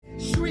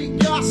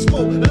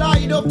gospel,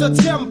 light of the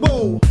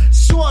temple.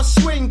 Short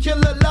swing,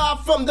 killer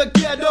live from the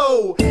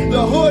ghetto.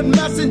 The hood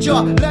messenger,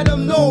 let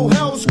them know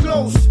hell's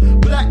close.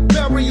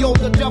 Blackberry on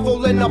the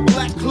devil in a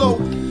black cloak.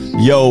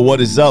 Yo, what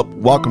is up?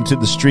 Welcome to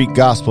the Street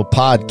Gospel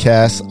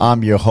Podcast.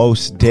 I'm your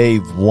host,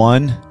 Dave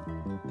One.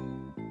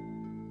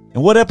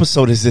 And what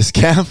episode is this,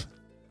 Cam?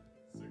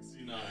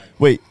 69.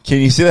 Wait, can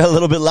you say that a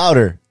little bit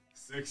louder?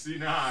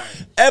 69.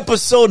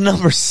 Episode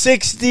number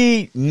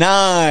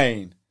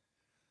 69.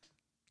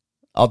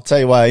 I'll tell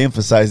you why I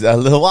emphasized that a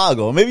little while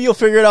ago. Maybe you'll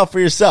figure it out for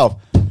yourself.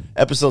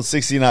 Episode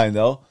 69,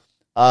 though.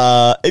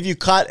 If you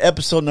caught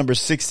episode number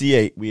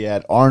 68, we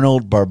had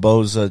Arnold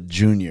Barboza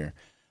Jr.,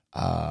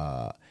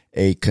 a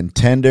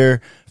contender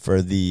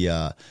for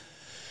the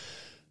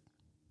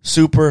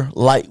super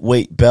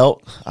lightweight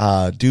belt.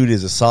 Dude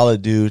is a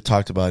solid dude.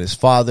 Talked about his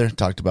father.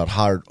 Talked about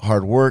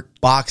hard work,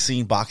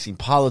 boxing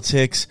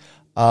politics.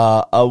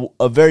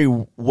 A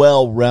very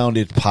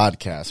well-rounded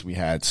podcast we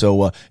had.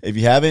 So if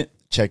you haven't,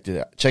 check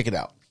it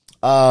out.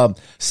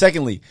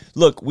 Secondly,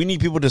 look, we need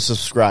people to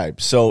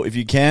subscribe. So if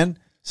you can,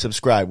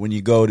 subscribe. When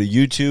you go to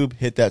YouTube,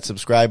 hit that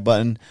subscribe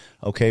button.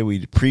 Okay,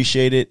 we'd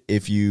appreciate it.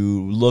 If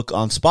you look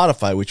on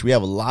Spotify, which we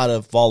have a lot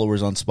of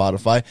followers on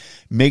Spotify,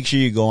 make sure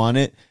you go on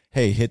it.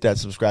 Hey, hit that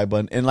subscribe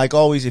button. And like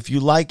always, if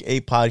you like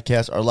a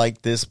podcast or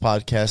like this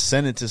podcast,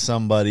 send it to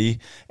somebody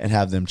and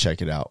have them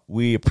check it out.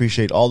 We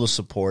appreciate all the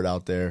support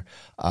out there.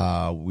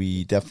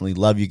 We definitely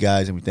love you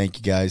guys and we thank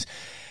you guys.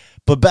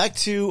 But back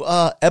to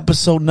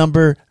episode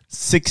number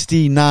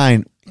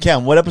 69.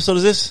 Cam, what episode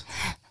is this?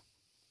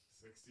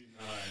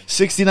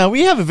 69.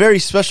 We have a very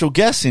special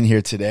guest in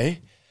here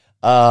today.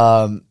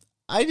 I'm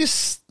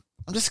just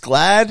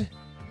glad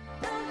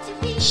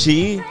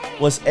she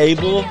was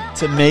able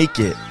to make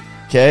it.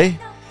 Okay?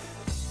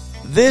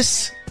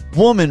 This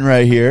woman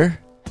right here,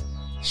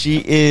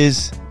 she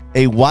is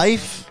a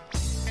wife.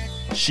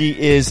 She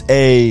is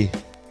a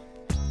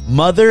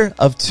mother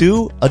of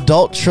 2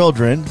 adult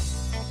children.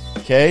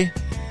 Okay?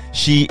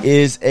 She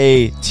is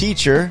a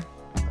teacher.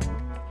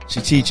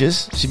 She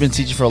teaches. She's been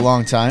teaching for a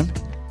long time.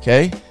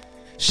 Okay?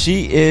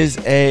 She is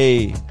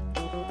a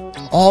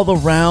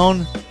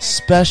all-around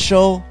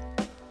special,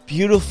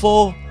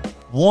 beautiful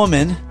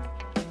woman.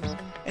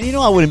 And you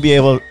know I wouldn't be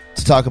able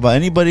to talk about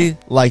anybody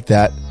like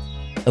that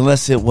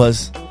unless it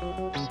was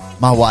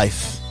my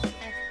wife,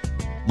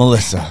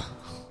 Malisa.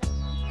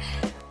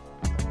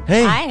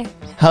 Hey. Hi.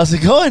 How's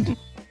it going?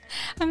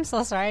 I'm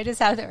so sorry. I just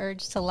have the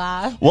urge to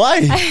laugh.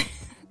 Why?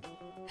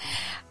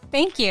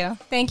 Thank you.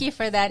 Thank you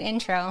for that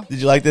intro. Did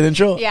you like that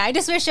intro? Yeah, I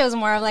just wish it was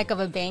more of like of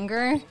a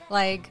banger.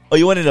 Like, oh,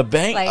 you wanted a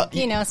bang? Like,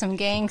 some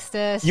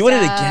gangster stuff. You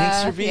wanted a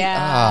gangster beat?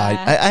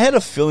 Yeah. I had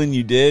a feeling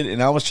you did,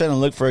 and I was trying to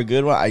look for a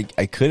good one.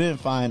 I couldn't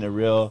find a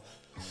real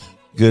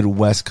good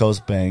West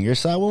Coast banger,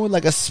 so I went with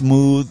like a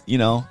smooth,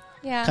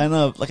 Yeah. kind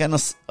of like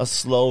a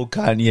slow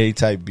Kanye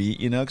type beat,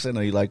 because I know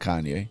you like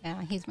Kanye.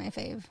 Yeah, he's my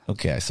fave.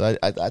 Okay, so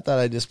I thought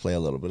I'd just play a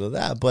little bit of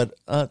that, but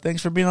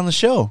thanks for being on the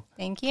show.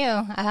 Thank you.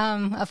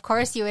 Of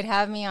course, you would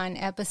have me on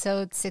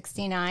episode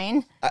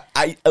 69.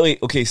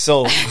 Wait, okay,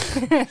 so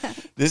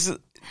this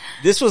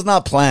was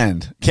not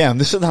planned. Cam,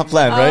 this was not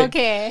planned, right?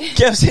 Okay.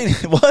 Cam saying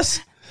it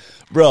was?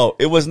 Bro,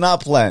 it was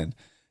not planned.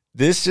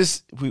 This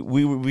just,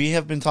 we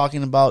have been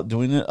talking about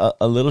doing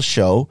a little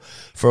show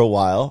for a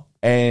while,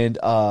 and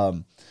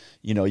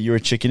you were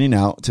chickening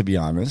out, to be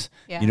honest.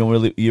 Yeah. You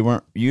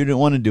didn't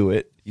want to do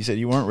it. You said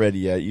you weren't ready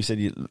yet. You said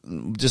you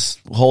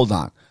just hold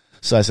on.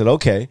 So I said,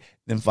 okay.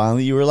 Then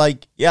finally you were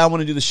like, yeah, I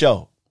want to do the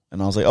show.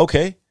 And I was like,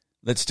 okay,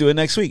 let's do it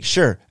next week.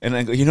 Sure. And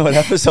I go, you know what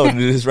episode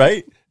it is,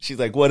 right? She's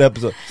like, what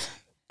episode?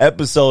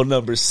 Episode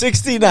number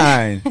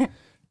 69.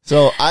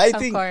 So I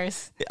think, of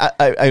course.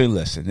 I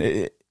listen,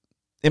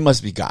 it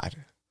must be God.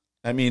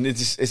 I mean,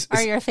 it's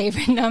Or your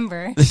favorite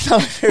number. It's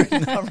not my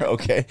favorite number.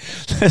 Okay,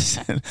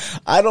 listen,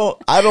 I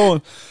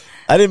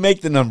didn't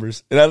make the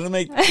numbers, and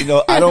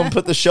I don't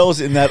put the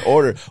shows in that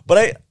order.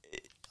 But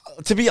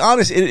to be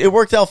honest, it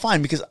worked out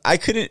fine because I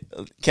couldn't.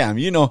 Cam,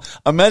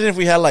 imagine if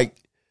we had like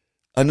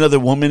another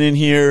woman in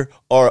here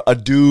or a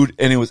dude,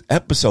 and it was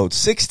episode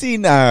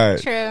 69.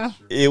 True.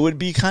 It would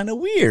be kind of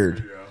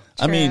weird. Yeah.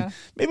 I mean,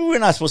 maybe we're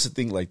not supposed to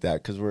think like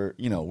that because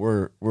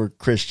we're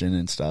Christian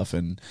and stuff,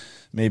 and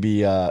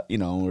maybe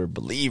we're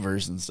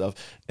believers and stuff,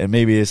 and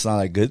maybe it's not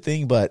a good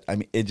thing. But I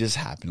mean, it just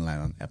happened to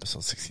land on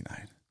episode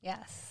 69.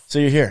 Yes. So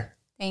you're here.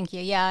 Thank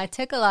you. Yeah, it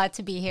took a lot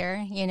to be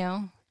here.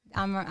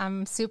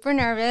 I'm super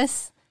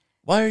nervous.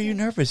 Why are you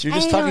nervous? You're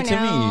just talking to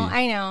me.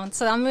 I know.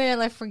 So I'm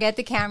gonna forget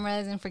the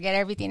cameras and forget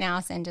everything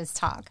else and just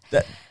talk.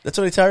 That's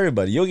what I tell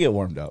everybody. You'll get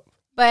warmed up.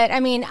 But I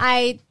mean,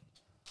 I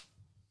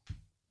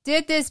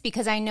did this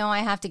because I know I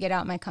have to get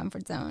out my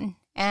comfort zone.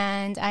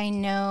 And I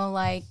know,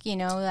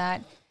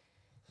 that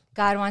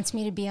God wants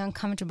me to be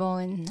uncomfortable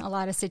in a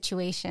lot of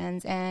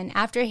situations. And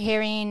after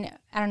hearing,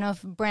 I don't know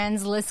if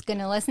Bren's going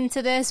to listen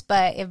to this,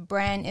 but if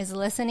Bren is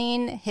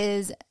listening,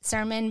 his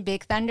sermon,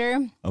 Big Thunder,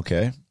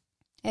 okay,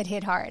 it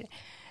hit hard.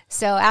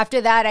 So after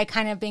that, I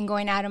kind of been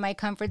going out of my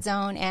comfort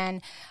zone,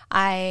 and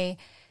I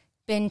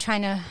been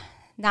trying to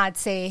not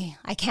say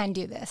I can't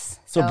do this.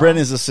 So Brent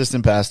is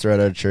assistant pastor at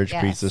our church,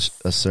 Yes. preached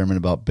a sermon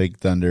about Big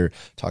Thunder,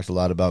 talked a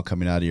lot about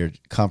coming out of your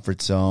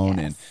comfort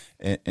zone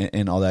Yes.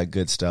 and all that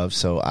good stuff.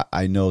 So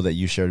I know that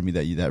you shared with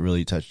me that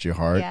really touched your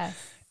heart. Yes.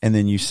 And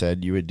then you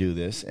said you would do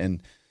this,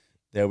 and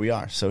there we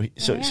are. So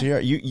here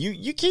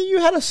you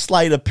had a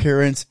slight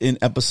appearance in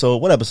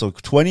episode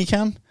 20,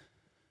 Cam?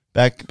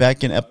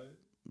 Back in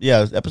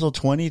episode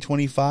 20,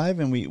 25,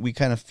 and we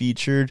kind of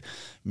featured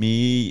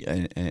me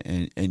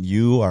and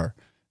you, our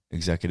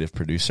executive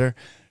producer,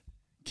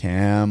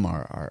 Cam,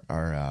 our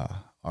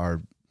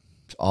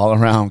all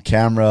around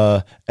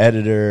camera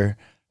editor,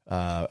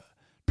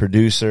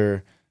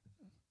 producer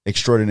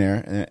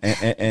extraordinaire,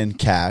 and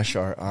Cash,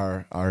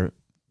 our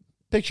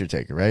picture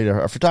taker, right?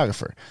 Our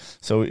photographer.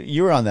 So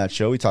you were on that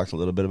show. We talked a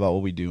little bit about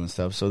what we do and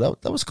stuff. So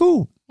that was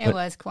cool. It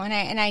was cool.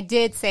 And I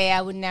did say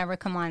I would never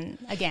come on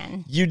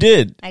again. You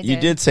did. I You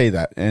did. did say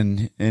that.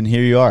 And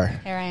here you are.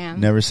 Here I am.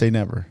 Never say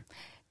never.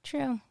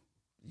 True.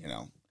 You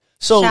know.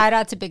 So Shout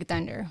out to Big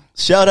Thunder.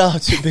 shout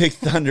out to Big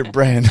Thunder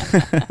Brand.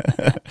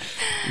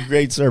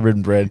 Great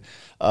serving, Brand.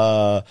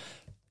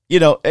 You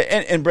know,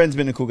 and Brent's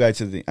been a cool guy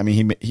to the. I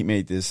mean, he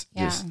made this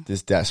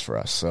this desk for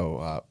us,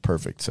 so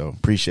perfect. So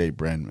appreciate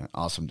Brent, man.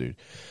 Awesome dude.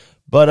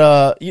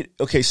 But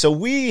okay, so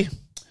we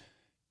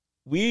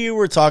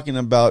were talking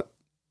about.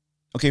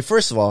 Okay,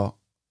 first of all,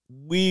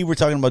 we were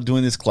talking about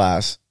doing this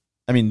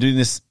doing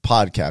this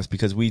podcast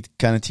because we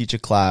kind of teach a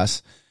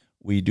class.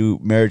 We do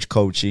marriage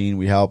coaching.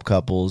 We help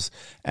couples,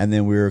 and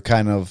then we were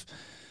kind of,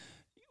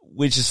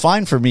 which is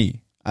fine for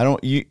me. I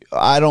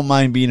don't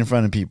mind being in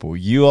front of people.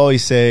 You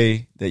always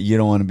say that you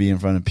don't want to be in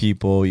front of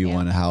people. You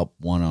want to help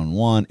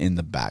one-on-one in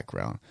the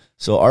background.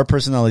 So our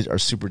personalities are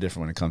super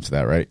different when it comes to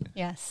that, right?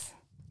 Yes.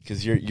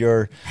 Because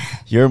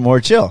you're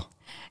more chill.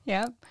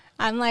 Yep.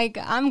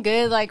 I'm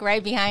good, like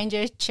right behind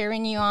you,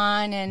 cheering you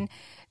on and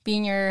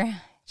being your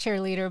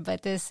cheerleader.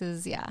 But this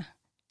is,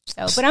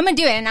 So, but I'm going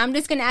to do it, and I'm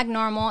just going to act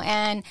normal,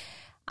 and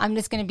I'm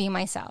just going to be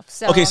myself.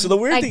 So, okay, so the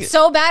weird like, thing.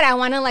 so bad, I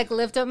want to like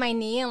lift up my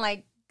knee and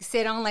like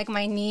sit on like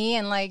my knee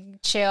and like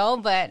chill,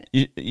 but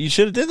You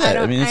should have did that.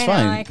 I mean, it's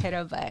fine. I could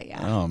have, but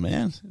yeah. Oh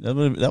man, that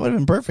would have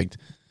been perfect.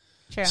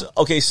 True. So,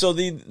 okay, so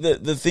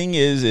the thing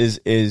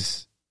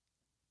is,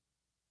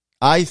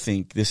 I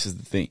think this is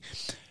the thing.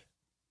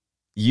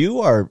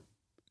 You are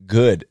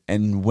good,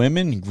 and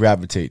women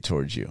gravitate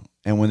towards you,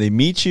 and when they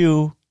meet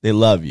you, they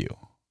love you.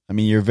 I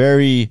mean, you're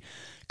very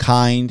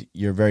kind,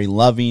 you're very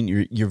loving,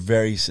 you're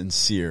very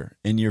sincere,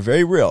 and you're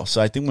very real.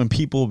 So I think when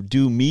people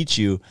do meet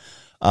you,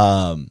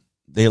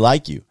 they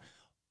like you.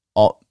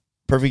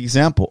 Perfect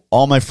example.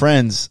 All my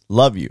friends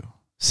love you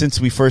since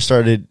we first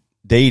started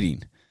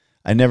dating.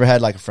 I never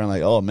had like a friend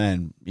like, oh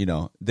man, you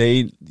know,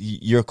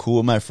 you're cool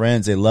with my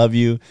friends. They love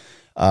you.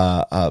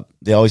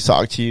 They always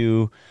talk to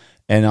you.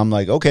 And I'm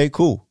like, okay,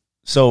 cool.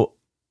 So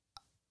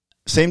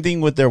same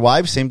thing with their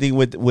wives. Same thing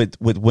with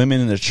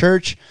women in the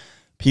church.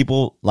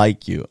 People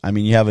like you. I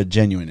mean, you have a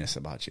genuineness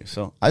about you.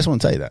 So I just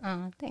want to tell you that.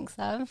 Oh, thanks,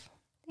 love.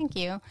 Thank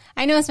you.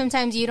 I know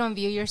sometimes you don't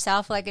view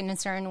yourself like in a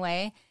certain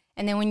way.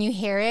 And then when you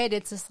hear it,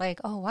 it's just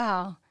like, oh,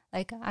 wow.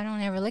 Like, I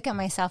don't ever look at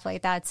myself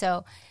like that.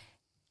 So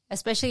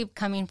especially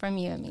coming from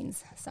you, it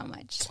means so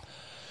much.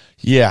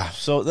 Yeah.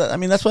 So,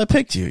 that's why I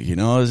picked you. You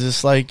know, it's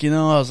just like, I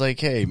was like,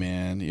 hey,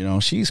 man,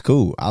 she's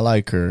cool. I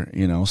like her,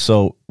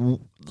 So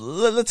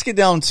let's get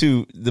down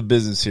to the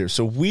business here.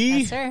 So we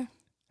Yes, sir.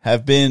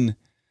 have been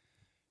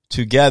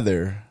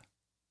together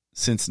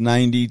since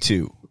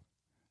 92,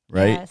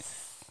 right?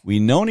 Yes. We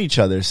known each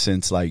other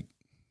since like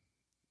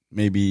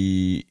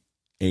maybe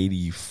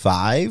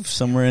 85,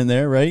 somewhere in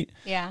there, right?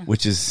 Yeah.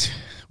 Which is,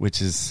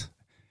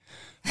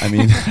 I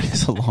mean,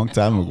 it's a long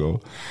time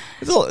ago.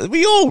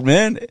 We old,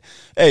 man.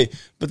 Hey,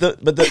 but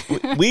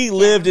we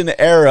lived in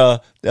the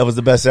era that was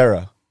the best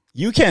era.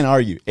 You can't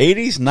argue.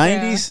 80s,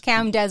 90s.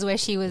 Cam does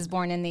wish he was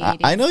born in the 80s.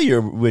 I know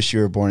you wish you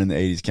were born in the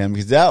 80s, Cam,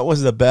 because that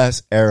was the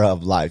best era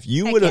of life.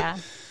 You would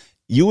have.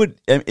 You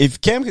would, if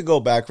Cam could go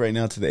back right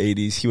now to the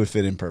 80s, he would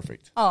fit in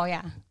perfect. Oh,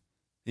 yeah.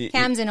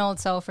 Cam's an old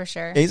soul for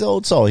sure. He's an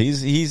old soul.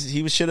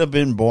 He should have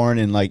been born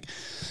in like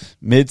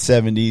mid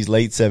 70s,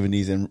 late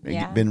 70s,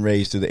 and been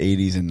raised through the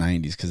 80s and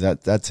 90s because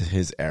that's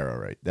his era,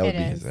 right? That would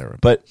be his era.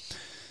 But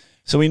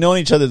so we known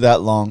each other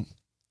that long.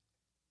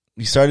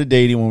 We started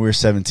dating when we were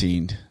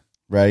 17,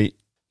 right?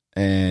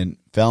 And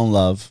fell in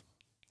love,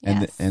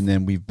 and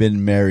then we've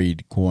been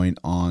married going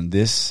on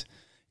this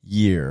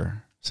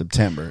year,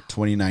 September,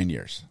 29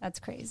 years. That's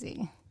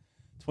crazy.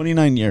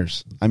 29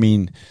 years. I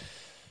mean,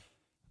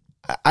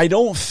 I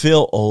don't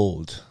feel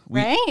old.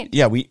 Right?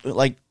 Yeah, we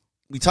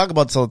talk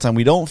about this all the time.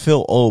 We don't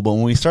feel old, but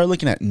when we start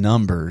looking at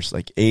numbers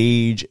like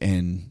age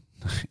and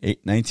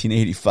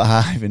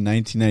 1985 and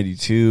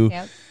 1992,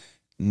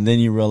 and then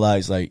you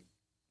realize like,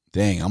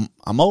 dang,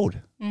 I'm old.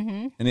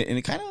 Mm-hmm. And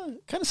it kind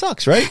of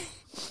sucks, right?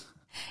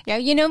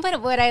 Yeah,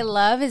 but what I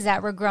love is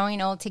that we're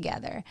growing old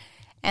together.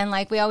 And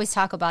like we always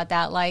talk about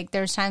that, like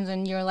there's times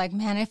when you're like,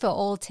 man, I feel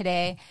old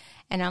today.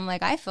 And I'm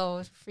like, I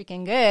feel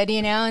freaking good,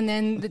 you know, and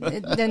then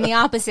the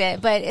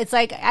opposite. But it's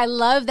like, I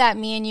love that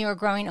me and you are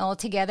growing old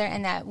together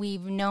and that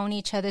we've known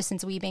each other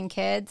since we've been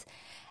kids,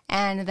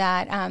 and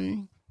that,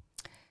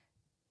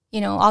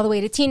 you know, all the way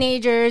to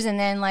teenagers. And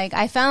then like,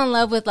 I fell in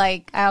love with,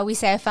 like, I always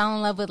say I fell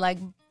in love with like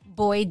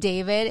boy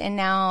David. And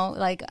now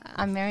like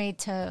I'm married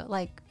to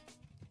like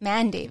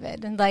man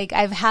David. And like,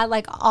 I've had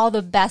like all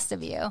the best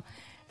of you.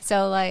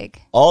 So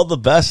like. All the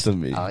best of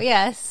me. Oh,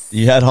 yes.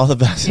 You had all the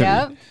best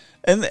Yep. of me.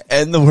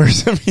 And the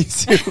worst of me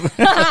too.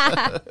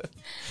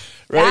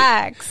 Right?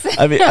 Facts.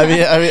 I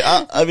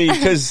mean,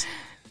 because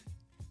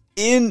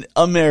in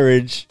a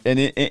marriage and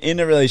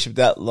in a relationship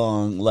that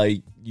long,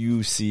 like,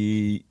 you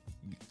see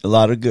a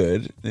lot of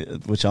good,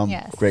 which I'm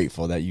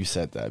grateful that you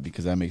said that,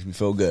 because that makes me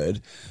feel good.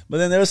 But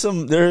then there are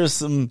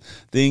some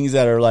things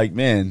that are like,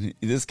 man,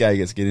 this guy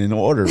gets getting in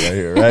order right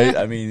here, right?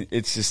 I mean,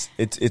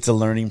 it's a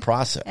learning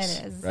process.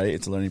 It is. Right?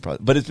 It's a learning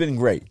process. But it's been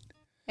great.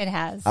 It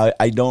has.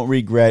 I don't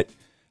regret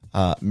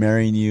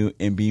marrying you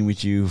and being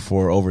with you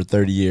for over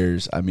 30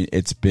 years. I mean,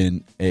 it's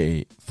been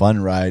a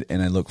fun ride,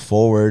 and I look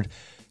forward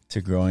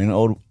to growing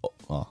older,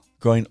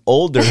 growing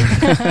older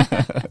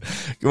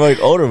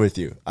with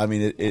you. I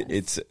mean,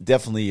 it's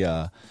definitely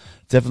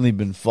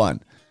been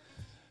fun.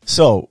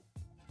 So,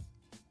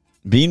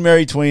 being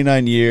married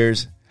 29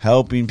 years,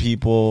 helping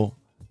people,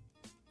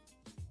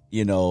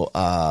 you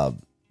know,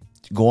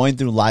 going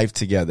through life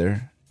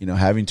together, you know,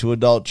 having 2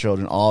 adult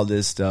children, all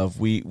this stuff.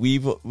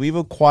 We've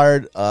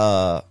acquired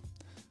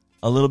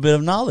a little bit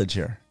of knowledge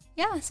here.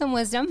 Yeah, some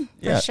wisdom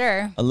for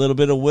sure. A little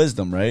bit of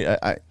wisdom, right?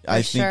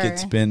 I think sure.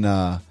 it's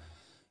been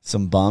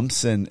some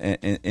bumps in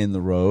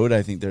the road.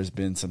 I think there's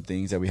been some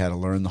things that we had to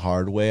learn the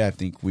hard way. I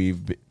think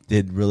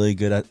did really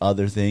good at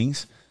other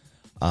things.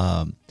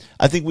 I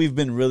think we've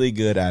been really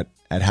good at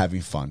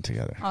having fun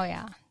together. Oh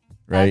yeah,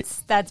 right.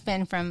 That's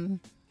been from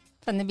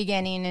the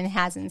beginning and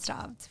hasn't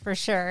stopped for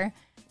sure.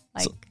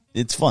 Like. So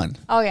it's fun.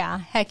 Oh yeah,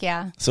 heck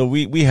yeah. So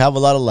we have a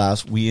lot of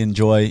laughs. We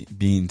enjoy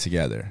being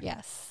together.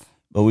 Yes.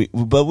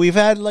 But we've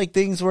had like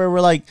things where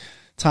we're like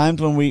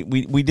times when we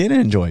didn't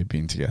enjoy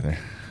being together.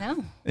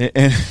 No.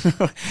 And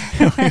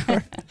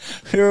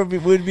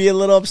we'd be a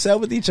little upset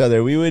with each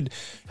other. We would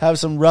have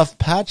some rough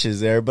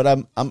patches there,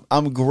 but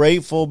I'm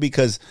grateful,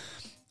 because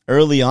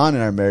early on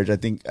in our marriage, I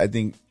think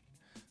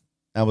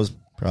I was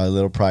probably a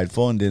little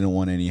prideful and didn't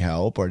want any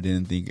help, or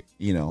didn't think,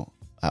 you know,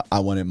 I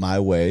wanted my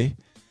way.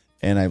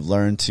 And I've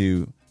learned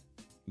to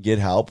get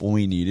help when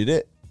we needed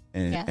it,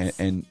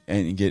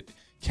 and get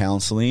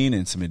counseling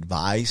and some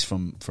advice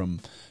from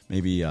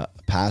maybe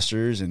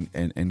pastors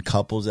and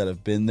couples that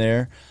have been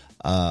there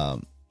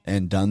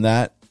and done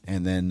that.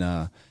 And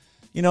then,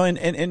 you know,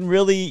 and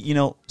really, you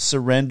know,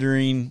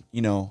 surrendering,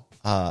 you know,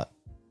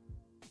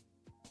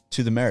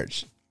 to the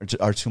marriage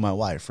or to my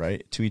wife,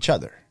 right? To each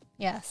other.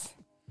 Yes.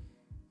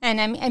 And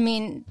I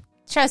mean,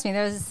 trust me,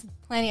 there was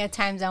plenty of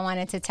times I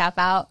wanted to tap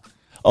out.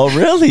 Oh,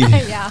 really?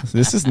 Yeah.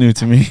 This is new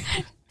to me.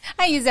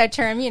 I use that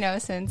term, you know,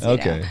 since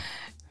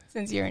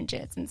since you're in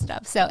jits and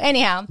stuff. So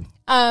anyhow,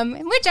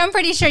 which I'm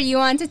pretty sure you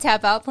want to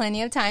tap out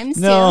plenty of times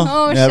too.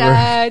 Oh, never.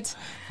 Shut.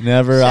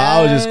 Never. Shut.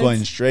 I was just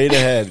going straight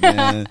ahead,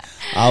 man.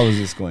 I was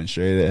just going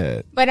straight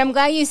ahead. But I'm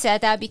glad you said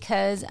that,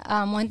 because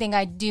one thing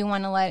I do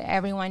want to let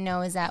everyone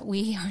know is that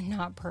we are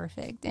not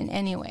perfect in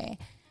any way.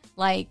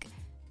 Like,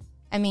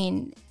 I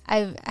mean,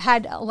 I've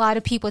had a lot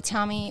of people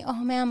tell me,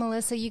 oh man,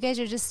 Malisa, you guys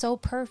are just so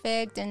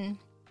perfect. And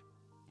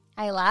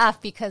I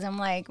laugh, because I'm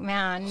like,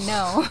 man,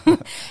 no,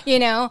 you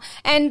know,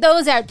 and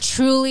those that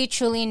truly,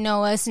 truly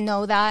know us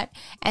know that.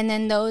 And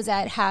then those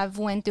that have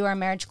went through our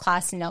marriage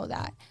class know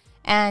that.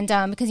 And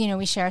because, you know,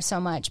 we share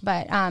so much,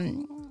 but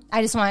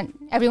I just want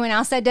everyone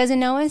else that doesn't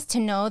know us to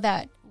know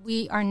that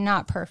we are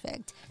not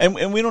perfect.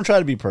 And we don't try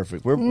to be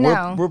perfect.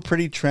 We're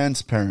pretty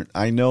transparent.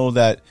 I know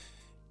that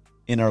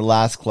in our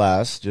last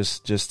class,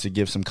 just to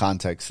give some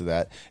context to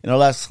that, in our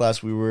last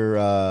class,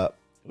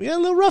 we had a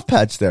little rough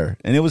patch there,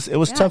 and it was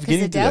tough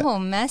getting to that. The devil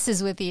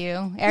messes with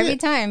you every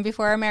time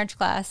before our marriage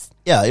class.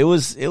 Yeah, it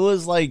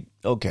was like,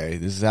 okay,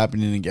 this is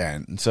happening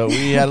again. And so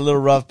we had a little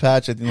rough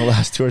patch. I think the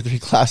last 2 or 3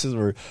 classes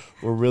were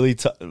really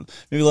tough.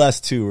 Maybe the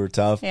last 2 were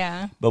tough.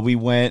 Yeah. But we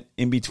went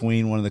in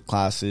between one of the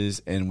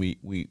classes, and we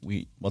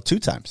 2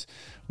 times.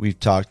 We've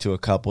talked to a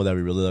couple that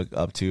we really look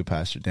up to,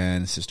 Pastor Dan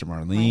and Sister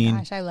Marlene. Oh my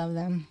gosh, I love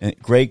them. And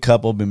great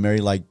couple, been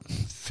married like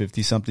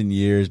 50-something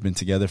years, been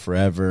together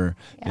forever,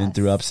 been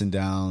through ups and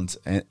downs.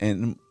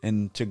 And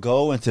to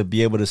go and to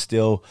be able to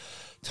still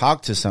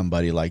talk to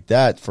somebody like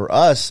that, for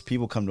us,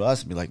 people come to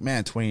us and be like,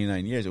 man,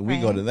 29 years. And we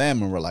go to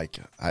them and we're like,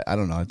 I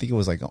don't know, I think it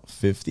was like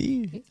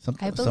 50,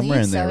 somewhere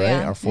in there,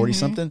 right? Or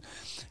 40-something.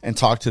 And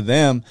talk to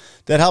them.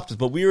 That helped us.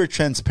 But we were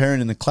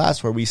transparent in the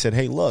class where we said,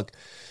 hey, look,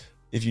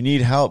 if you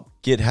need help,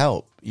 get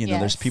help. You know,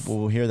 there's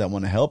people here that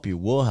want to help you.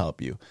 We'll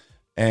help you.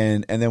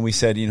 And then we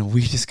said, you know,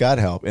 we just got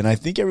help. And I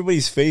think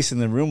everybody's face in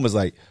the room was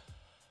like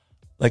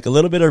a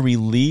little bit of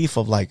relief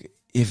of like,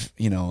 if,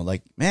 you know,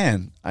 like,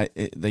 man,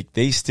 like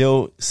they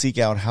still seek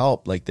out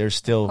help. Like there's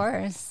still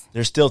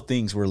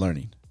things we're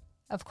learning.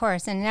 Of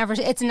course. And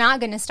it's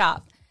not going to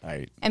stop.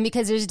 Right. And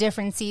because there's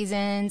different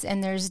seasons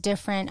and there's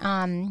different,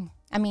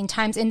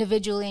 times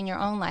individually in your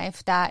own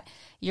life that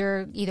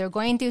you're either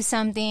going through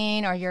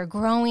something or you're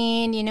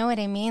growing, you know what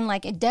I mean?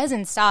 Like, it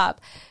doesn't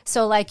stop.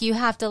 So, like, you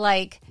have to,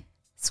 like,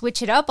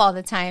 switch it up all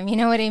the time. You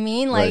know what I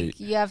mean? Like, Right.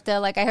 you have to,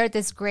 like, I heard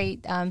this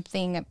great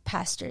thing that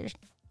Pastor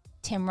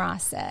Tim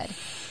Ross said.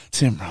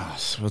 Tim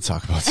Ross. We'll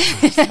talk about Tim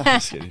Ross. I'm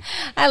just kidding.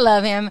 I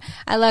love him.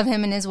 I love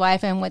him and his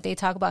wife and what they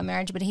talk about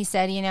marriage. But he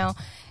said, you know,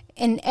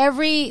 in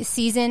every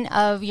season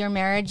of your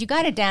marriage, you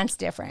got to dance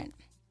different.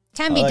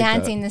 Can't be like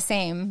dancing the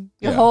same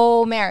your Yeah.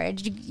 whole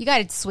marriage. You got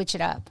to switch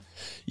it up.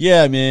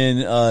 Yeah,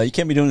 man. You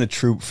can't be doing the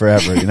troop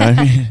forever, you know what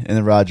I mean? And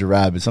the Roger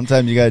Rabbit.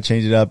 Sometimes you got to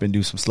change it up and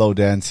do some slow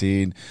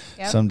dancing.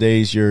 Yep. Some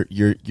days you're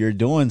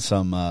doing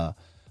some a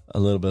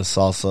little bit of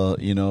salsa.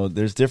 You know,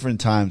 there's different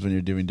times when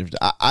you're doing different.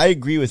 I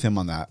agree with him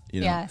on that.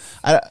 You know?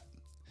 Yes.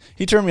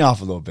 He turned me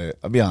off a little bit.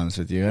 I'll be honest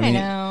with you. I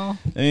know.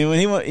 I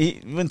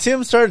mean, when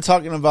Tim started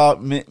talking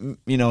about,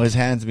 you know, his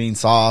hands being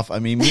soft. I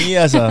mean, me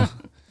as a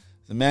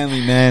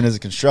manly man, as a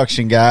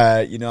construction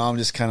guy, you know, I'm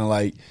just kind of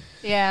like,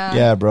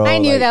 Yeah, bro. I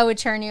knew like, that would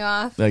turn you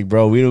off. Like,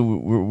 bro,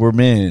 we're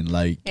men.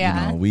 Like,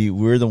 Yeah. you know,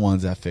 we're the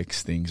ones that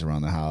fix things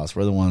around the house.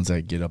 We're the ones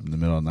that get up in the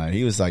middle of the night.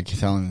 He was like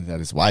telling me that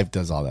his wife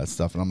does all that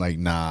stuff, and I'm like,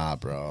 nah,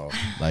 bro.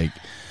 Like,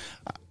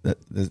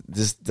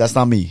 that's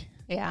not me.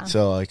 Yeah.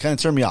 So it kind of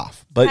turned me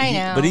off. But I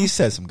know. but he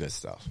said some good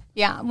stuff.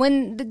 Yeah,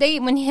 when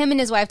him and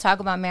his wife talk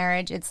about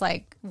marriage, it's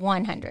like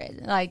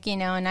 100. Like, you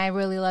know, and I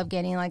really love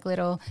getting like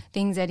little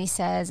things that he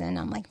says, and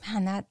I'm like,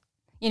 man, that,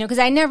 you know, because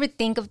I never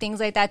think of things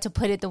like that to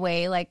put it the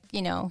way, like,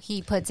 you know,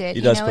 he puts it.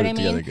 He you does know put what it I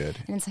mean? together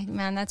good. And it's like,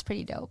 man, that's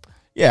pretty dope.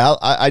 Yeah,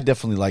 I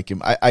definitely like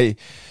him. I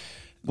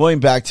going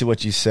back to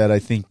what you said, I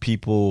think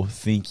people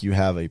think you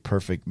have a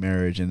perfect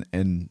marriage,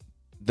 and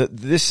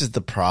this is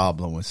the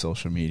problem with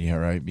social media,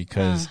 right?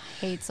 Because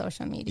Hate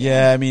social media.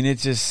 yeah, I mean, it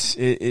just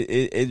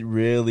it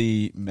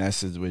really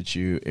messes with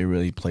you. It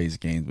really plays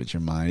games with your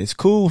mind. It's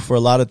cool for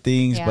a lot of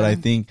things, but Yeah. I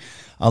think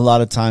a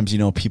lot of times, you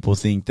know, people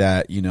think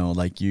that, you know,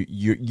 like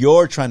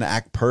you're trying to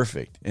act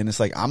perfect, and it's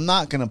like, I'm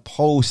not gonna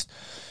post,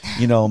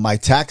 you know, my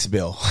tax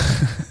bill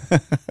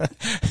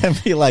and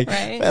be like,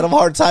 Right. man, I'm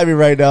hard timing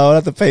right now. I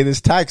have to pay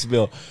this tax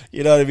bill.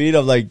 You know what I mean?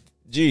 I'm like,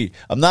 gee,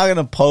 I'm not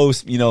gonna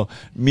post, you know,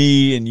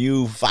 me and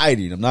you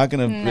fighting. I'm not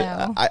gonna.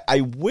 No.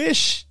 I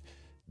wish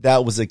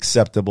that was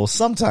acceptable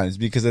sometimes,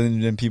 because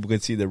then people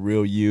could see the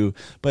real you.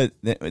 But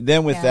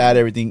then with Yeah. that,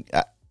 everything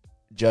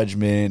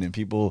judgment, and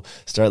people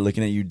start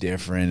looking at you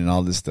different and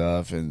all this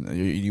stuff, and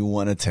you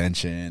want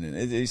attention,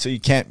 and so you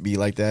can't be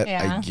like that.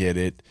 Yeah. I get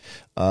it.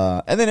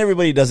 And then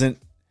everybody doesn't.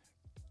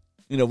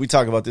 You know, we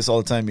talk about this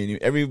all the time.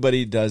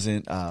 Everybody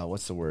doesn't.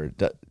 What's the word?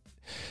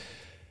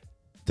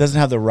 Doesn't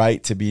have the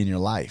right to be in your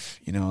life.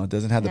 You know,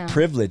 doesn't have the No.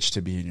 privilege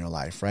to be in your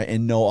life, right?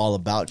 And know all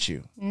about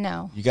you.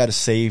 No. You got to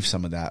save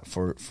some of that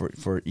for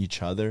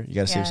each other. You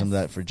got to save some of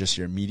Yes. that for just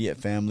your immediate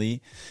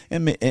family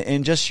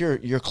and just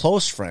your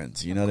close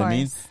friends. You know Of what I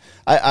mean? course.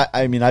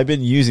 I mean, I've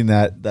been using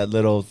that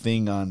little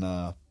thing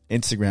on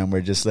Instagram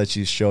where it just lets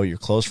you show your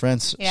close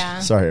friends. Yeah.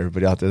 Sorry,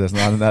 everybody out there that's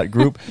not in that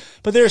group.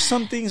 But there are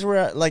some things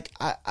where, like,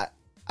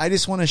 I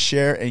just want to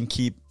share and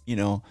keep, you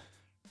know,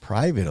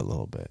 private a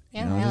little bit.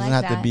 Yeah, You know, I it doesn't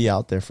like have to that. be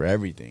out there for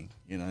everything.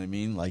 You know what I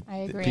mean? Like, I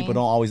agree. people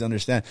don't always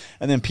understand,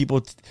 and then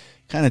people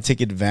kind of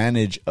take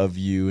advantage of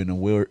you in a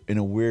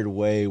weird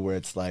way, where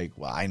it's like,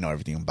 well, I know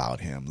everything about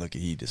him. Look,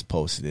 he just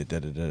posted it, da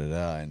da da da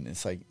da, and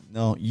it's like,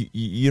 no,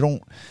 you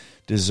don't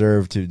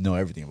deserve to know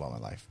everything about my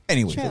life.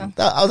 Anyway, True. that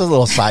was a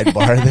little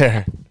sidebar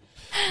there.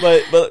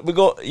 But we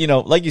go, you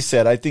know, like you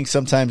said, I think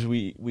sometimes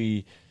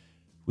we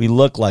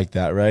look like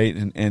that, right?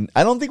 And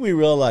I don't think we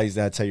realize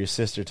that's how your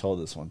sister told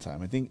us one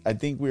time. I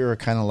think we were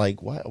kind of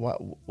like, why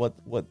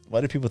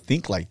do people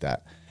think like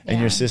that? And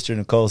Yeah. your sister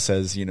Nicole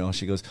says, you know,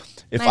 she goes,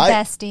 if My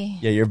bestie.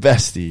 yeah, your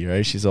bestie,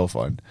 right? She's so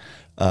fun.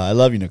 I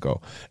love you,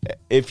 Nicole.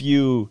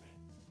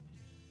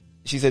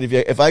 She said,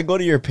 if I go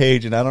to your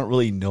page and I don't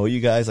really know you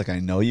guys, like I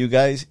know you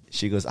guys,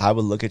 she goes, I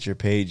would look at your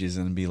pages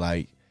and be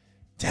like,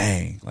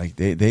 dang, like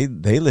they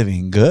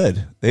living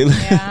good. They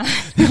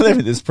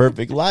living this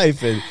perfect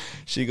life. And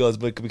she goes,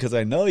 but because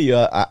I know you,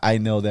 I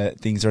know that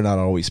things are not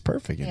always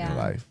perfect in your Yeah.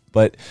 life.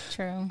 But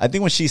True. I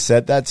think when she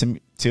said that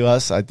to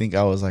us, I think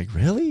I was like,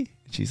 really?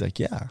 She's like,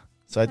 yeah.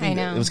 So I think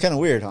know. it was kind of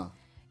weird, huh?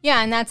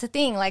 Yeah, and that's the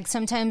thing. Like,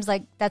 sometimes,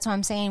 like, that's what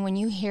I'm saying. When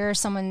you hear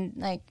someone,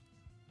 like,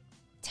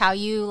 tell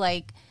you,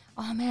 like,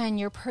 oh, man,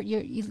 you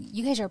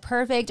guys are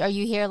perfect. Or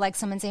you hear, like,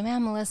 someone say,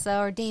 man, Melissa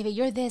or David,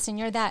 you're this and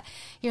you're that.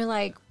 You're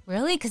like,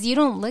 really? Because you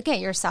don't look at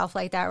yourself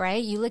like that,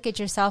 right? You look at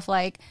yourself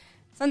like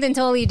something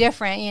totally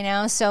different, you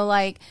know? So,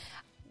 like,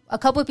 a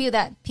couple of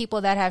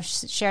people that have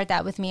shared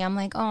that with me, I'm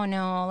like, oh,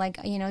 no, like,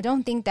 you know,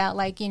 don't think that,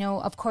 like, you know,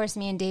 of course,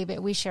 me and David,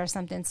 we share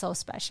something so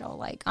special.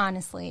 Like,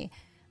 honestly,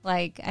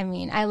 like, I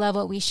mean, I love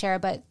what we share,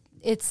 but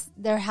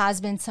there has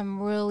been some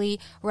really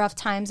rough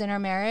times in our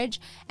marriage,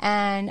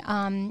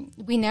 and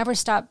we never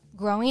stop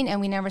growing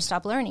and we never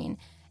stop learning.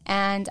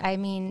 And I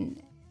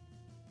mean,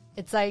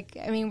 it's like,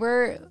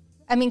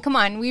 come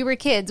on, we were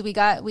kids.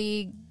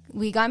 We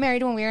we got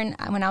married when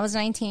I was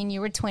 19.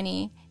 You were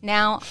 20.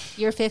 Now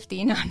you're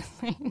 50. No,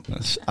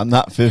 I'm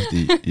not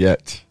 50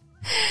 yet.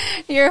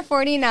 You're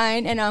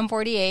 49 and I'm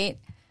 48.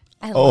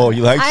 You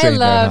like saying that? I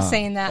love huh?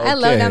 saying that. Okay. I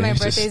love that my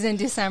birthday's in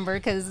December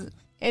because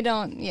it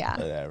don't. Yeah.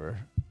 Whatever.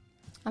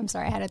 I'm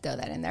sorry, I had to throw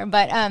that in there,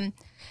 but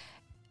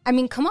I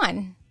mean, come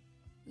on.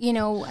 You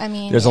know, I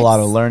mean, there's a lot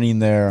of learning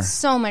there.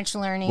 So much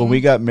learning. When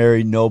we got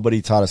married,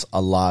 nobody taught us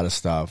a lot of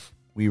stuff.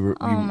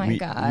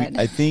 God.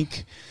 I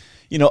think,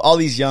 you know, all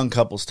these young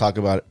couples talk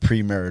about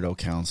premarital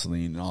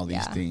counseling and all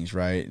these things,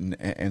 right?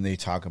 And they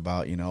talk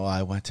about, you know,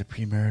 I went to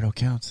premarital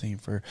counseling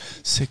for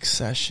 6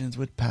 sessions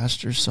with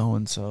Pastor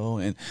so-and-so,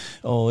 and,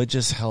 it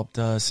just helped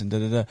us, and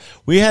da-da-da.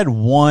 We had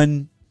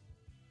one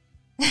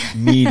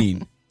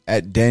meeting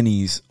at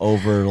Denny's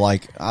over,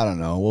 like, I don't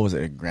know, what was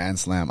it, a Grand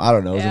Slam? I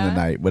don't know, it was in the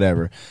night,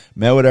 whatever.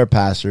 Met with our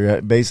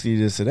pastor, basically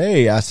just said,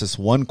 hey, asked us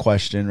one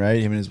question, right,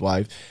 him and his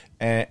wife,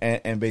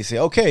 and basically,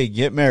 okay,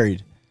 get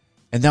married.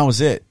 And that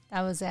was it.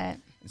 That was it.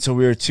 So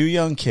we were 2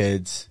 young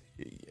kids,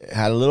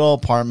 had a little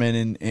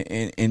apartment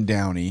in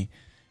Downey.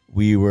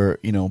 We were,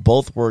 you know,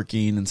 both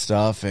working and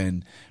stuff,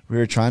 and we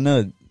were trying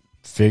to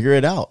figure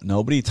it out.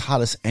 Nobody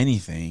taught us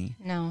anything.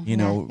 No, you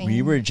know, nothing.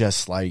 We were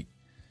just like,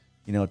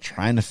 you know,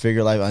 trying to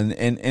figure life out.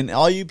 And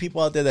all you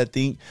people out there that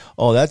think,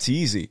 oh, that's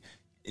easy.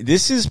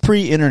 This is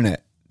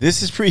pre-internet.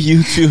 This is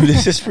pre-YouTube.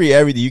 This is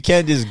pre-everything. You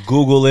can't just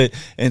Google it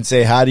and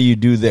say, how do you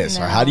do this?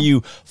 No. Or how do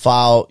you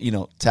file, you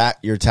know,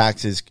 your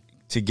taxes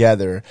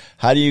together?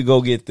 How do you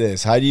go get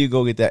this? How do you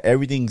go get that?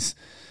 Everything's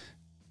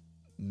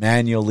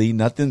manually.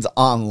 Nothing's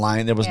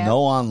online. There was no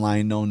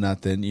online, no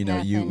nothing. You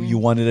know, you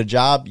wanted a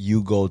job,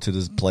 you go to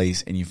this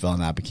place and you fill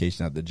an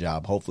application at the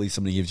job. Hopefully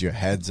somebody gives you a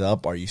heads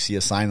up or you see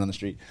a sign on the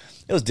street.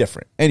 It was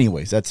different.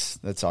 Anyways,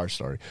 that's our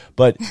story.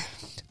 But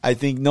I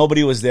think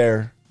nobody was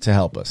there to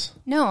help us.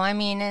 No, I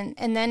mean,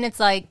 and then it's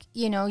like,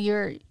 you know,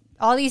 you're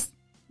all these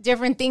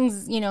different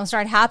things, you know,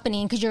 start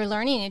happening because you're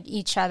learning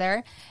each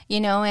other, you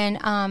know,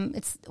 and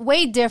it's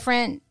way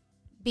different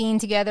being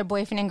together,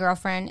 boyfriend and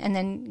girlfriend, and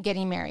then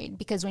getting married.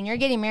 Because when you're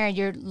getting married,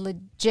 you're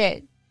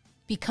legit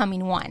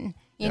becoming one.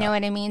 You know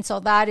what I mean? So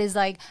that is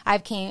like, I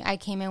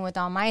came in with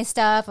all my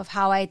stuff of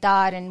how I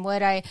thought and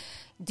what I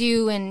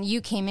do, and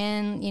you came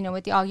in, you know,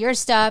 with all your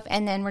stuff,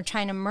 and then we're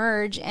trying to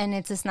merge, and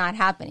it's just not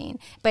happening.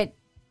 But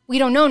we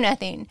don't know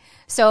nothing.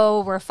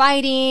 So we're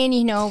fighting,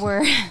 you know,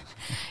 we're,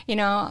 you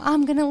know,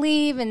 I'm going to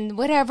leave and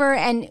whatever.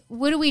 And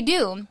what do we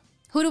do?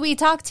 Who do we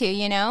talk to,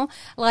 you know?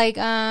 Like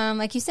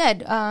you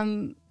said,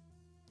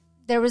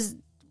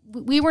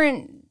 we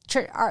weren't,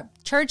 our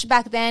church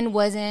back then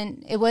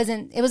it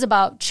was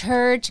about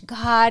church,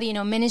 God, you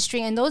know,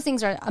 ministry, and those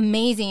things are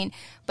amazing,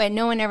 but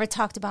no one ever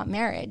talked about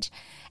marriage.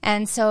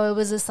 And so it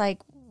was just like,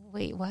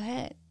 wait,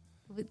 what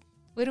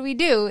do we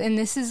do? And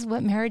this is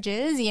what marriage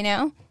is, you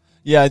know?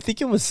 Yeah, I think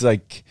it was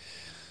like,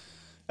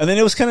 and then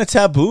it was kind of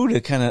taboo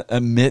to kind of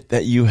admit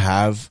that you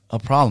have a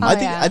problem.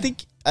 I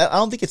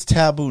don't think it's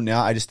taboo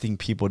now. I just think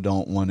people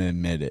don't want to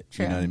admit it.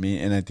 True. You know what I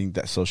mean? And I think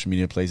that social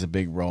media plays a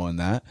big role in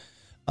that.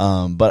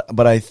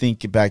 But I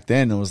think back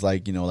then it was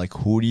like, you know, like,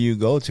 who do you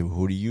go to?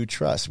 Who do you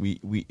trust? We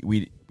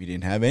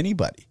didn't have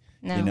anybody,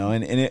 you know,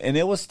 and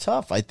it was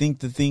tough. I think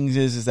the thing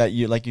is that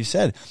you, like you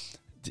said,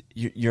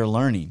 you're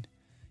learning,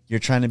 you're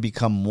trying to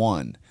become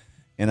one.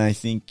 And I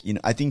think, you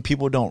know,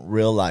 people don't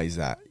realize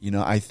that, you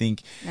know, I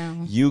think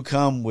you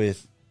come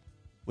with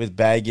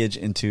baggage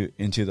into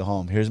the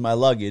home. Here's my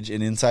luggage.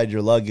 And inside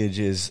your luggage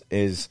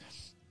is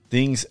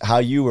things, how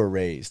you were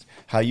raised,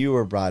 how you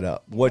were brought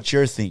up, what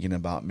you're thinking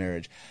about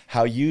marriage,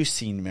 how you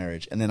seen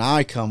marriage. And then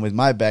I come with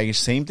my baggage,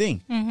 same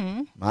thing.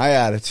 Mm-hmm. My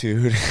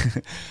attitude,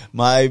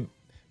 my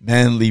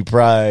manly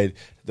pride,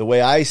 the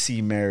way I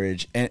see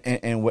marriage,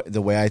 and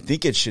the way I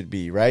think it should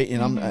be, right?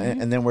 And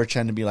and then we're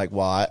trying to be like,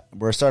 well,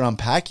 we're starting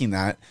unpacking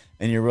that,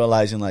 and you're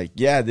realizing like,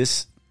 yeah,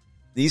 these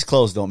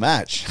clothes don't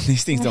match.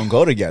 These things don't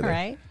go together,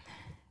 right?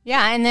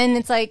 Yeah, and then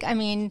it's like, I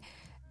mean,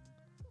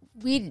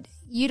 you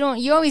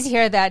always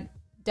hear that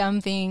dumb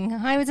thing.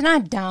 It's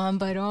not dumb,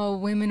 but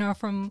women are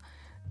from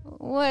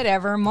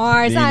whatever,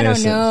 Mars, Venus, I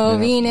don't know,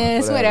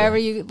 Venus, whatever.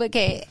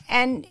 Okay,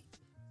 and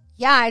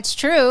yeah, it's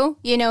true.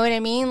 You know what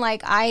I mean?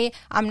 Like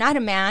I'm not a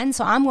man,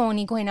 so I'm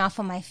only going off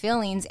of my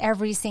feelings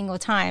every single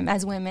time,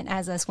 as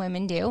us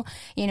women do.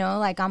 You know,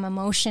 like I'm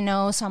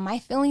emotional, so my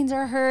feelings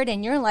are hurt,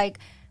 and you're like,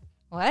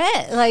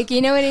 what? Like,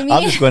 you know what I mean?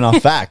 I'm just going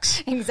off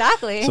facts.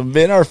 Exactly. So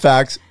men are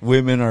facts,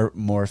 women are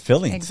more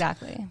feelings.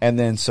 Exactly. And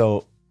then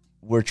so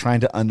we're trying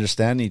to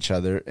understand each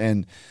other,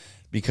 and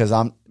because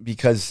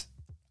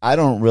I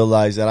don't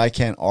realize that I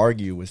can't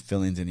argue with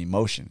feelings and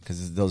emotion,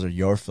 because those are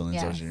your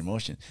feelings, those are your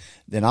emotions.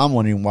 Then I'm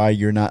wondering why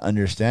you're not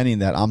understanding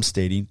that I'm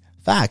stating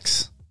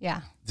facts.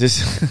 Yeah.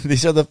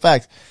 These are the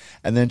facts.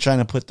 And then trying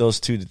to put those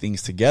two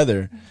things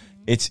together,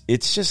 it's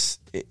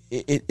just,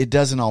 it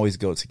doesn't always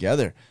go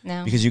together.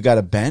 No. Because you got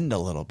to bend a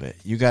little bit.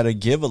 You got to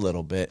give a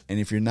little bit. And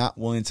if you're not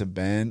willing to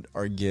bend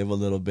or give a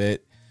little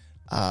bit,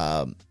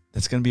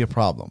 that's going to be a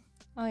problem.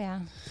 Oh, yeah.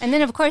 And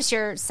then, of course,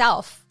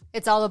 yourself.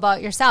 it's all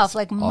about yourself,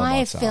 like my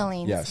about self.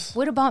 feelings. Yes.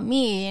 What about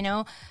me? You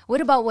know,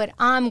 what about what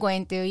I'm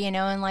going through? You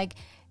know, and like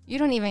you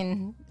don't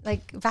even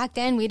like back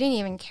then we didn't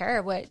even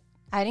care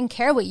I didn't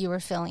care what you were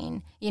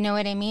feeling. You know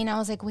what I mean? I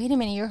was like, wait a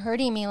minute, you're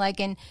hurting me, like,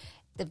 and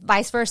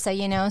vice versa.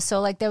 You know,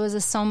 so like there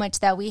was so much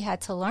that we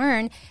had to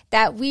learn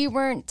that we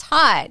weren't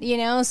taught. You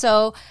know,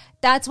 so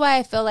that's why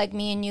I feel like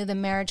me and you, the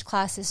marriage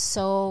class is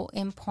so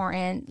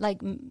important.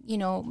 Like, you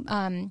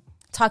know,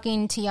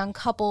 talking to young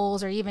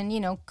couples or even,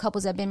 you know,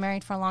 couples that have been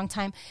married for a long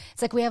time.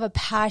 It's like we have a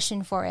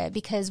passion for it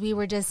because we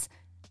were just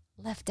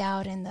left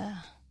out in the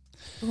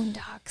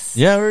boondocks.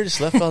 Yeah, we were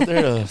just left out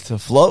there to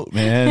float,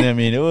 man. I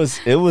mean,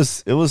 it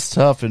was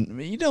tough.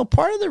 And, you know,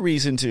 part of the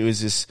reason, too, is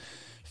just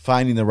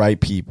finding the right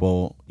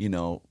people. You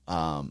know,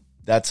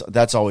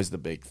 that's always the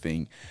big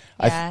thing.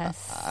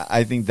 Yes.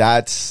 I think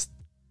that's,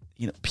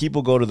 you know,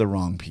 people go to the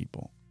wrong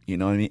people. You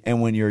know what I mean?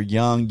 And when you're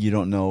young, you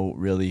don't know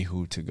really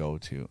who to go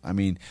to. I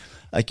mean,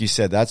 like you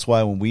said, that's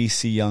why when we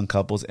see young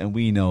couples and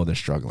we know they're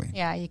struggling.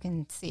 Yeah, you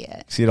can see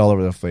it. See it all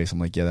over their face. I'm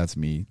like, yeah, that's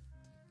me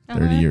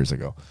 30 years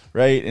ago.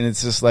 Right? And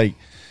it's just like,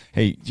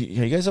 hey,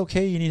 you guys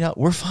okay? You need help?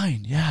 We're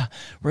fine. Yeah,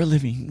 we're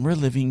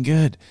living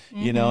good.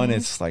 You know, and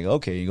it's like,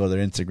 okay, you go to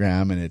their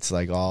Instagram and it's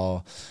like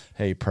all,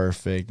 hey,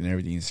 perfect and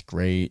everything's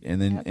great.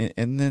 And then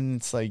and then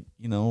it's like,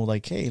 you know,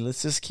 like, hey,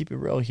 let's just keep it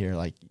real here.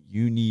 Like,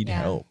 you need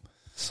help.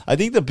 I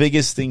think the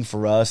biggest thing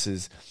for us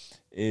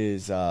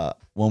is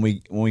when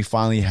we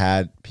finally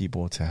had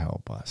people to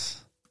help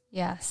us.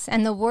 Yes,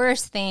 and the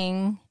worst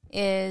thing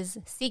is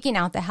seeking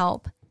out the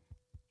help,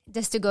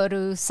 just to go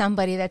to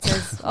somebody that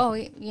says, "Oh,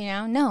 you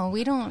know, no,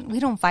 we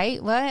don't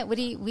fight. What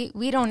do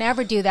we don't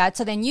ever do that."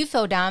 So then you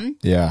feel dumb.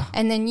 Yeah,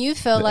 and then you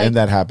feel like, and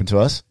that happened to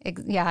us.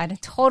 Yeah,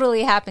 it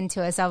totally happened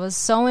to us. I was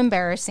so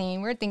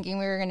embarrassing. We're thinking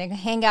we were going to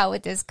hang out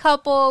with this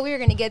couple. We were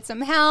going to get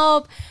some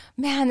help.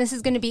 Man, this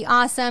is going to be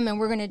awesome, and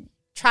we're going to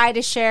try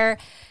to share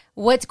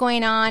what's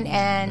going on.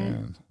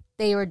 And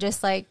they were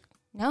just like,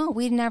 no,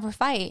 we'd never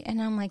fight.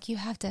 And I'm like, you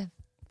have to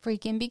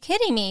freaking be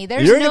kidding me.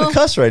 There's You're going to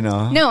cuss right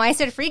now. No, I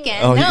said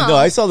freaking. Oh, no. No,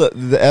 I saw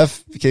the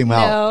F came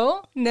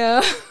out.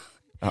 No.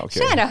 Okay.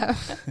 Shut up.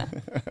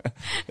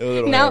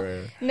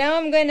 Now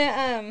I'm going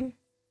to,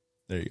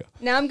 there you go.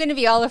 Now I'm going to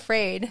be all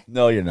afraid.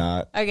 No, you're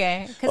not.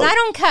 Okay. Because I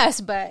don't cuss,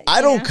 but.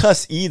 I don't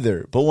cuss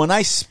either. But when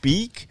I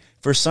speak,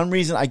 for some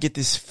reason, I get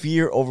this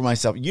fear over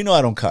myself. You know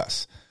I don't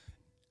cuss.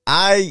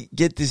 I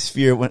get this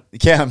fear when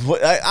Cam.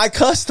 I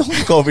cuss. Don't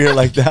look over here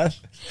like that.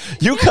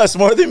 You cuss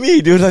more than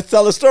me, dude. Let's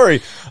tell a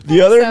story.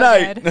 The other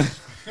night.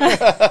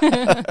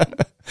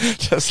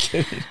 Just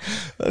kidding.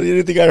 You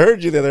didn't think I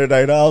heard you the other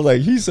night. I was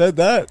like, he said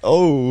that.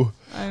 Oh.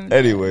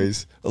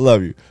 Anyways, I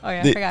love you. Oh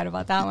yeah, I forgot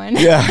about that one.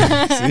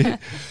 Yeah. See?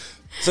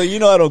 So you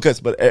know I don't cuss,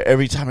 but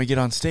every time I get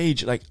on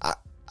stage, like I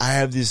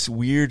have this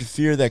weird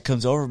fear that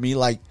comes over me,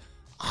 like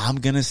I'm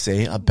gonna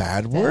say a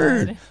bad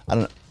word. I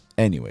don't know.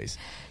 Anyways.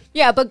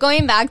 Yeah, but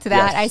going back to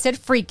that, Yes. I said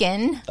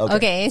freaking.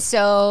 Okay,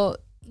 so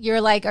you're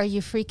like, are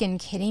you freaking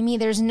kidding me?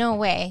 There's no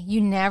way.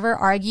 You never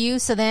argue.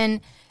 So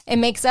then it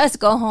makes us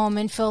go home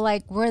and feel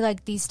like we're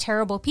like these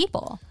terrible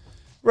people.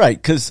 Right,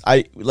 because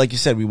like you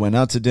said, we went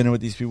out to dinner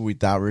with these people. We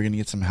thought we were going to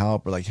get some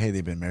help. We're like, hey,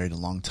 they've been married a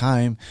long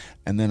time.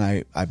 And then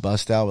I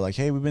bust out. We're like,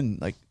 hey, we've been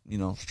like, you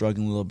know,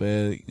 struggling a little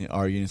bit,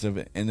 arguing and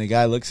stuff. And the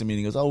guy looks at me and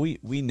he goes, oh,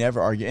 we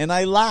never argue. And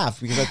I laughed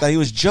because I thought he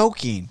was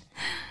joking.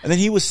 And then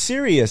he was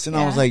serious. And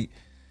I was like,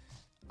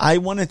 I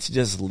wanted to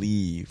just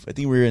leave. I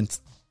think we were in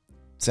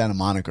Santa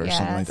Monica or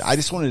something like that. I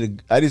just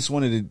wanted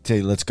to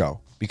say, let's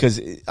go.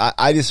 Because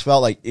I just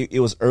felt like it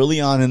was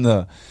early on in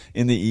the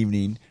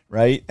evening,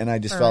 right? And I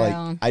just felt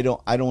like I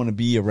don't want to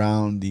be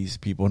around these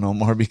people no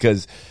more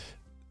because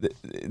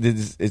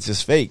it's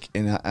just fake.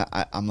 And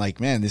I'm like,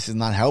 man, this is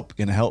not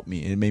going to help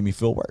me. It made me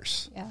feel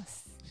worse.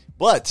 Yes.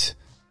 But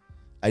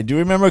I do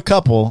remember a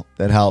couple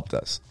that helped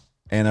us.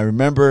 And I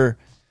remember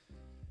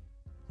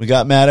we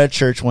got mad at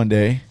church one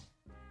day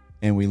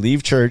and we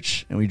leave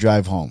church and we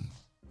drive home.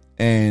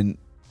 And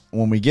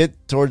when we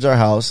get towards our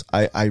house,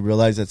 I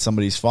realize that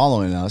somebody's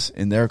following us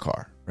in their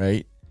car,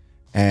 right?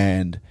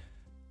 And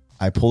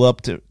I pull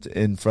up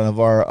in front of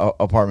our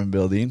apartment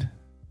building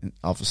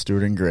off of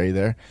Stewart and Gray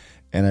there,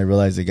 and I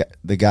realize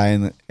the guy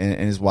and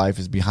his wife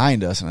is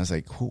behind us, and I was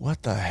like,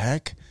 what the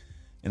heck?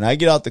 And I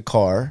get out the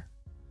car,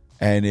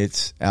 and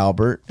it's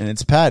Albert and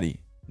it's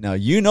Patty. Now,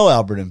 you know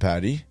Albert and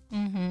Patty.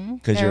 Mm-hmm.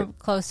 They're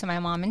close to my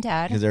mom and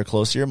dad. Because they're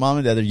close to your mom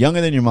and dad. They're younger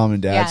than your mom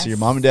and dad, yes. So your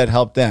mom and dad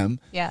helped them.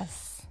 Yes.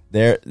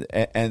 There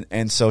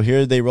and so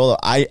here they roll up.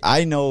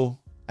 I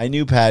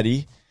knew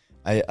Patty,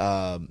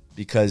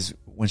 because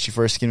when she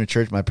first came to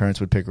church, my parents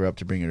would pick her up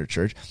to bring her to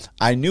church.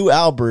 I knew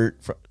Albert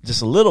for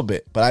just a little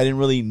bit, but I didn't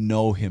really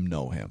know him.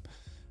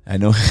 I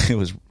know it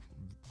was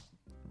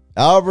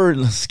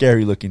Albert,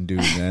 scary looking dude,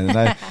 man, and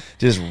I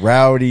just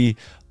rowdy.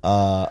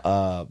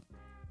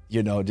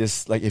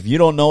 Just like if you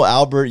don't know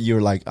Albert,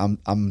 you're like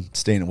I'm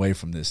staying away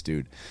from this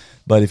dude.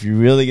 But if you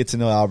really get to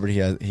know Albert,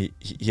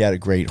 he had a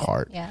great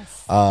heart.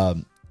 Yes.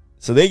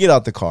 So they get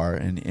out the car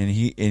and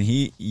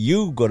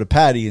you go to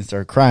Patty and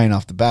start crying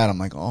off the bat. I'm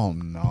like, oh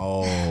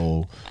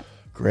no,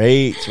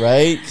 great,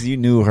 right? Because you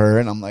knew her,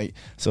 and I'm like,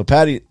 so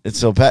Patty's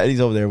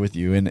over there with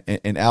you,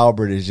 and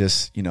Albert is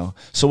just,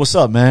 so what's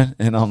up, man?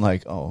 And I'm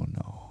like, oh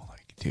no,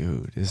 like,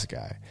 dude, this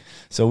guy.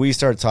 So we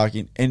start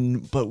talking,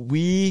 but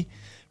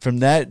from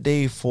that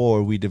day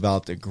forward, we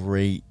developed a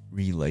great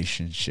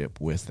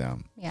relationship with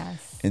them.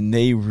 Yes. And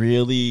they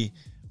really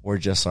were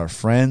just our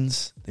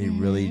friends. They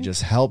really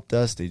just helped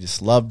us. They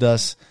just loved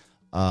us.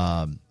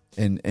 And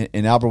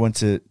Albert went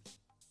to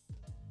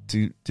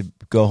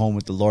go home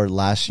with the Lord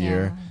last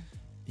year.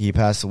 He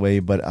passed away,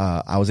 but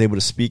I was able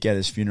to speak at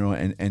his funeral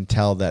and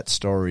tell that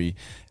story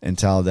and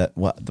tell that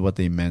what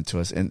they meant to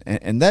us.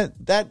 And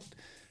that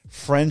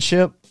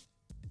friendship,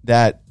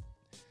 that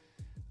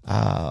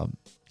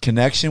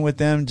connection with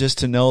them, just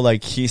to know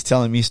like he's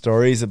telling me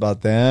stories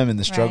about them and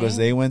the struggles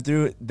they went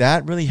through,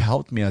 that really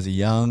helped me as a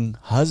young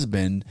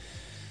husband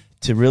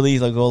to really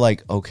go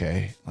like,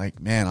 okay, like,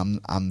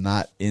 man, I'm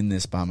not in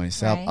this by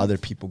myself. Other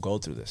people go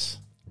through this.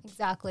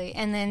 Exactly.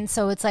 And then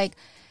so it's like,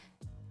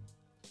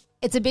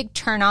 it's a big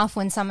turnoff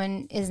when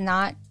someone is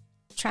not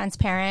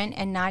transparent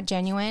and not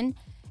genuine.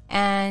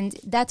 And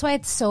that's why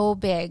it's so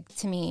big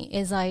to me,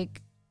 is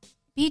like,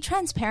 be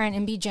transparent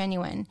and be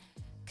genuine,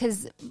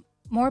 because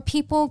more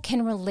people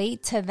can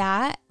relate to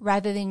that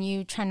rather than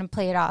you trying to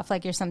play it off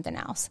like you're something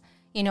else,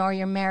 or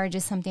your marriage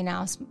is something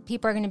else.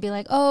 People are going to be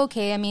like, oh,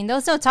 okay. I mean,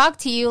 they'll still talk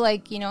to you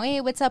like,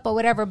 hey, what's up or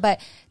whatever. But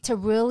to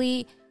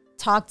really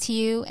talk to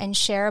you and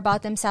share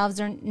about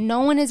themselves, no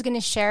one is going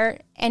to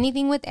share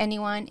anything with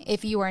anyone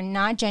if you are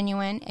not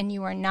genuine and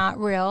you are not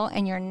real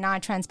and you're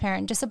not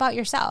transparent just about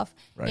yourself.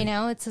 Right.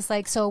 It's just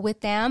like, so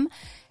with them,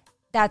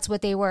 that's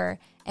what they were.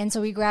 And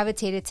so we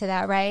gravitated to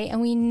that, right?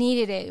 And we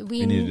needed it.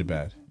 We needed it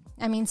bad.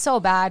 I mean,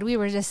 so bad. We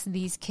were just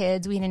these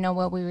kids. We didn't know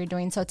what we were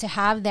doing. So to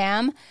have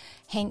them,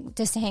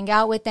 just to hang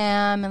out with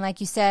them, and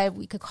like you said,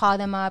 we could call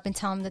them up and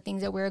tell them the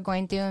things that we were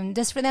going through, and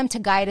just for them to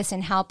guide us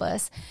and help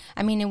us.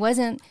 I mean, it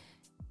wasn't,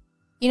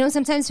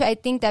 sometimes I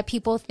think that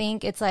people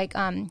think it's like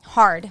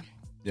hard.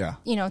 Yeah.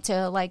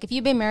 To like, if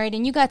you've been married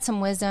and you got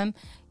some wisdom,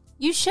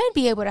 you should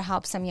be able to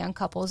help some young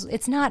couples.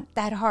 It's not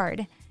that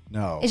hard.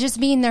 No. It's just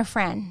being their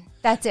friend.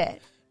 That's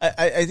it.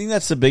 I think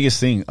that's the biggest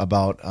thing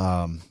about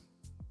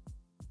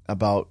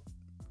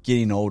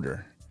getting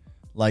older.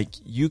 Like,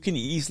 you can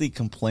easily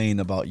complain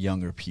about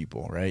younger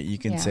people, right? You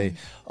can say,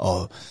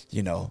 oh,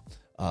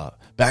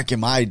 back in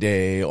my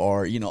day,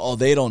 or, oh,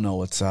 they don't know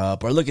what's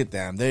up, or look at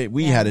them.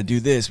 We had to do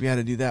this, we had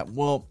to do that.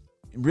 Well,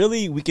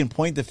 really, we can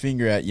point the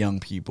finger at young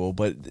people,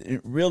 but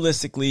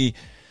realistically,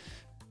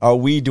 are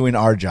we doing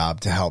our job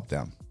to help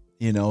them?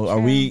 Are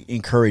we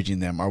encouraging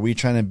them? Are we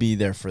trying to be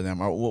there for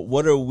them? Or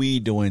what are we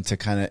doing to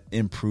kind of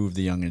improve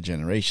the younger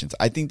generations?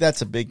 I think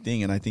that's a big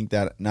thing, and I think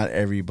that not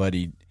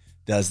everybody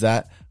does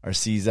that or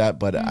sees that,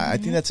 but I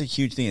think that's a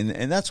huge thing,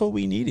 and that's what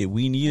we needed.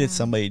 We needed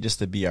somebody just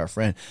to be our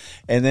friend.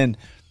 And then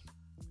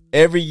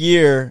every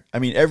year, I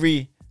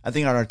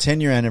think on our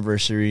 10-year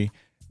anniversary,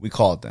 we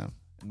called them.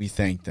 We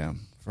thanked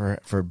them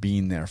for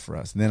being there for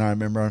us. And then I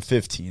remember on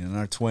 15 and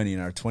our 20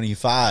 and our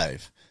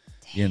 25,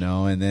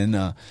 and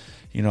then,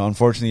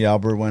 unfortunately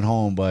Albert went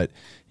home, but,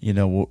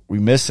 we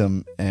miss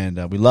him,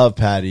 and we love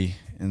Patty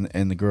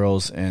and the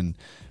girls.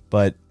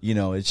 But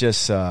it's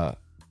just,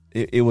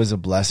 it was a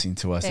blessing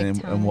to us,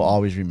 and we'll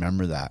always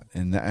remember that.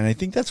 And I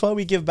think that's why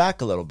we give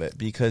back a little bit,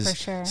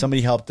 because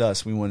somebody helped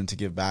us. We wanted to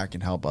give back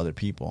and help other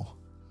people.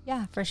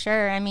 Yeah, for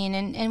sure. I mean,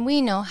 and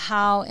we know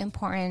how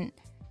important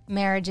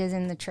marriage is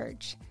in the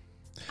church.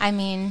 I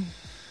mean,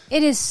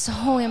 it is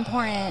so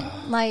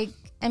important. Like,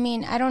 I'm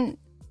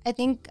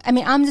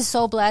just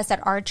so blessed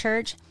at our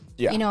church.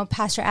 Yeah.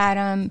 Pastor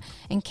Adam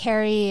and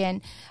Carrie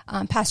and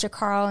Pastor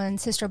Carl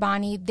and Sister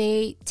Bonnie,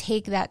 they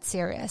take that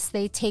serious.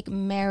 They take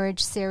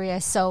marriage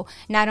serious. So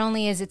not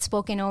only is it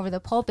spoken over the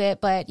pulpit,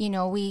 but,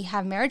 we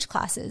have marriage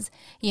classes,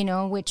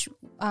 which,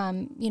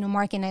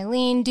 Mark and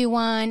Eileen do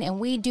one and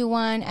we do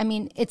one. I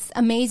mean, it's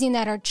amazing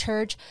that our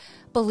church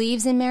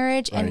believes in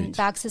marriage and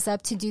backs us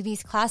up to do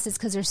these classes,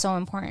 because they're so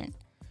important.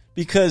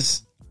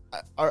 Because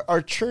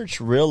our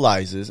church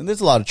realizes, and there's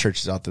a lot of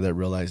churches out there that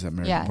realize that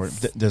marriage is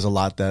important. There's a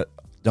lot that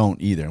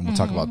don't either, and we'll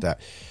talk about that.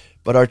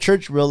 But our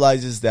church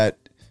realizes that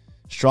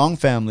strong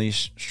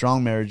families,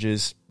 strong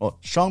marriages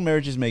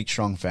make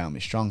strong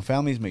families. Strong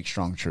families make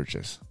strong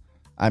churches.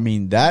 I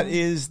mean, that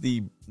is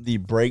the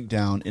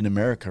breakdown in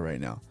America right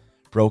now.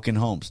 Broken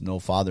homes, no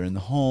father in the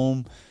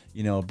home,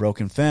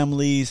 broken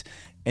families,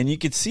 and you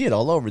could see it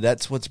all over.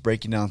 That's what's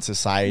breaking down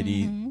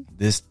society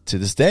to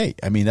this day.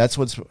 I mean, that's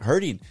what's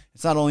hurting.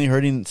 It's not only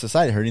hurting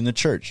society, hurting the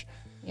church,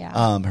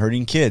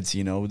 hurting kids.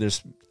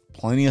 There's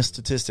plenty of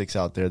statistics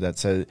out there that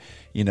say,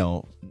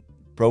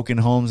 broken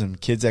homes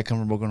and kids that come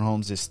from broken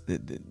homes,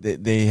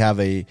 they have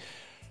a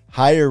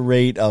higher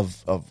rate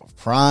of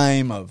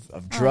crime,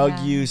 of drug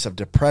use, of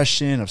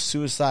depression, of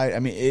suicide. I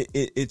mean,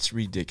 it's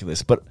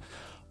ridiculous. But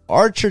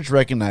our church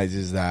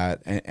recognizes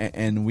that,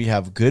 and we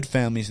have good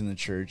families in the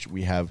church.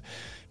 We have,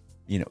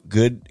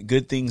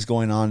 good things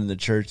going on in the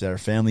church that are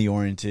family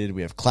oriented.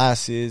 We have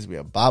classes, we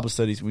have Bible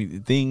studies,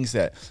 things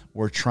that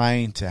we're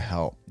trying to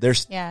help.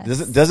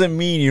 Doesn't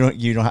mean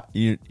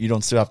you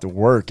don't still have to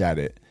work at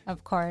it.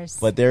 Of course.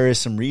 But there is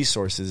some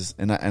resources,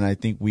 and I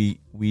think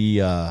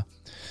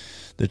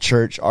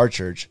our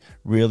church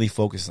really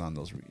focuses on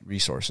those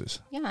resources.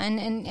 Yeah,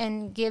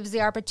 and gives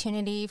the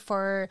opportunity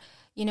for,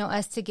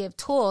 us to give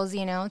tools,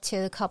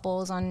 to the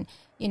couples on,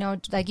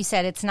 like you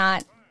said, it's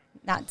not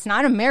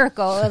a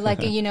miracle. Like,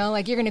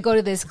 like you're going to go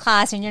to this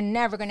class and you're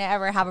never going to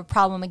ever have a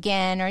problem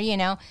again.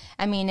 Or,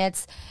 I mean,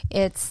 it's,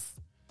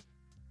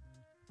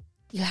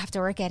 you have to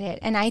work at it.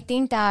 And I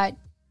think that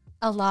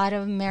a lot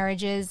of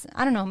marriages,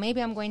 I don't know,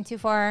 maybe I'm going too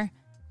far.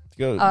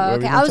 Go.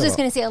 Okay. I was just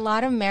going to say a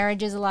lot of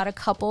marriages, a lot of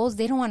couples,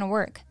 they don't want to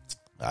work.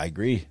 I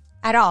agree.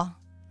 At all.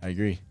 I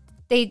agree.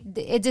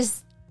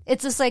 It's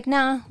just like,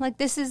 nah, like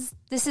this is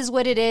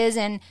what it is.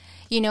 And,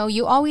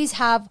 you always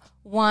have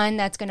one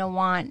that's going to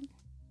want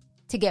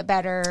to get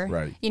better.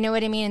 Right. You know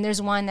what I mean? And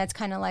there's one that's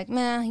kind of like,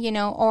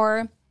 meh,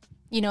 or,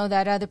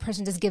 that other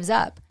person just gives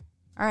up.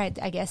 All right,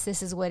 I guess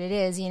this is what it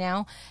is,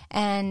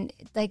 and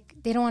like,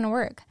 they don't want to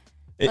work.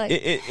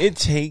 It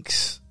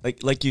takes,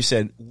 like you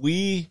said,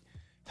 we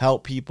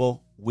help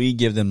people, we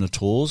give them the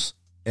tools,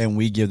 and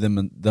we give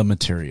them the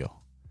material,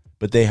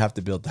 but they have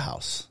to build the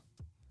house.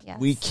 Yes.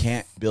 We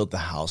can't build the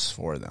house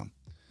for them.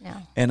 No.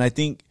 And I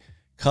think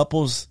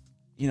couples,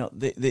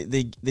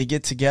 they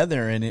get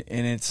together and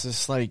it's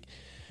just like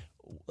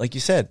you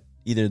said,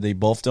 either they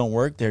both don't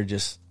work, they're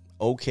just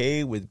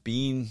okay with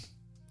being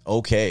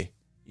okay.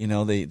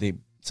 They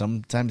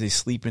sometimes they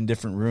sleep in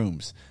different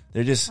rooms.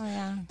 They're just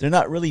they're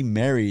not really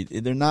married.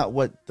 They're not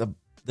what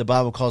the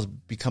Bible calls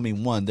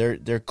becoming one. They're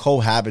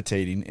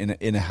cohabitating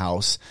in a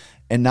house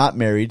and not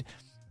married.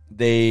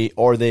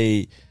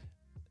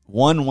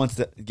 One wants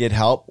to get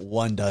help,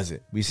 one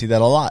doesn't. We see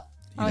that a lot.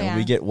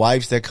 We get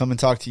wives that come and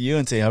talk to you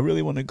and say, I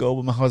really want to go,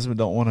 but my husband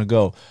don't want to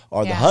go.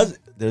 Or the husband,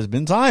 there's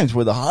been times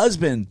where the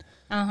husband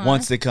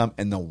wants to come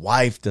and the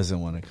wife doesn't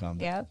want to come.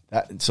 Yep.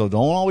 So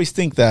don't always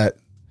think that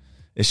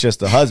it's just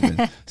the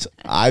husband. So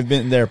I've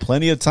been there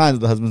plenty of times.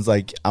 The husband's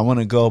like, I want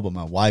to go, but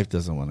my wife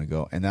doesn't want to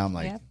go. And now I'm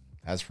like,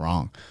 that's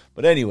wrong.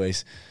 But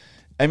anyways,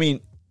 I mean,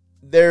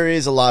 there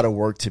is a lot of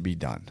work to be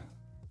done.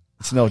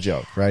 It's no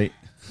joke, right?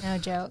 No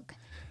joke.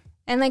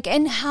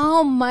 And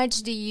how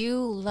much do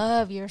you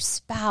love your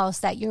spouse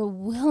that you're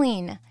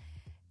willing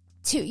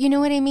to, you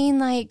know what I mean?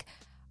 Like,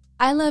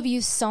 I love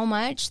you so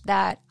much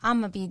that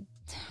I'm going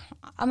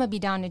to be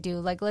down to do,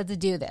 like, let's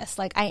do this.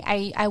 Like,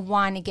 I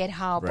want to get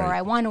help, or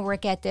I want to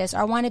work at this, or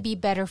I want to be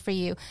better for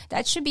you.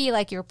 That should be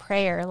like your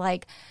prayer.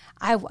 Like,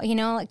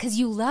 because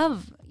you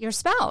love your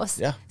spouse.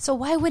 Yeah. So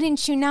why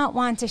wouldn't you not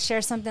want to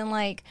share something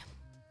like,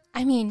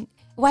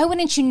 why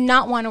wouldn't you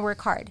not want to work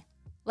hard?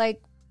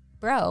 Like,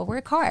 bro,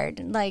 work hard.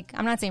 Like,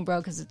 I'm not saying bro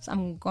because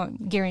I'm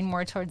gearing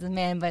more towards the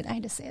men, but I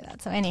just say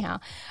that. So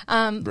anyhow,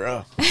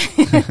 bro,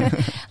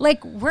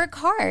 like, work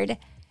hard.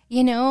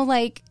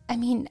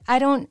 I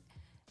don't.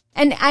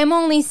 And I'm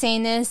only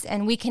saying this,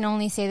 and we can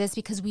only say this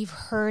because we've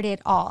heard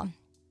it all.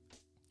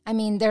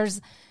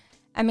 It's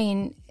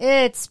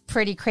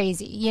pretty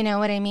crazy. You know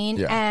what I mean?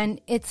 Yeah.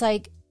 And it's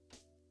like,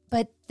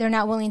 but they're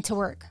not willing to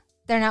work.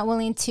 They're not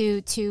willing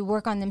to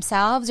work on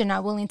themselves. They're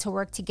not willing to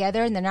work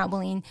together. And they're not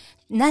willing,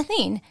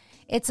 nothing.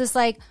 It's just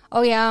like,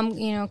 oh yeah,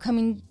 I'm,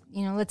 coming,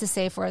 let's just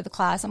say for the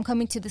class, I'm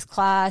coming to this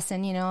class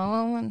and,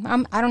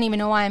 I don't even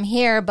know why I'm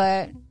here,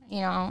 but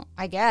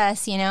I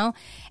guess, and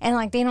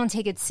like, they don't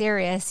take it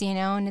serious,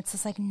 and it's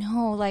just like,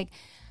 no, like,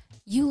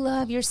 you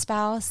love your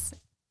spouse,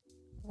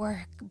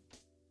 work.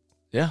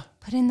 Yeah.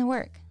 Put in the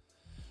work.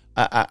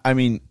 I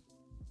mean,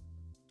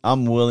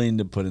 I'm willing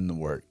to put in the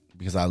work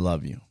because I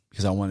love you,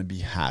 because I want to be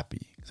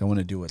happy, because I want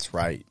to do what's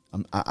right.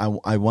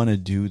 I want to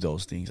do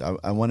those things.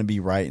 I want to be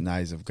right in the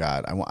eyes of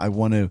God. I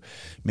want to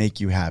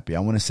make you happy. I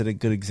want to set a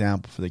good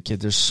example for the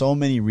kids. There's so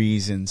many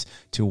reasons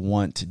to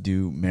want to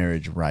do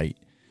marriage right.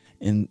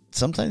 And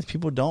sometimes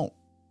people don't,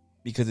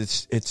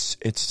 because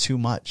it's too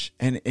much,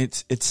 and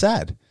it's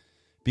sad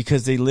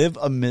because they live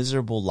a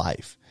miserable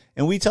life.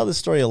 And we tell this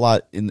story a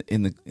lot in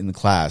the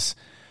class.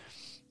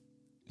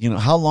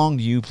 How long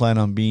do you plan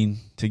on being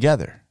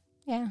together?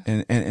 Yeah.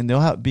 And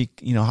they'll be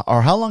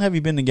or how long have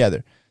you been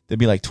together? They'll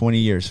be like 20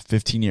 years,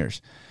 15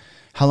 years.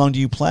 How long do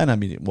you plan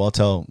on being? Well,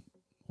 till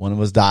one of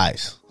us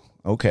dies.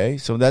 Okay,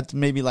 so that's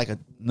maybe like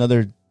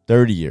another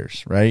 30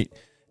 years, right?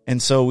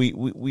 And so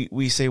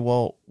we say,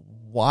 well,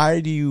 why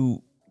do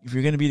you, if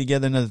you're going to be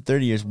together another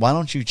 30 years, why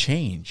don't you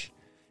change?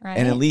 Right.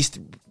 And at least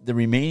the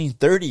remaining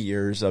 30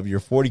 years of your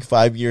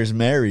 45 years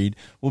married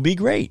will be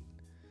great.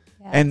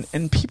 Yes.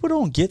 And people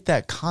don't get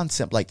that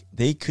concept. Like,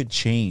 they could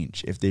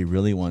change if they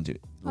really want to.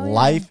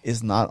 Life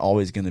is not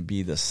always going to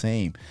be the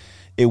same.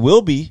 It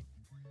will be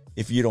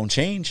if you don't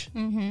change,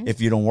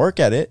 if you don't work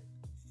at it.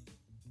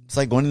 It's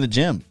like going to the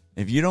gym.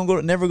 If you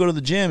don't never go to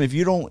the gym, if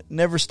you don't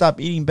never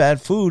stop eating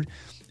bad food,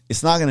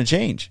 it's not going to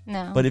change.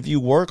 No. But if you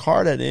work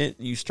hard at it,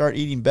 you start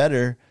eating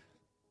better,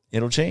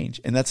 it'll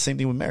change. And that's the same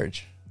thing with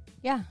marriage.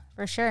 Yeah,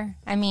 for sure.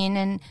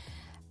 And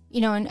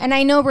and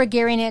I know we're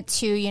gearing it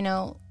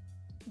to,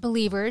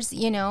 believers,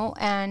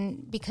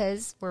 and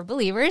because we're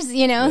believers,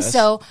 Yes.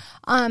 so,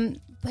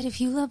 but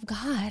if you love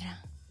God,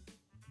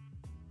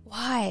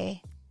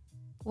 why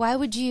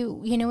would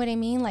you know what I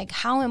mean? Like,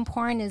 how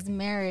important is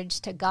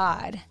marriage to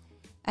God?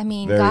 I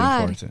mean, Very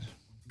God important.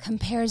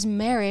 compares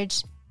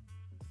marriage.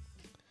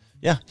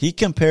 Yeah, he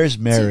compares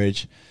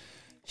marriage.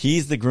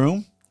 He's the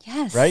groom,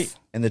 Yes. right?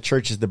 And the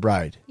church is the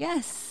bride.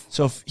 Yes.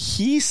 So if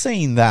he's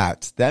saying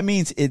that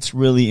means it's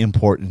really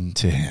important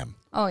to him.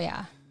 Oh,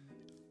 yeah.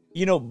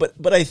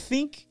 But I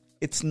think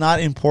it's not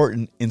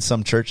important in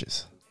some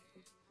churches,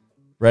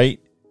 right?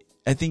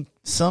 I think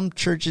some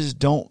churches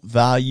don't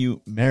value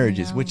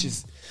marriages, No. which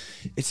is,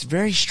 it's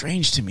very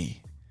strange to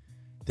me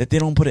that they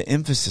don't put an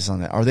emphasis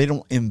on that, or they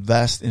don't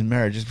invest in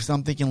marriages. Because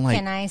I'm thinking like,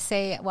 Can I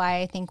say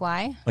why I think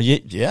why? oh,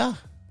 yeah.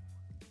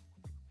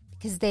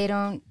 Because they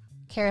don't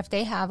care if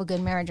they have a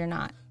good marriage or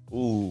not.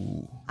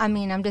 Ooh, I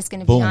mean, I'm just going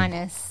to Boom. be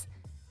honest.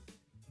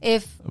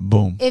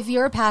 boom. If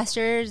your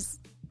pastors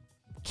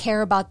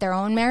care about their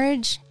own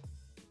marriage,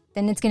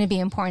 then it's going to be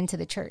important to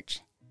the church.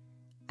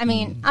 I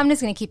mean, I'm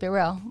just going to keep it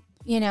real,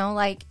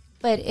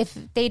 but if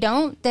they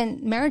don't, then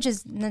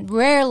marriages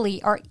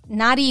rarely or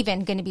not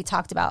even going to be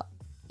talked about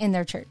in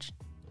their church.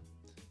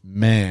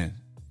 Man,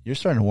 you're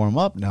starting to warm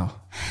up now.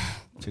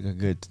 Took a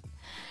good.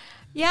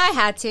 Yeah, I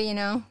had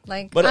to,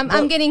 But-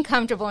 I'm getting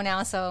comfortable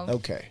now, so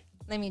Okay.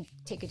 let me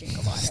take a drink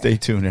of water. Stay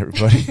tuned,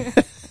 everybody.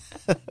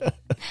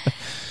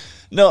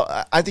 No,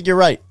 I think you're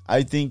right.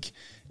 I think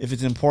if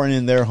it's important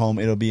in their home,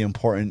 it'll be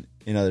important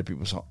in other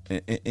people's home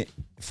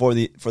for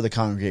the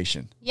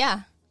congregation,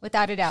 Yeah,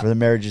 without a doubt. for the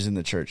marriages in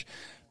the church.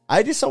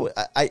 I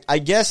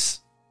guess,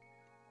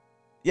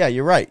 yeah,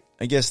 you're right.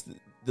 I guess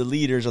the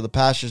leaders or the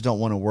pastors don't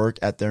want to work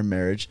at their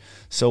marriage,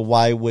 so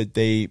why would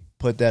they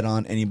put that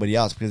on anybody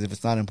else? Because if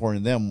it's not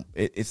important to them,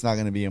 it's not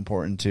going to be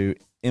important to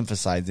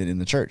emphasize it in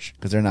the church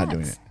because they're not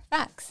doing it.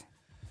 Facts.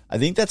 I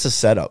think that's a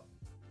setup.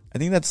 I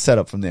think that's set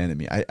up from the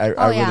enemy. I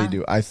really yeah.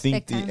 do. I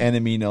think Big the time.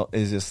 enemy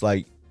is just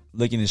like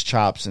licking his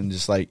chops and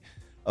just like,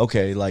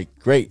 okay, like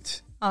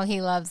great, Oh,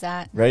 he loves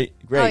that. right,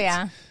 great. Oh,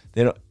 yeah.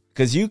 They don't,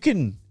 because you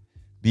can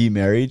be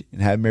married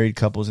and have married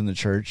couples in the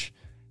church,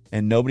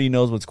 and nobody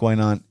knows what's going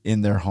on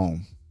in their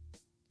home,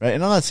 right?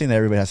 And I'm not saying that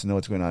everybody has to know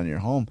what's going on in your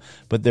home,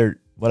 but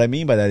what I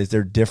mean by that is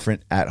they're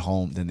different at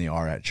home than they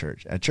are at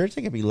church. At church,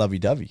 they can be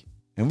lovey-dovey,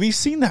 and we've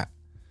seen that.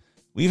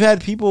 We've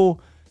had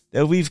people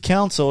that we've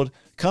counseled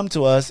come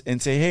to us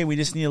and say, hey, we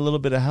just need a little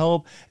bit of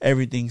help.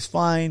 Everything's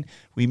fine.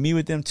 We meet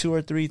with them 2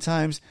 or 3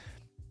 times,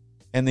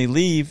 and they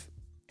leave,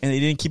 and they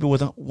didn't keep it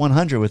with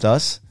 100 with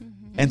us.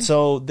 Mm-hmm. And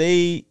so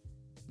they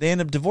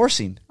end up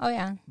divorcing Oh,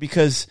 yeah.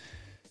 because,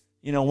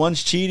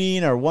 one's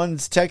cheating or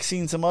one's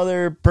texting some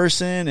other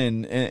person,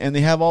 and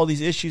they have all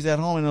these issues at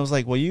home. And I was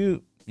like, well,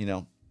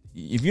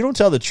 if you don't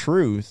tell the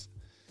truth,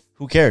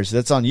 who cares?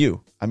 That's on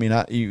you. I mean,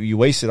 you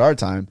wasted our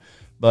time,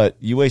 but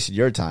you wasted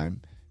your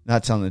time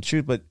not telling the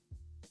truth. But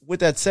with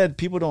that said,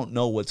 people don't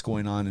know what's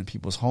going on in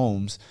people's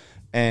homes.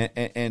 And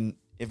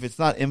if it's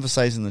not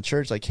emphasized in the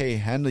church, like, hey,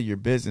 handle your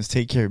business,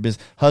 take care of your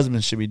business.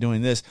 Husbands should be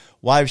doing this.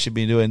 Wives should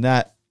be doing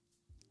that.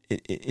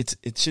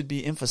 It should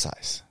be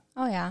emphasized.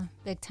 Oh, yeah.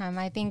 Big time.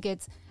 I think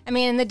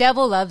and the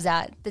devil loves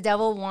that. The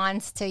devil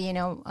wants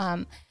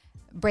to,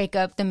 break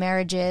up the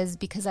marriages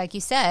because, like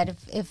you said,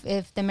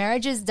 if the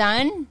marriage is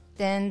done,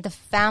 then the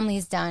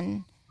family's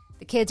done.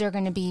 The kids are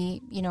going to be,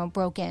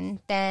 broken.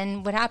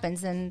 Then what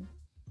happens? Then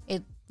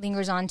it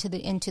lingers on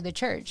into the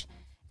church.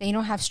 Then you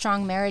don't have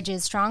strong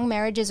marriages. Strong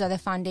marriages are the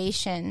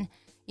foundation.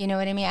 You know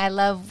what I mean? I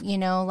love,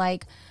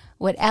 like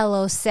what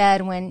Elo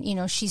said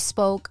when, she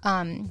spoke.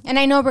 And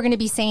I know we're going to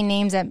be saying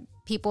names that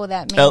people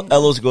that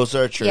Elo's goes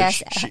to our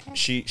church.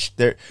 Yes.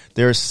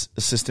 They're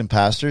assistant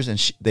pastors,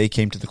 and they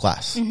came to the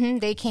class. Mm-hmm,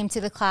 they came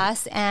to the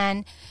class,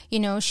 and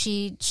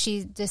she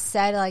just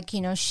said, like,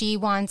 she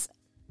wants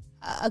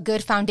a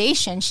good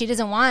foundation. She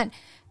doesn't want.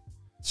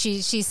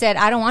 She said,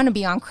 I don't want to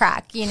be on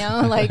crack,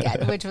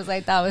 like, which was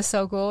like, that was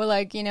so cool.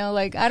 Like,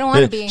 like, I don't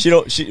want to be.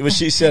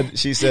 She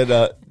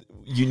said,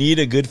 you need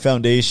a good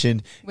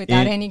foundation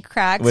without any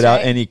cracks. Without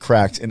right? any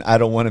cracks, and I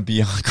don't want to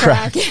be on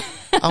crack.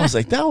 I was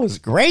like, that was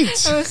great.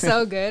 It was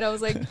so good. I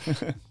was like,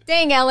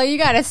 dang, Ella, you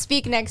got to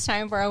speak next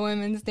time for our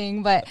women's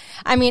thing. But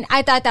I mean,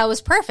 I thought that was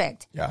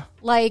perfect. Yeah.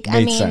 Like,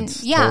 Made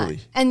sense. yeah. Totally.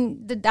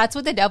 And that's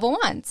what the devil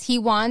wants. He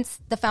wants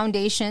the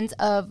foundations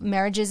of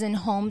marriages and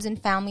homes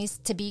and families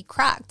to be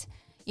cracked.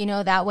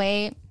 That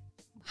way,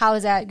 how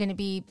is that going to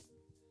be,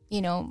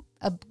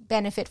 a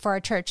benefit for our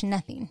church?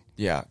 Nothing.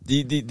 Yeah.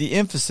 The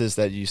emphasis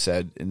that you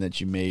said and that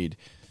you made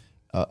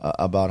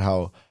about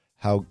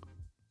how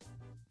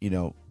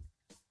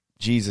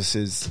Jesus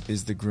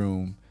is the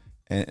groom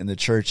and the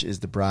church is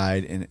the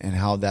bride, and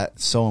how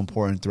that's so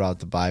important throughout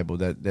the Bible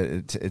that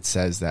it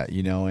says that,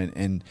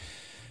 and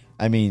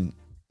I mean,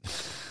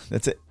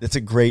 that's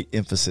a great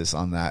emphasis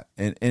on that,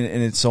 and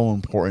it's so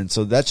important.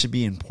 So that should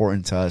be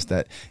important to us,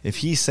 that if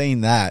he's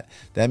saying that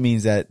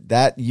means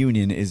that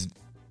union is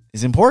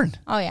important.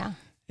 Oh yeah.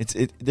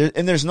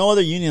 And there's no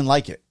other union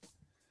like it.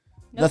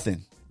 Nope.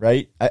 Nothing,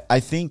 right? I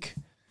think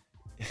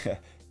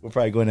we're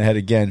probably going ahead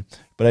again,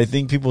 but I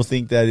think people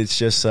think that it's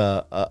just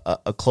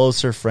a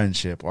closer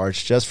friendship, or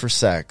it's just for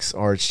sex,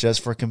 or it's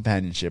just for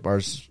companionship, or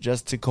it's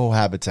just to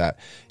cohabitat.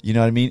 You know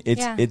what I mean?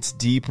 It's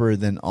deeper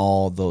than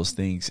all those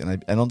things,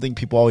 and I don't think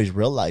people always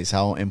realize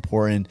how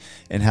important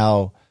and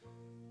how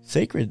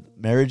sacred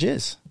marriage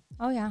is.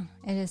 Oh yeah,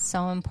 it is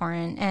so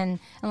important, and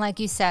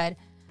like you said,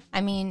 I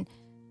mean,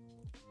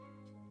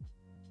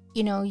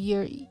 you know,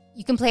 you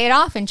can play it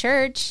off in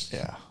church.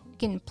 Yeah, you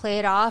can play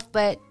it off,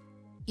 but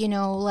you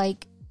know,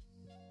 like,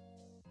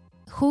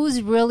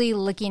 who's really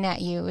looking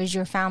at you is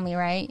your family,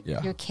 right?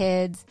 Yeah. Your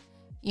kids,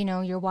 you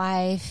know, your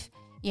wife,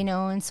 you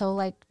know, and so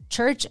like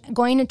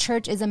going to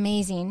church is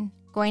amazing.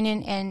 Going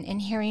in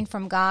and hearing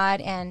from God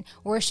and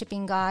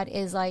worshiping God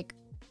is like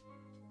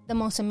the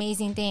most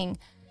amazing thing.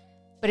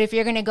 But if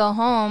you're going to go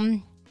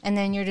home and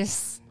then you're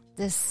just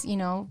this, you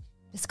know,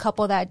 this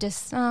couple that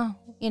just,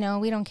 you know,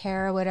 we don't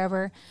care or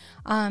whatever,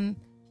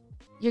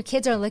 your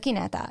kids are looking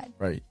at that.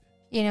 right.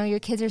 You know, your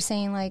kids are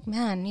saying like,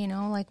 man, you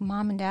know, like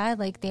mom and dad,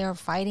 like they are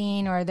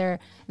fighting or they're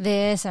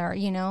this or,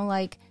 you know,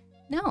 like,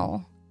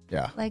 no.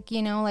 Yeah. Like,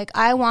 you know, like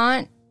I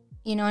want,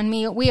 you know, and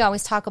we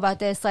always talk about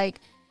this, like,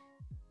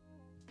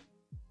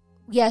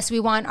 yes,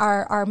 we want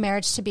our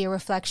marriage to be a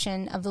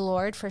reflection of the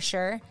Lord for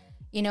sure,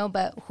 you know,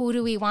 but who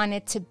do we want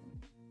it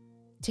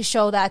to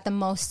show that the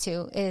most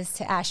to is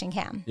to Ash and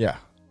Cam. Yeah.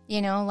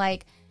 You know,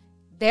 like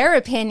their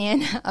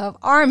opinion of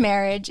our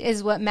marriage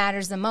is what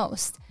matters the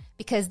most.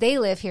 Because they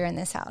live here in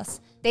this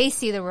house. They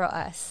see the real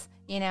us,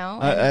 you know?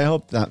 I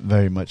hope not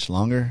very much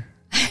longer.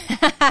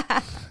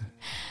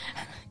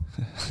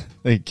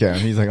 Hey, Cam.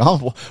 He's like,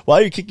 oh, why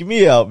are you kicking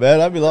me out,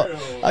 man? I'd be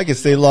I can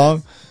stay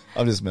long.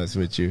 I'm just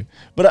messing with you.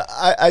 But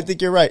I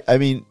think you're right. I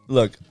mean,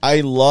 look, I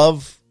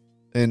love,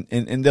 and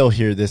they'll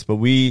hear this, but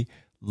we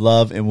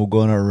love and we'll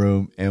go in our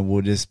room and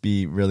we'll just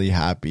be really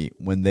happy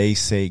when they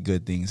say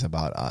good things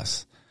about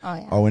us. Oh,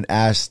 yeah. Or when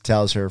Ash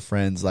tells her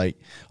friends, like,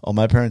 oh,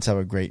 my parents have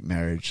a great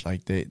marriage.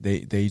 Like,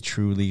 they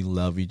truly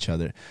love each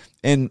other.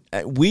 And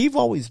we've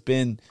always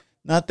been,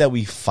 not that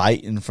we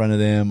fight in front of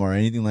them or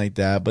anything like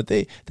that, but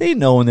they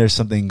know when there's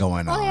something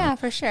going on. Oh, yeah,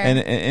 for sure.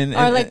 And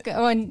or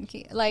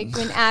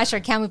when Ash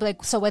or Cam would be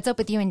like, so what's up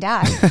with you and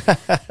Dad?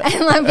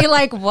 And I'd be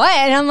like, what?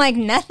 And I'm like,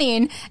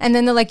 nothing. And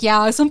then they're like,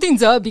 yeah,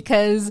 something's up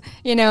because,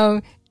 you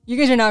know, you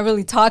guys are not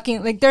really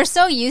talking. Like, they're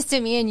so used to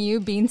me and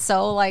you being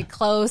so, like,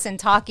 close and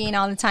talking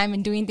all the time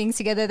and doing things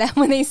together that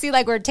when they see,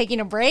 like, we're taking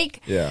a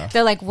break,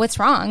 they're like, what's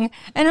wrong?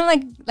 And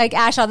I'm like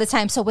Ash all the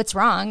time, so what's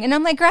wrong? And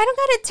I'm like, I don't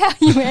got to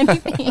tell you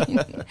anything,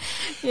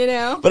 you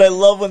know? But I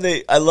love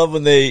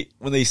when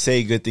they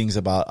say good things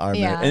about our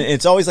marriage. And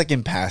it's always, like,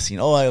 in passing.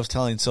 Oh, I was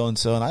telling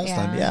so-and-so, and I was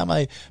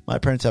telling, my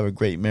parents have a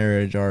great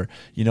marriage, or,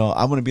 you know,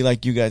 I want to be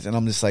like you guys. And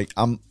I'm just like,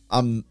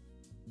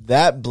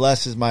 that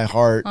blesses my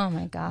heart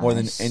more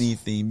than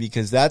anything,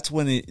 because that's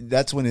when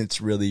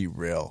it's really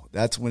real.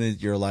 That's when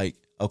you're like,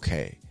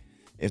 okay,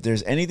 if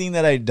there's anything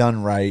that I've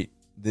done right,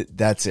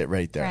 that's it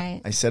right there.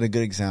 Right. I set a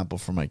good example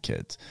for my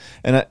kids.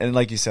 And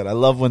like you said, I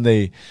love when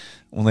they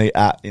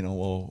ask, you know,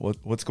 well,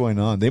 what's going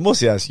on? They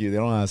mostly ask you. They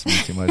don't ask me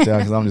too much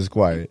because I'm just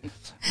quiet.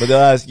 But they'll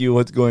ask you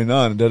what's going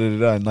on.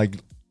 And like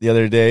the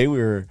other day, we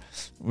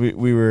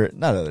were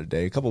not the other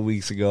day, a couple of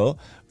weeks ago,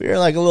 we were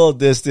like a little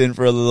distant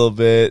for a little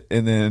bit,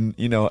 and then,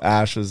 you know,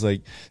 Ash was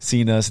like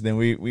seeing us, and then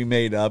we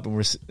made up and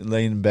we're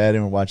laying in bed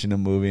and we're watching a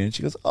movie, and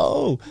she goes,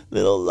 "Oh,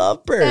 little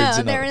lovebirds!"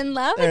 Oh, they're in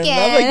love again.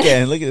 again. In love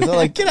again. Look at this. I'm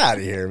like, get out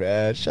of here,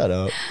 man. Shut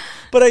up.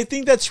 But I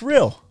think that's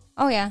real.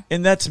 Oh yeah,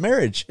 and that's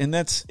marriage, and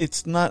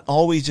it's not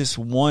always just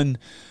one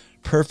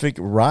perfect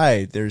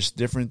ride. There's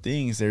different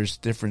things. There's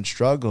different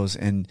struggles,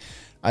 and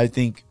I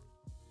think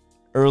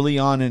early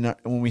on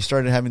when we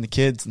started having the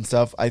kids and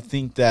stuff, I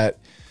think that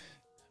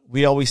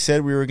we always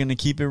said we were going to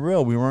keep it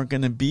real. We weren't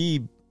going to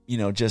be, you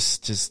know,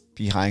 just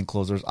behind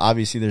closed doors.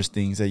 Obviously, there's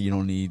things that you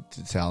don't need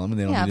to tell them and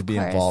they don't need to be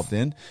involved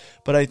in.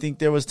 But I think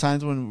there was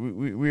times when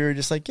we were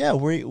just like, yeah,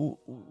 we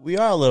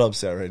are a little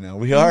upset right now.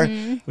 We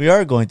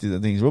are going through the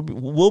things.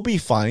 We'll be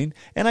fine.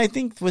 And I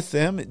think with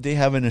them, they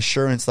have an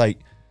assurance like,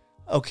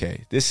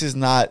 okay, this is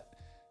not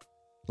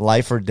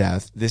life or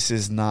death. This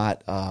is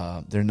not,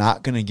 they're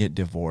not going to get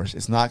divorced.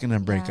 It's not going to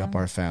break up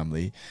our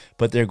family,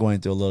 but they're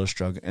going through a little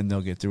struggle and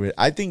they'll get through it.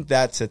 I think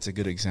that sets a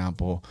good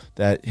example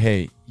that,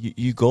 hey,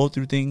 you go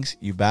through things,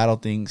 you battle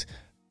things,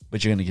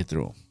 but you're going to get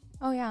through them.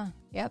 Oh yeah.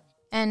 Yep.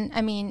 And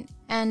I mean,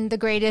 and the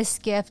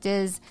greatest gift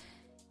is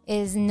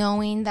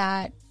knowing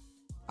that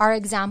our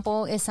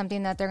example is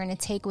something that they're going to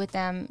take with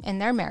them in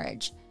their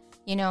marriage.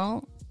 You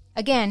know,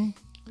 again,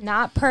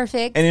 not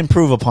perfect. And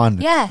improve upon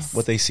yes.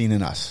 what they've seen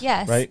in us.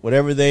 Yes. Right?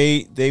 Whatever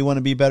they want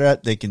to be better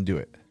at, they can do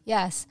it.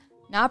 Yes.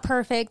 Not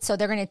perfect. So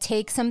they're going to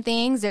take some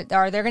things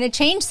or they're going to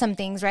change some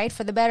things, right?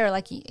 For the better,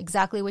 like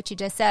exactly what you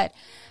just said.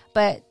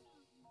 But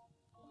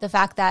the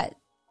fact that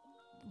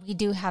we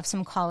do have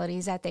some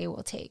qualities that they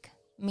will take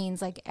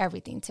means like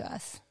everything to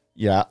us.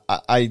 Yeah,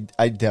 I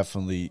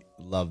definitely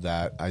love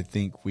that. I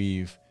think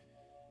we've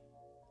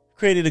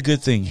created a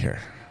good thing here.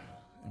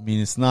 I mean,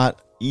 it's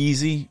not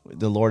easy.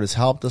 The Lord has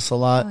helped us a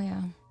lot. Oh,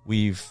 yeah.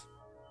 We've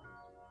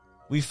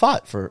we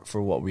fought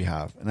for what we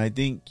have. And I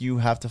think you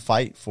have to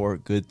fight for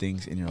good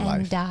things in your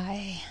life.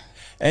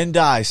 And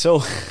die.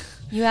 So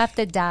you have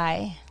to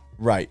die.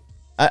 Right.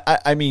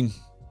 I mean,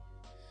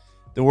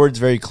 the word's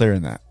very clear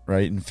in that,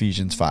 right? In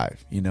Ephesians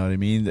 5. You know what I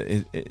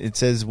mean? It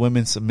says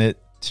women submit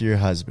to your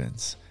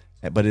husbands.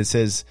 But it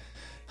says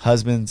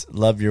husbands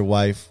love your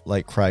wife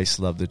like Christ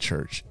loved the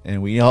church.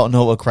 And we all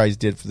know what Christ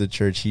did for the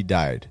church. He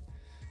died.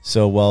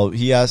 So while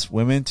he asked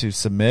women to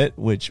submit,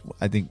 which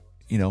I think,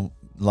 you know,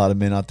 a lot of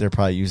men out there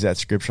probably use that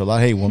scripture a lot.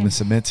 Hey, woman,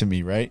 submit to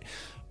me, right?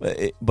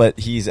 But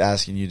he's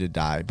asking you to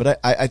die. But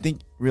I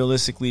think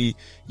realistically,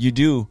 you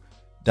do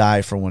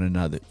die for one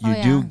another. You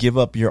do give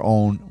up your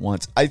own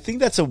wants. I think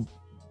that's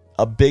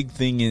a big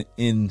thing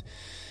in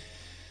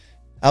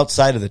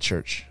outside of the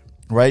church,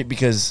 right?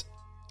 Because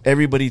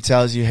everybody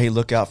tells you, hey,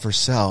 look out for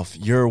self,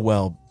 your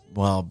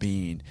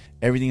well-being,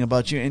 everything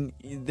about you. And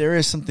there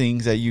is some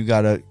things that you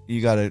gotta,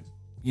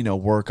 you know,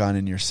 work on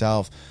in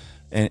yourself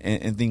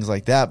and things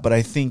like that. But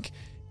I think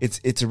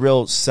it's a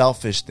real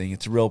selfish thing.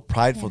 It's a real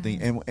prideful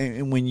thing.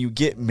 And when you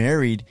get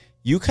married,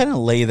 you kind of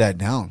lay that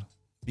down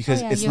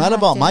because it's not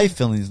about my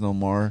feelings no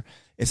more.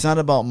 It's not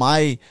about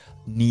my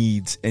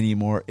needs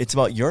anymore. It's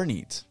about your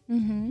needs.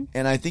 Mm-hmm.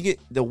 And I think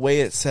the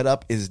way it's set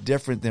up is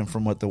different than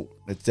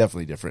it's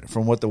definitely different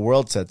from what the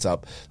world sets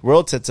up. The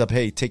world sets up,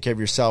 hey, take care of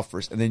yourself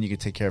first, and then you can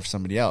take care of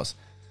somebody else.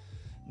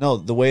 No,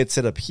 the way it's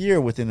set up here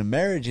within a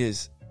marriage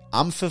is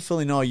I'm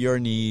fulfilling all your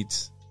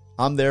needs.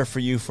 I'm there for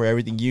you for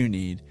everything you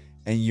need.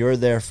 And you're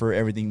there for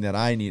everything that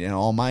I need and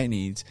all my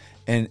needs.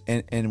 And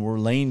we're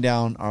laying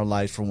down our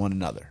lives for one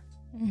another.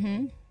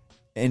 Mm-hmm.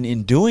 And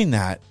in doing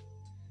that,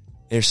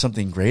 there's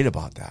something great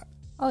about that.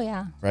 Oh,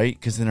 yeah. Right?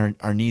 Because then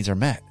our needs are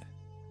met.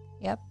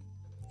 Yep.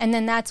 And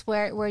then that's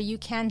where you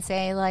can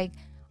say, like,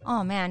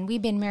 oh, man,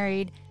 we've been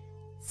married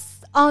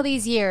all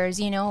these years.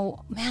 You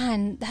know,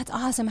 man, that's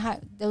awesome.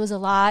 There was a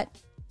lot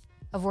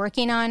of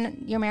working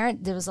on your marriage.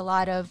 There was a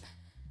lot of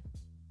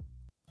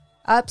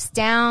ups,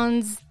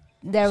 downs.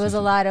 There was a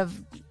lot of,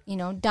 you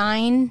know,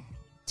 dying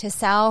to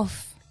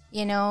self,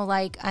 you know,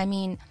 like, I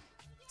mean,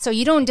 so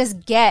you don't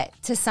just get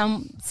to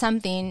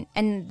something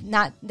and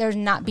there's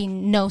not be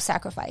no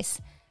sacrifice.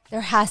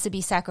 There has to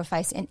be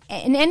sacrifice in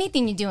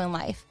anything you do in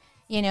life,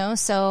 you know,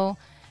 so.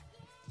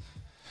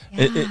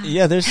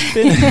 Yeah, there's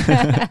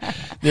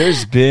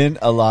been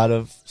a lot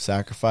of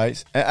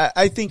sacrifice.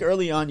 I think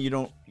early on you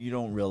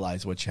don't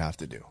realize what you have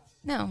to do.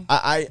 No.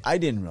 I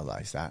didn't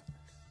realize that.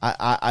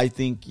 I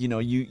think, you know,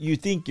 you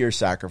think you're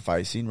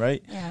sacrificing,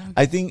 right? Yeah.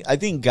 I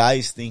think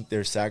guys think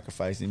they're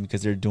sacrificing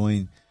because they're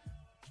doing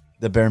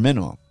the bare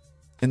minimum.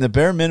 And the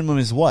bare minimum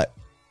is what?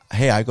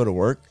 Hey, I go to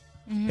work.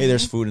 Mm-hmm. Hey,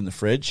 there's food in the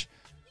fridge.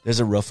 There's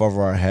a roof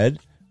over our head.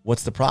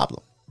 What's the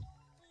problem?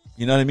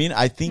 You know what I mean?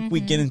 I think we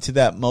get into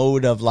that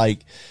mode of like,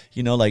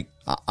 you know, like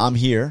I'm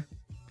here,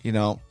 you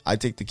know, I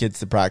take the kids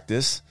to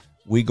practice.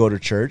 We go to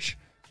church.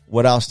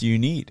 What else do you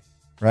need?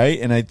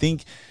 Right? And I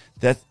think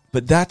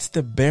but that's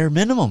the bare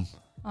minimum.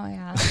 Oh,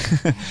 yeah.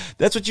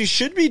 That's what you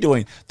should be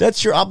doing.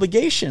 That's your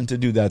obligation to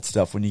do that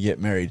stuff when you get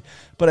married.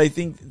 But I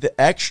think the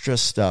extra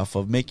stuff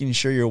of making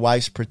sure your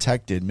wife's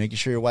protected, making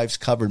sure your wife's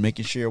covered,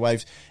 making sure your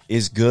wife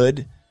is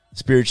good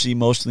spiritually,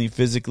 emotionally,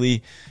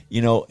 physically,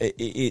 you know,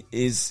 it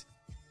is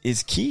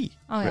key.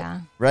 Oh, yeah.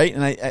 Right?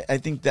 And I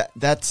think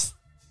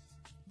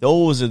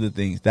those are the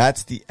things.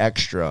 That's the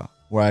extra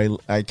where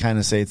I kind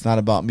of say it's not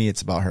about me,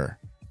 it's about her.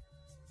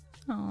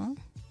 Oh.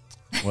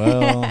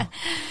 Well...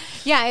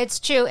 Yeah, it's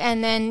true.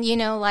 And then, you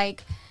know,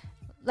 like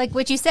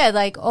what you said,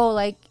 like, oh,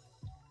 like,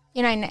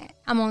 you know,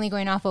 I'm only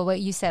going off of what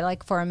you said,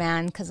 like for a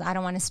man, because I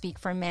don't want to speak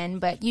for men,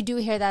 but you do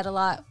hear that a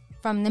lot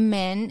from the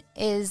men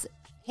is,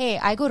 hey,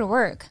 I go to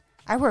work.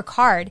 I work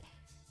hard.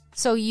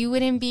 So you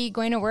wouldn't be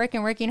going to work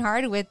and working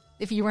hard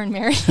if you weren't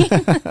married?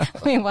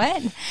 Wait,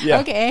 what? Yeah.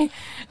 Okay.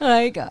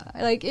 Like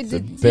it's a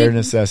bare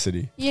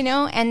necessity. You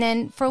know, and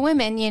then for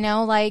women, you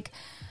know, like,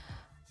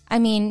 I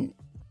mean,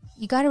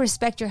 you got to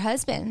respect your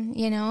husband,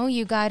 you know,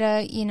 you got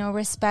to, you know,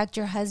 respect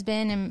your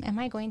husband. Am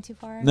I going too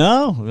far?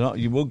 No,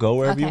 you will go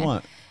wherever you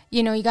want.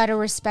 You know, you got to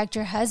respect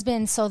your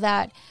husband so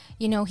that,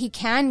 you know, he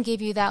can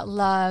give you that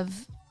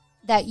love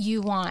that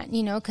you want,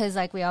 you know, because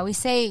like we always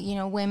say, you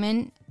know,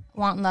 women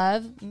want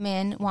love,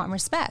 men want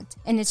respect.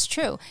 And it's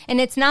true. And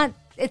it's not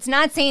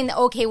saying,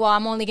 okay, well,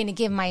 I'm only going to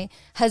give my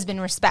husband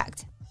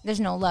respect.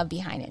 There's no love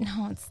behind it.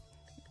 No,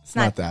 it's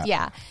not that.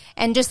 Yeah.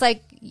 And just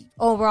like,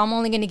 well, I'm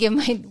only going to give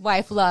my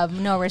wife love,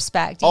 no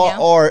respect. You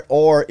know?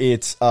 Or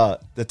it's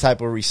the type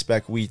of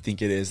respect we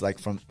think it is, like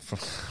from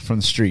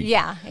the street.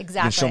 Yeah,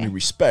 exactly. You show me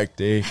respect,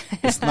 eh?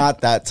 It's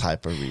not that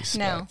type of respect,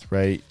 no.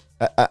 Right?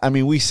 I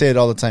mean, we say it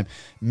all the time.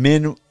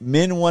 Men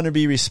want to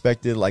be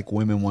respected like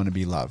women want to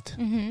be loved.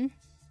 Mm-hmm.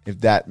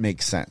 If that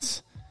makes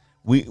sense.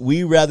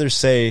 We rather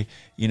say,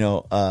 you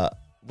know,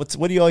 what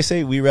do you always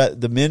say?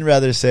 The men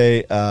rather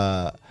say.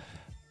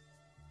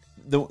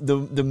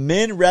 The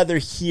men rather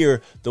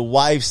hear the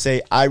wives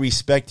say, I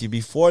respect you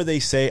before they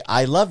say,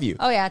 I love you.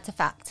 Oh, yeah, it's a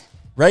fact.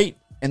 Right?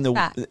 And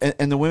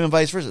the women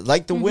vice versa.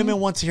 Like the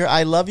women want to hear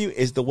 "I love you"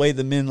 is the way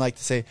the men like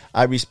to say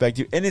 "I respect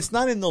you," and it's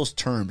not in those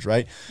terms,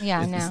 right?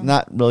 Yeah, it's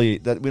not really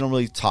that. We don't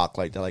really talk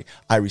like that. Like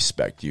 "I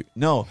respect you,"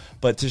 no.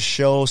 But to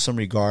show some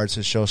regards,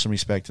 to show some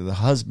respect to the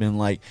husband,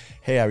 like,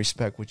 "Hey, I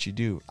respect what you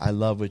do. I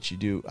love what you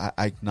do. I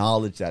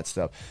acknowledge that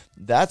stuff."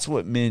 That's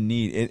what men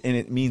need, and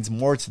it means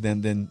more to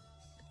them than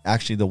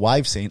actually the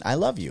wife saying "I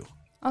love you."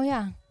 Oh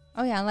yeah.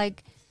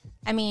 Like,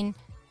 I mean,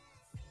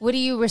 what do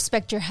you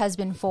respect your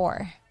husband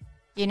for?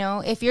 You know,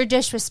 if you're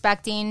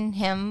disrespecting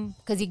him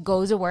because he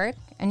goes to work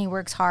and he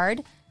works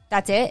hard,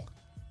 that's it.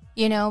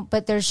 You know,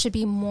 but there should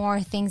be more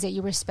things that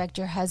you respect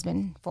your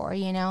husband for,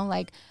 you know,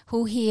 like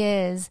who he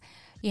is,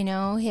 you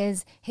know,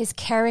 his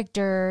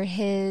character,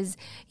 his,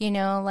 you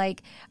know,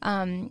 like,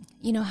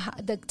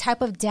 the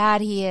type of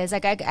dad he is.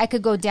 Like I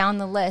could go down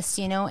the list,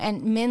 you know,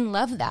 and men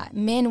love that.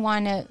 Men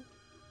want to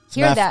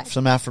hear that.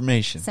 Some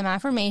affirmation. Some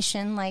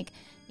affirmation, like,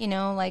 you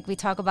know, like we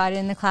talk about it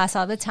in the class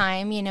all the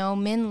time, you know,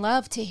 men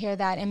love to hear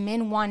that and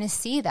men want to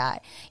see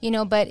that, you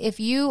know, but if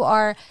you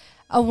are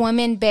a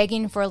woman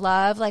begging for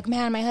love, like,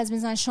 man, my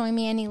husband's not showing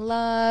me any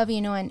love,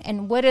 you know,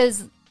 and what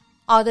is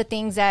all the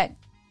things that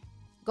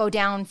go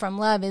down from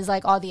love is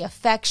like all the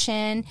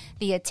affection,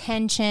 the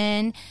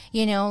attention,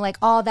 you know, like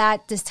all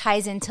that just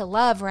ties into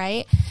love,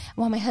 right?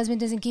 Well, my husband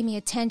doesn't give me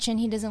attention.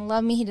 He doesn't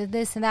love me. He did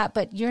this and that,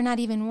 but you're not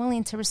even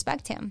willing to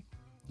respect him,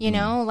 you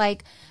know,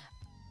 like,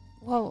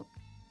 well,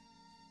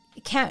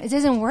 it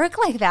doesn't work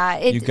like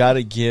that. You got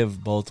to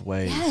give both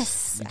ways.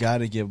 Yes. You got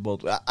to give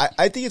both.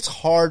 I think it's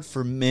hard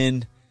for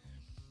men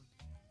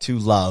to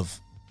love.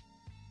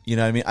 You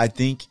know what I mean? I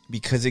think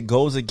because it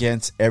goes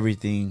against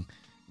everything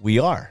we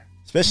are,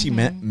 especially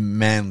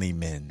manly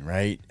men,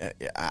 right?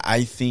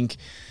 I think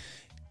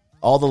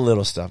all the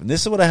little stuff. And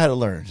this is what I had to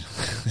learn.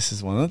 This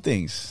is one of the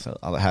things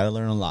I had to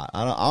learn a lot.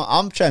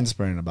 I'm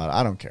transparent about it.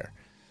 I don't care.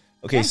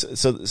 Okay, yeah.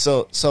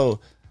 So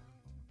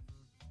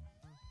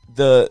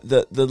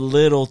the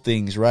little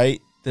things,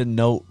 right? The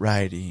note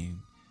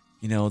writing,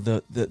 you know,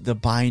 the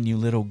buying you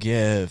little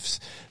gifts.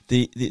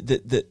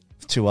 The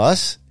to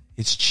us,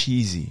 it's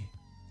cheesy,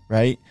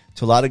 right?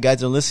 To a lot of guys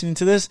that are listening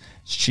to this,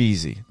 it's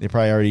cheesy. They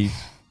probably already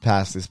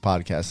passed this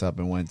podcast up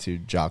and went to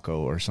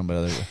Jocko or some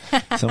other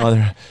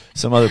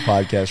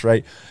podcast,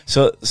 right?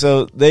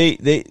 So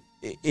they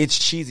it's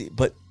cheesy,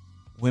 but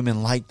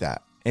women like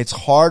that. It's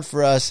hard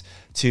for us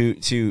to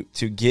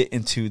get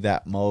into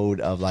that mode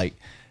of like,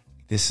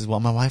 this is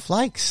what my wife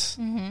likes.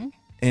 Mm-hmm.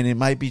 And it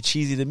might be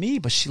cheesy to me,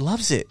 but she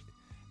loves it.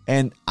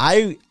 And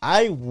I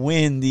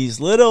win these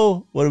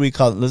little, what do we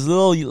call them? Those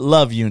little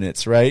love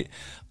units, right?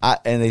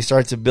 And they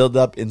start to build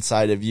up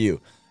inside of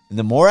you. And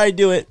the more I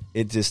do it,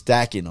 it's just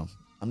stacking them.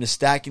 I'm just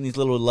stacking these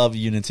little love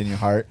units in your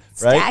heart,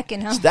 right?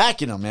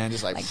 Stacking them, man.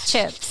 Just like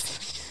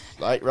chips.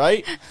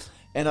 Right?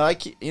 And I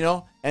keep, you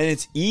know, and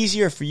it's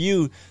easier for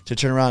you to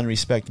turn around and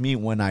respect me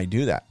when I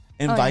do that.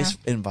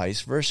 And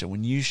vice versa.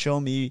 When you show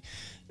me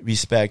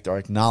respect or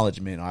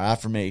acknowledgement or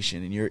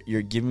affirmation and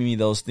you're giving me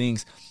those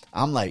things,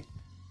 I'm like,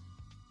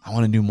 I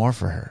want to do more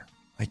for her.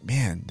 Like,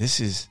 man, this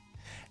is,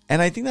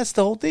 and I think that's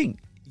the whole thing.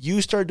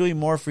 You start doing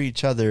more for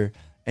each other,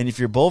 and if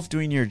you're both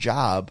doing your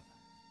job,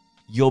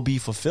 you'll be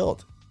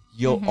fulfilled.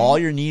 All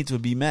your needs will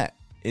be met.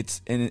 It's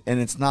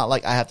not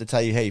like I have to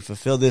tell you, hey,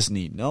 fulfill this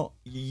need. No,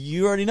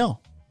 you already know.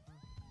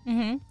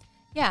 Mm-hmm.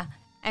 Yeah,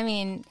 I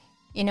mean,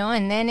 you know,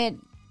 and then it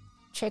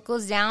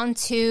trickles down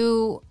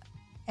to,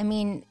 I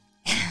mean,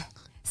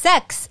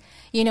 sex.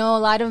 You know, a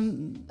lot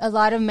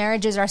of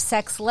marriages are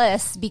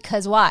sexless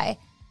because why?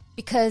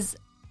 Because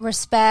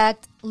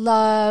respect,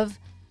 love,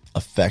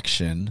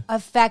 affection,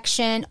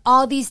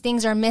 all these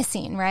things are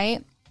missing,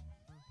 right?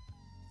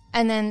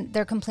 And then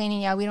they're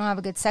complaining, yeah, we don't have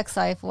a good sex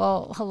life.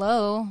 Well,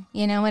 hello,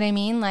 you know what I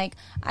mean? Like,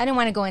 I don't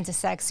want to go into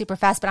sex super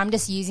fast, but I'm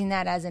just using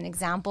that as an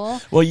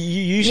example. Well,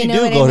 you usually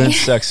do go into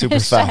sex super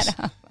fast.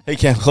 Hey,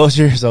 Cam, close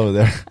your ears over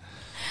there.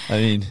 I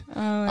mean,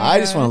 I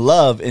just want to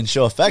love and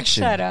show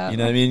affection. Shut up. You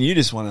know what I mean? You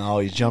just want to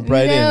always jump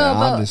right in.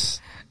 I'm just...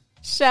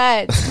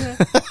 Shut.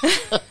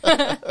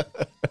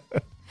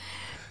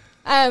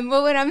 But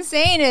what I'm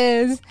saying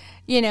is,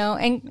 you know,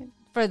 and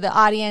for the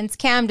audience,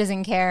 Cam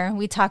doesn't care.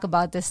 We talk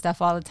about this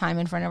stuff all the time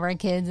in front of our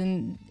kids,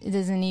 and it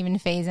doesn't even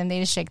faze them. They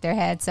just shake their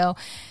head. So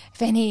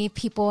if any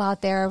people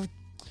out there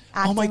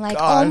acting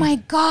oh my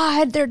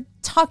God, they're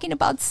talking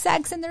about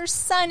sex and their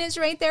son is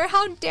right there,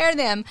 how dare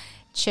them?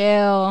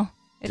 Chill.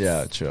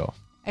 Chill.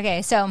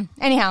 Okay, so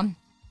anyhow,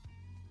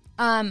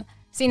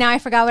 see, now I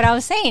forgot what I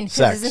was saying.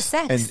 Sex. It's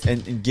sex.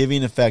 And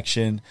giving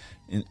affection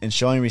and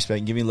showing respect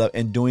and giving love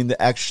and doing the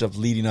extra stuff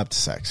leading up to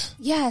sex.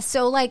 Yeah,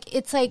 so like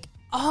it's like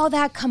all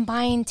that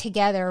combined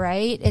together,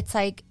 right? It's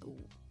like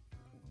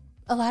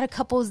a lot of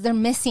couples, they're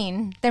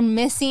missing,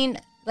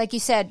 like you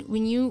said,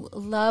 when you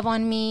love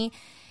on me,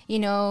 you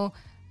know,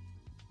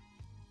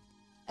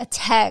 a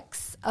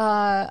text,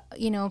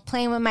 you know,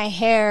 playing with my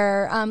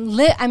hair. I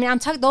mean, I'm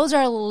talking, those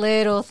are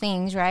little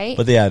things, right?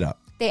 But they add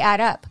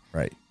up.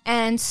 Right.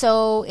 And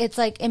so it's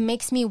like, it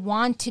makes me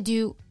want to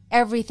do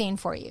everything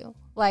for you.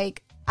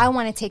 Like, I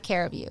want to take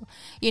care of you.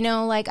 You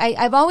know, like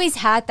I've always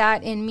had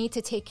that in me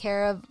to take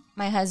care of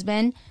my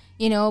husband,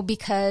 you know,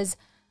 because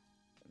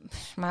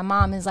my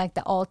mom is like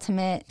the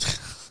ultimate,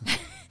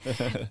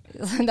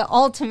 the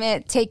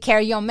ultimate take care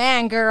of your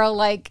man, girl.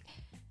 Like,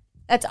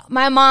 that's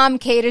my mom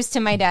caters to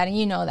my dad, and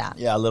you know that.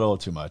 Yeah, a little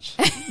too much.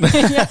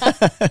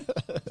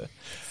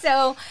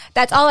 So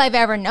that's all I've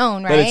ever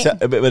known, right?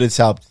 But it's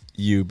helped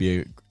you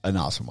be an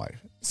awesome wife.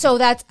 So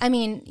that's, I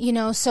mean, you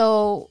know,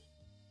 so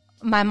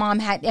my mom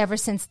had, ever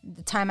since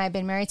the time I've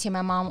been married to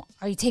my mom,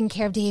 are you taking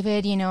care of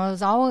David? You know, it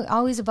was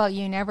always about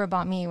you, never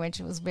about me, which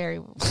was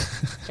very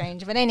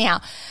strange. But anyhow,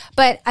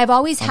 but I've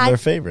always had their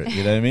favorite.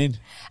 You know what I mean?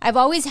 I've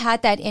always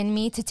had that in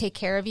me to take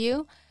care of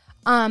you.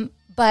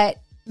 But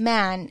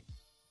man,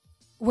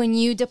 when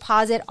you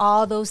deposit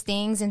all those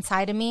things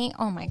inside of me,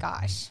 oh my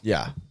gosh.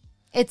 Yeah.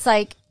 It's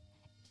like,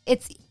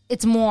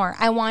 it's more.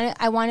 I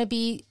want to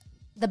be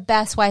the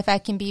best wife I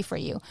can be for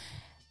you.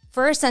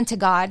 First unto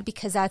God,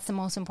 because that's the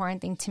most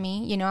important thing to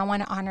me. You know, I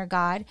want to honor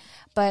God,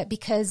 but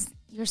because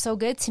you're so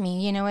good to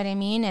me, you know what I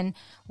mean? And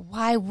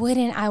why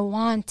wouldn't I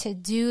want to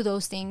do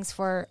those things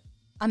for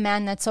a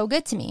man that's so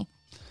good to me?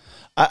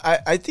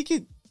 I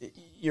think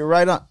you're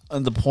right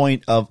on the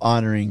point of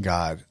honoring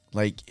God.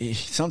 Like,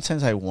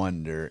 sometimes I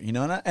wonder, you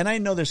know, and I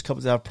know there's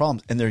couples that have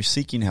problems and they're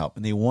seeking help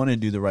and they want to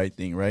do the right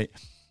thing, right?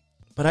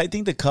 But I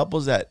think the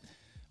couples that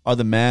are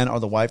the man or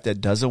the wife that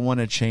doesn't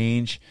want to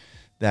change,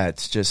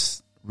 that's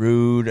just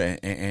rude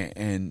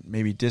and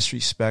maybe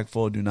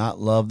disrespectful, do not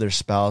love their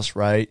spouse,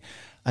 right?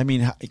 I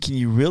mean, can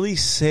you really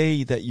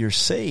say that you're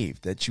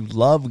saved, that you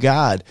love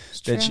God,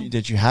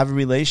 that you have a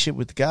relationship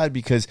with God?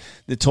 Because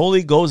it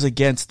totally goes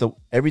against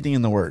everything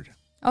in the Word.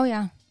 Oh,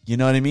 yeah. You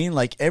know what I mean?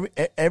 Like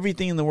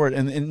everything in the Word.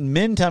 And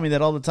men tell me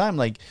that all the time.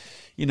 Like,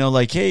 you know,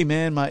 like, hey,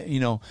 man,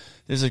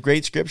 there's a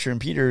great scripture in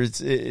Peter.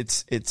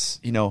 It's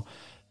you know,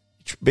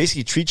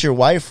 basically treat your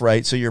wife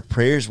right so your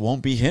prayers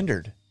won't be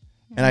hindered.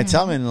 And I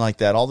tell men like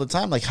that all the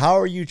time. Like, how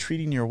are you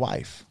treating your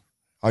wife?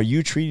 Are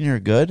you treating her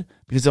good?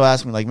 Because they'll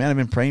ask me, like, man, I've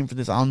been praying for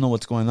this. I don't know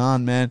what's going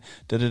on, man.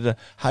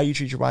 How you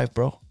treat your wife,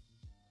 bro?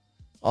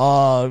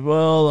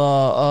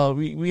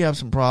 We have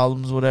some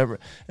problems,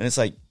 whatever. And it's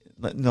like,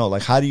 no,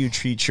 like, how do you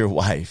treat your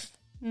wife?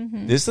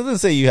 Mm-hmm. This doesn't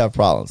say you have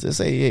problems. This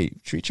say, hey,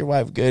 treat your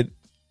wife good.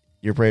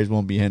 Your prayers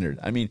won't be hindered.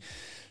 I mean,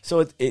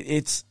 so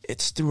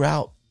it's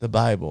throughout the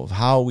Bible of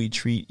how we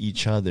treat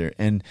each other.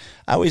 And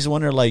I always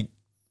wonder, like,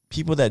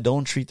 people that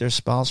don't treat their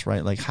spouse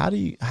right, like, how do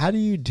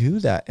you do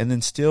that? And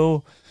then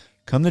still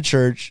come to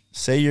church,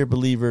 say you're a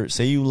believer,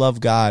 say you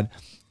love God,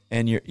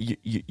 and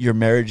your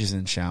marriage is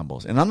in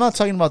shambles. And I'm not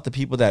talking about the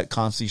people that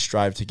constantly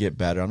strive to get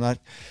better. I'm not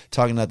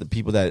talking about the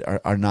people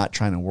that are not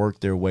trying to work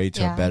their way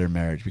to a better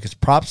marriage, because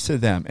props to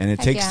them. And it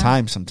takes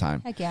time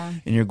sometimes.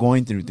 And you're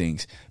going through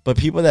things. But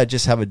people that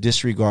just have a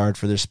disregard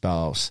for their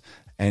spouse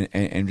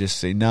and just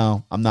say,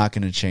 no, I'm not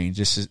going to change.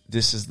 This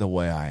is the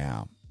way I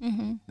am.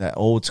 Mm-hmm. That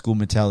old school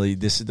mentality,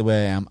 this is the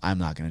way I am, I'm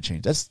not going to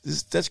change.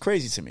 That's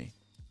crazy to me.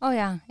 Oh,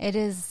 yeah. It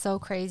is so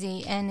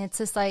crazy. And it's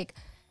just like,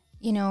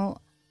 you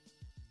know,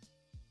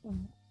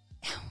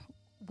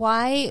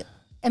 why?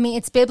 I mean,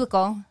 it's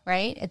biblical,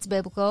 right? It's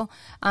biblical.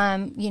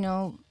 You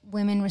know,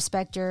 women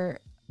respect your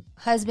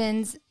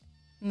husbands.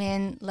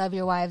 Men, love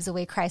your wives the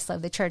way Christ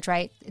loved the church,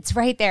 right? It's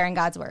right there in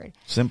God's word.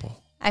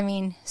 Simple. I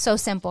mean, so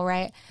simple,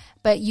 right?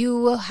 But you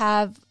will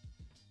have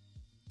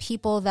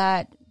people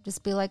that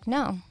just be like,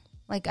 no.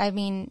 Like, I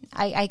mean,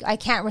 I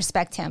can't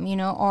respect him, you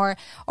know,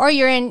 or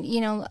you're in,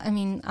 you know, I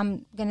mean,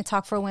 I'm going to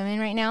talk for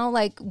women right now.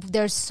 Like,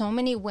 there's so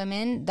many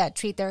women that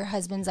treat their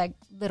husbands like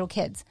little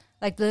kids,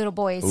 like little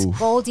boys,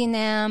 scolding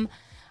them,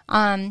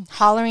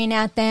 hollering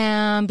at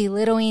them,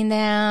 belittling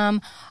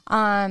them,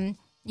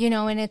 you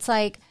know, and it's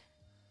like,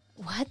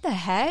 what the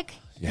heck?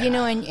 Yeah. You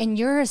know, and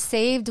you're a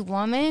saved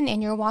woman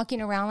and you're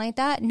walking around like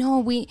that. No,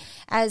 we,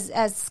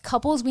 as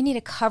couples, we need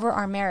to cover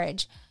our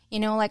marriage. You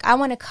know, like, I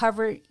want to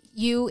cover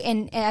you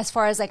in as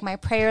far as like my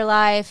prayer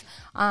life,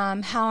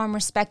 how I'm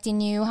respecting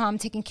you, how I'm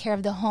taking care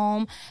of the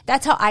home.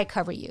 That's how I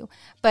cover you.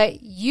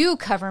 But you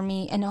cover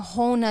me in a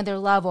whole nother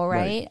level,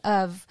 right?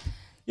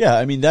 Yeah,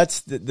 I mean,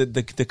 that's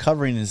the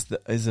covering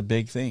is a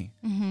big thing.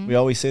 Mm-hmm. We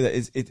always say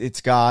that it's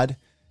God,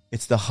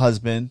 it's the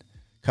husband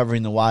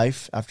covering the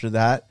wife. After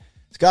that,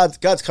 it's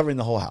God's covering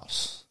the whole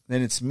house.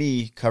 Then it's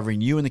me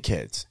covering you and the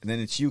kids, and then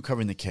it's you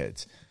covering the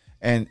kids,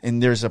 and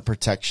there's a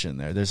protection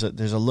there. There's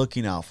a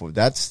looking out for.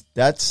 That's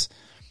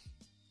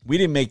we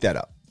didn't make that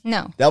up.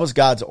 No, that was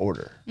God's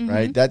order,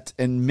 right?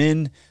 And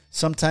men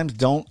sometimes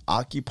don't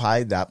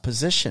occupy that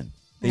position.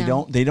 They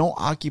don't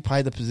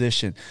occupy the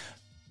position.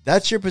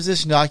 That's your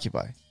position to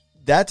occupy.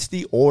 That's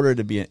the order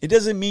to be in. It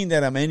doesn't mean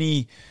that I'm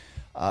any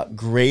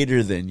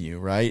greater than you,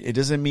 right? It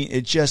doesn't mean.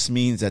 It just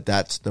means that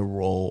that's the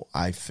role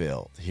I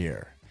fill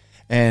here.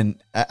 And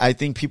I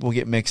think people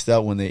get mixed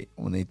up when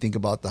they think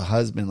about the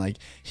husband like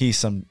he's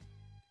some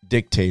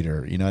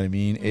dictator. You know what I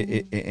mean?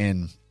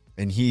 Mm-hmm.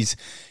 And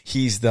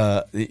he's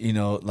the, you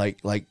know,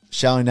 like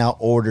shouting out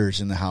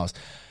orders in the house.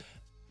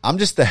 I'm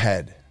just the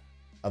head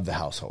of the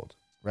household,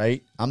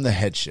 right? I'm the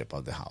headship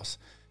of the house.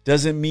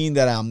 Doesn't mean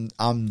that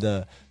I'm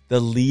the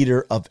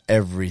leader of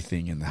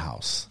everything in the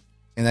house.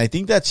 And I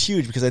think that's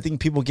huge because I think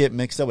people get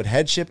mixed up with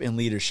headship and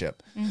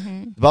leadership.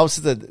 The Bible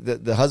says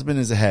that the husband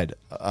is the head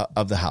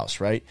of the house,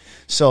 right?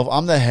 So if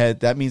I'm the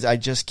head, that means I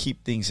just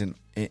keep things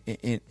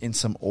in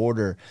some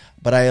order,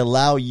 but I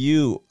allow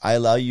you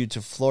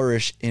to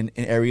flourish in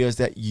areas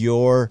that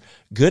you're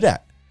good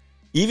at,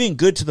 even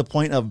good to the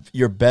point of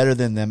you're better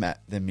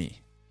than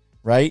me,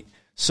 right?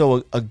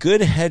 So a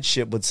good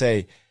headship would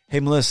say,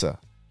 hey, Melissa,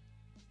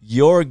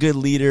 you're a good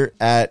leader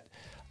at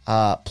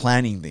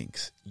planning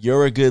things.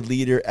 You're a good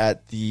leader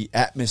at the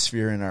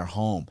atmosphere in our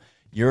home.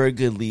 You're a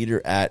good leader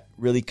at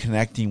really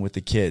connecting with the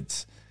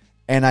kids.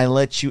 And I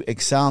let you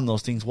excel in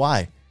those things.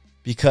 Why?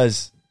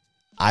 Because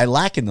I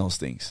lack in those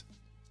things.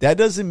 That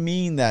doesn't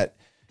mean that,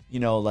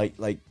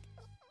 like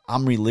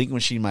I'm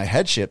relinquishing my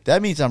headship.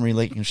 That means I'm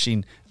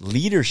relinquishing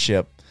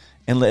leadership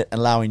and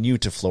allowing you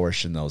to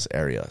flourish in those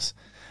areas.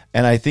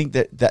 And I think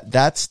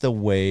that's the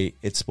way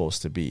it's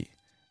supposed to be.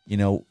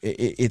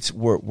 It's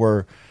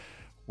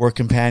we're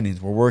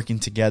companions. We're working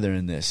together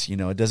in this.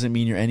 It doesn't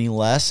mean you're any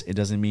less. It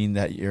doesn't mean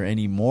that you're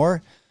any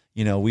more.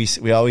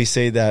 We always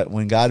say that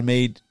when God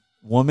made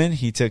woman,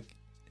 he took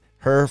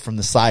her from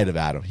the side of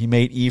Adam. He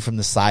made Eve from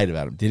the side of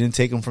Adam. Didn't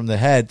take him from the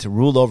head to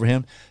rule over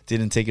him.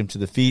 Didn't take him to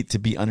the feet to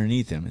be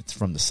underneath him. It's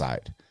from the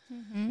side.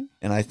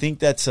 And I think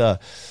that's the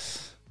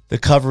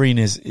covering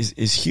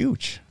is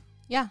huge.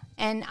 Yeah,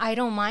 and I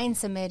don't mind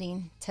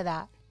submitting to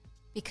that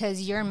because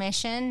your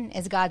mission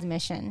is God's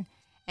mission.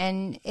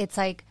 And it's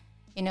like,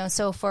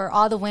 so for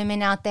all the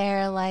women out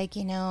there,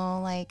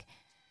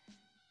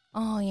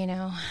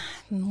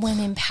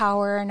 women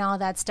power and all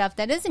that stuff,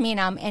 that doesn't mean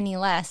I'm any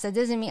less. That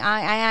doesn't mean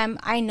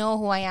I know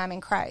who I am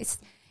in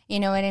Christ. You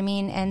know what I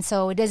mean? And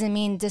so it doesn't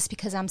mean just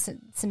because I'm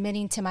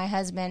submitting to my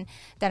husband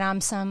that I'm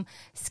some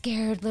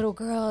scared little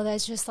girl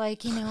that's just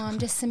like, I'm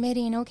just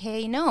submitting.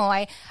 Okay. No,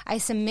 I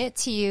submit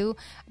to you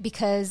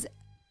because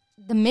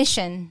the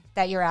mission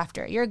that you're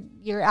after,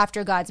 you're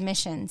after God's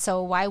mission.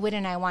 So why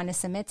wouldn't I want to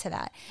submit to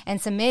that?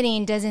 And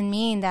submitting doesn't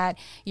mean that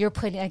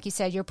like you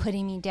said, you're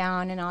putting me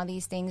down and all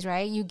these things,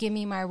 right? You give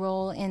me my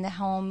role in the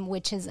home,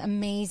 which is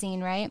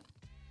amazing, right?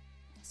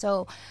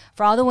 So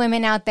for all the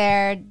women out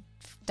there,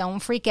 don't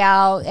freak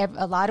out.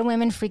 A lot of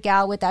women freak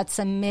out with that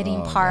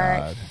submitting part.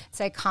 God. It's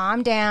like,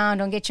 calm down.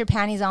 Don't get your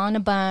panties all in a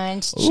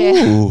bunch.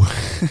 Chill.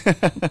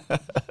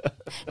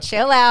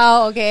 Chill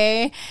out,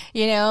 okay?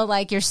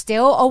 You're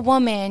still a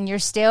woman. You're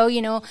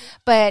still,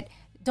 but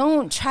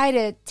don't try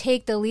to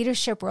take the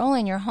leadership role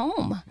in your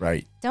home.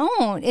 Right.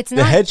 Don't. It's the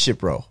not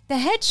headship role. The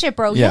headship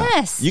role, yeah.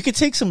 Yes. You could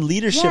take some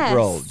leadership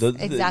role.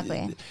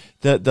 Exactly.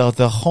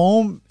 The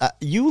home,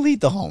 you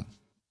lead the home.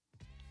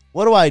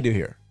 What do I do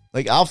here?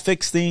 I'll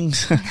fix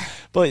things,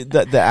 but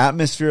the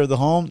atmosphere of the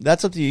home,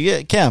 that's up to you.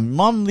 Yeah, Cam,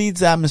 mom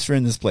leads the atmosphere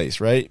in this place,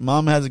 right?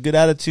 Mom has a good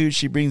attitude.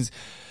 She brings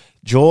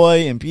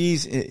joy and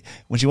peace.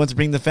 When she wants to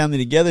bring the family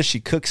together, she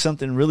cooks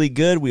something really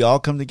good. We all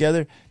come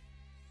together.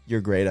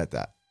 You're great at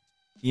that.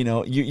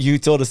 You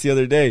told us the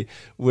other day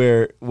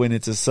when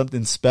it's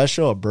something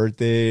special, a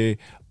birthday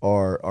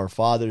or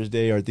Father's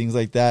Day or things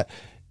like that,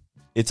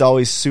 it's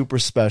always super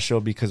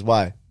special because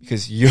why?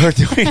 Because you're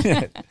doing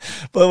it.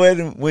 But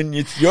when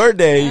it's your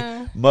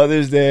day,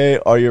 Mother's Day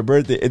or your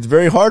birthday, it's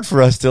very hard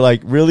for us to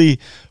really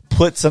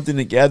put something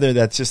together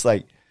that's just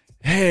like,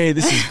 hey,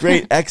 this is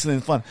great,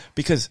 excellent, fun,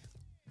 because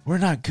we're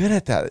not good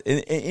at that.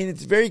 And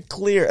it's very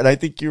clear. And I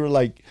think you were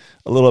a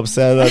little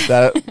upset about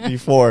that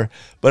before.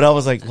 But I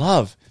was like,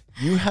 love,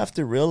 you have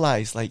to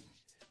realize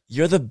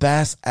you're the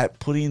best at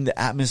putting the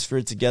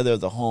atmosphere together of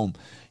the home.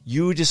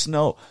 You just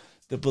know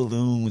the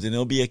balloons, and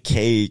it'll be a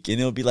cake, and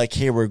it'll be like,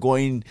 hey, we're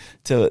going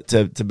to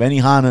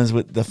Benihana's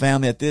with the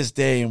family at this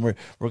day, and we're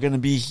going to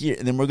be here,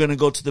 and then we're going to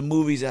go to the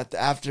movies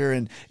after,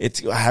 and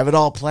I have it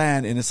all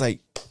planned, and it's like,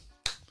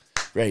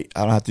 great,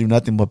 I don't have to do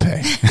nothing but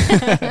pay.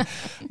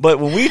 But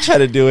when we try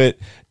to do it,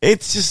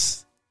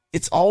 it's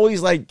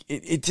always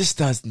it just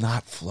does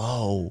not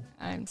flow.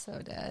 I'm so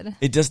dead.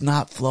 It does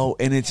not flow,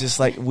 and it's just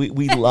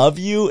we love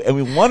you, and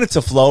we want it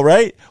to flow,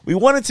 right? We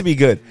want it to be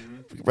good.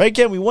 Right,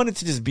 Ken? We want it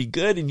to just be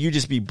good and you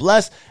just be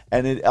blessed.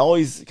 And it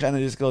always kind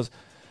of just goes,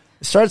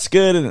 it starts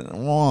good and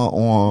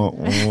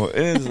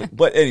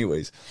but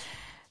anyways,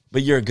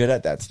 but you're good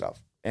at that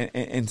stuff.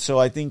 And so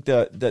I think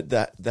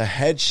the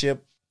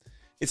headship,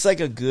 it's like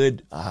a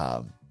good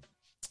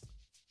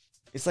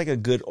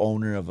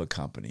owner of a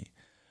company.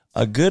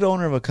 A good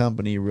owner of a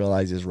company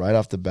realizes right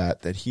off the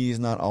bat that he's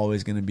not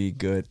always going to be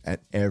good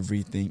at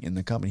everything in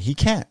the company. He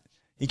can't.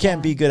 He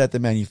can't be good at the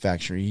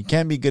manufacturing. He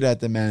can't be good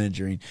at the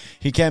managing.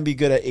 He can't be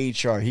good at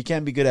HR. He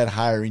can't be good at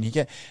hiring. He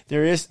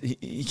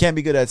can't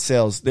be good at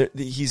sales.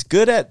 He's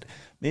good at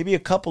maybe a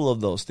couple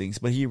of those things,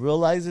 but he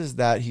realizes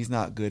that he's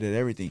not good at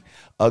everything.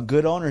 A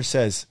good owner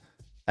says,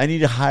 I need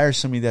to hire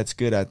somebody that's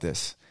good at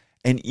this.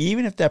 And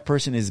even if that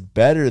person is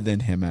better than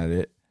him at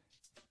it,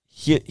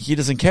 he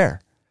doesn't care.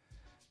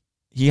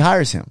 He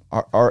hires him.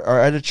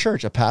 Or at a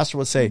church, a pastor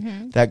would say,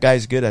 that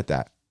guy's good at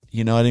that.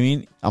 You know what I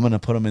mean? I'm going to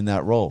put him in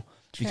that role.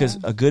 True. Because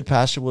a good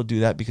pastor will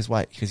do that because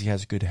why? Because he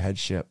has good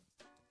headship.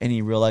 And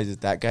he realizes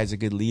that guy's a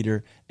good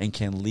leader and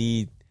can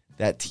lead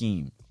that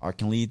team or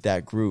can lead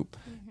that group.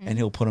 and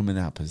he'll put them in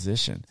that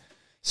position.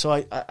 So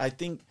I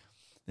think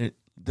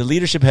the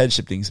leadership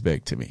headship thing's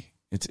big to me.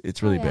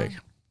 It's really big.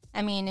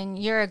 I mean, and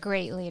you're a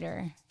great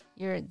leader.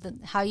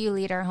 How you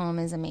lead our home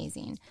is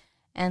amazing.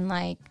 And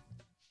like,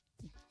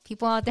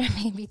 people out there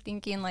may be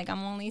thinking like,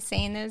 I'm only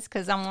saying this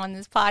because I'm on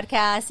this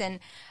podcast and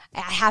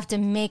I have to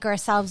make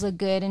ourselves look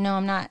good. And no,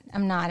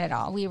 I'm not at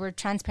all. We were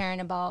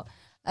transparent about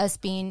us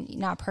being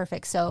not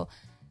perfect. So,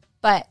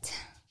 but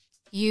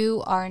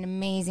you are an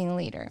amazing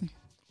leader.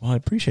 Well, I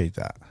appreciate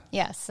that.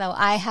 Yes. So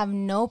I have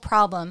no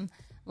problem,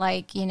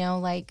 like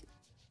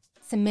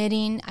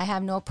submitting. I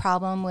have no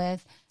problem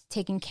with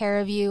taking care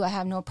of you. I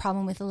have no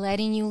problem with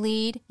letting you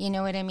lead. You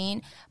know what I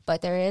mean?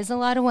 But there is a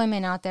lot of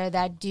women out there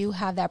that do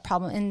have that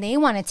problem and they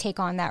want to take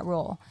on that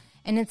role.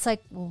 And it's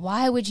like,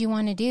 why would you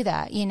want to do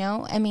that? You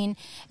know, I mean,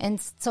 and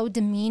it's so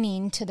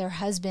demeaning to their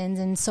husbands.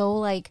 And so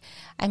like,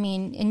 I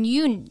mean, and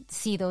you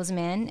see those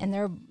men and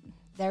they're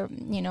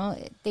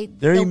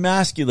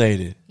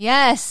emasculated.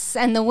 Yes.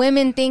 And the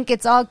women think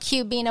it's all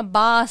cute being a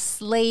boss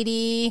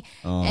lady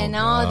and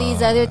all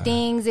these other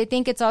things. They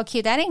think it's all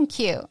cute. That ain't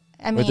cute.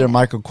 I mean, with their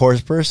Michael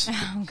Kors purse.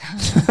 Oh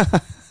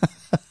God.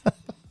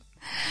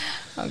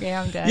 Okay,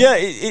 I'm done. Yeah,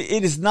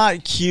 it is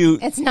not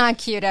cute. It's not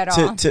cute at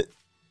all.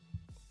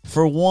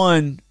 For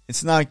one,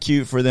 it's not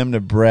cute for them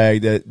to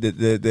brag that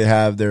they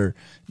have their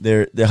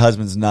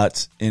husband's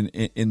nuts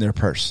in their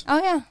purse.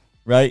 Oh yeah.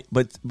 Right,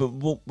 but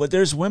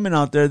there's women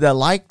out there that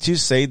like to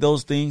say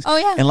those things. Oh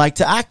yeah, and like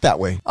to act that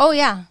way. Oh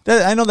yeah,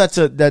 I know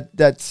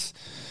that's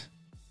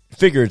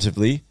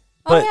figuratively,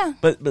 but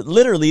but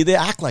literally they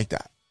act like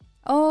that.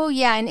 Oh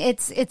yeah, and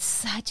it's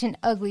such an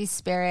ugly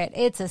spirit.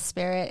 It's a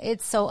spirit.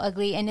 It's so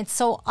ugly and it's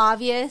so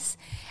obvious.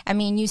 I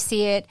mean, you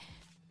see it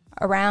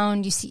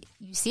around. You see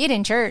it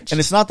in church, and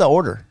it's not the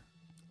order.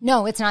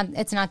 No, it's not.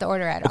 It's not the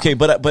order at all. Okay,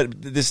 but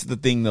this is the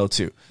thing though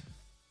too.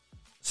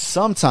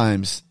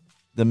 Sometimes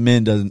the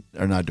men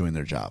are not doing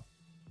their job.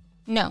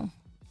 No.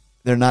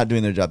 They're not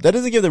doing their job. That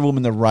doesn't give the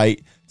woman the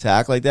right to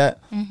act like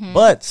that. Mm-hmm.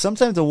 But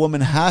sometimes the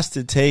woman has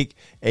to take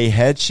a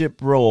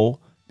headship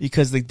role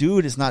because the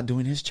dude is not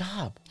doing his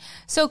job.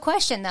 So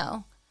question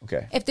though.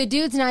 Okay. If the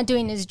dude's not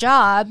doing his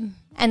job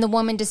and the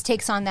woman just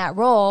takes on that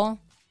role,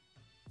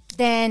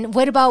 then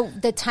what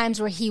about the times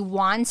where he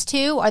wants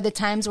to or the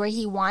times where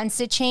he wants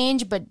to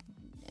change, but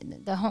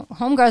the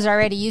homegirls are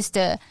already used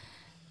to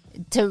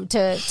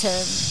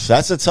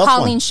that's a tough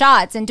calling one.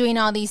 shots and doing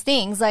all these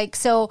things. Like,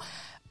 so,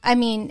 I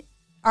mean,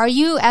 are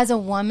you as a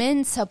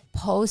woman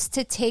supposed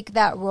to take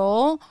that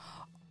role?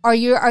 Are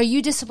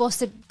you just supposed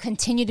to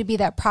continue to be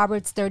that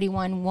Proverbs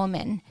 31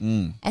 woman?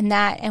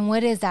 And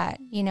what is that?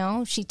 You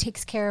know, she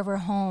takes care of her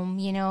home,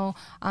 you know,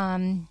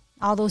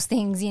 all those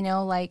things, you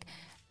know, like,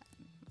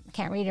 I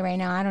can't read it right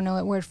now. I don't know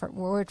it word for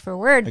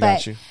word,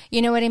 but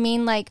you know what I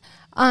mean? Like,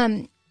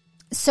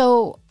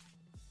 so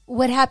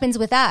what happens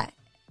with that?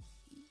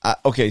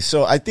 Okay,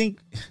 so I think,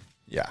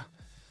 yeah.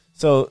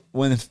 So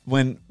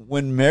when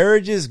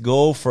marriages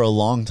go for a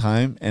long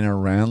time and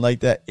around like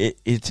that,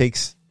 it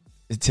takes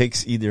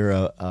either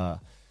a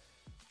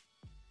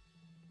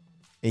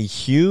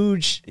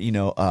huge, you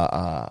know,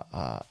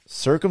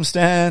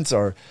 circumstance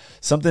or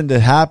something to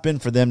happen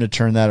for them to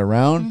turn that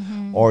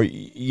around, or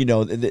you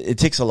know, it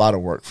takes a lot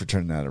of work for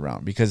turning that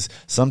around because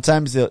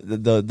sometimes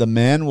the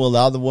man will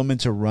allow the woman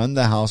to run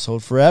the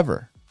household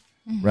forever,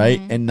 right,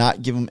 and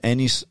not give them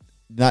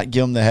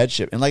the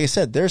headship. And like I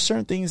said, there are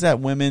certain things that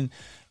women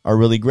are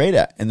really great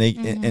at, and they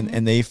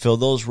and they fill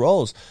those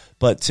roles.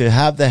 But to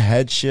have the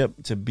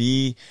headship, to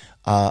be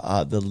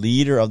the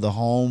leader of the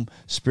home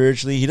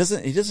spiritually, he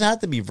doesn't have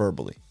to be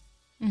verbally.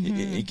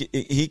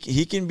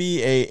 He can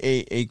be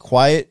a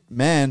quiet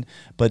man,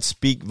 but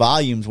speak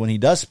volumes when he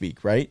does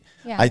speak. Right?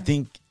 Yeah. I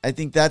think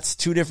that's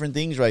two different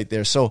things right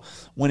there. So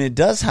when it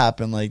does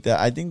happen like that,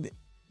 I think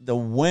the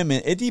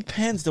women, it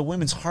depends the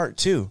women's heart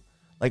too.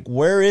 Like,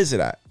 where is it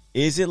at?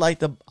 Is it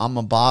like I'm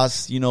a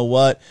boss, you know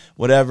what,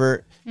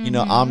 whatever, you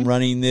know, I'm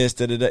running this,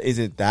 da, da, da. Is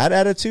it that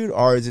attitude,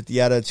 or is it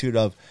the attitude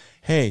of,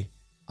 hey,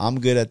 I'm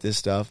good at this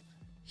stuff.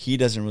 He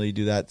doesn't really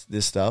do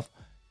this stuff.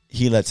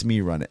 He lets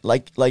me run it.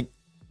 Like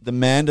the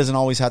man doesn't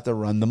always have to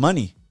run the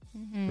money,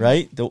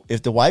 right?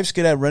 If the wife's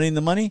good at running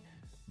the money,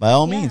 by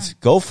all means,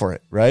 go for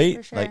it, right?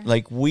 For sure.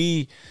 Like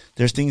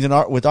there's things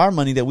with our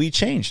money that we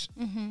changed.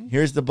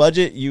 Here's the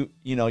budget.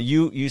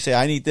 You say,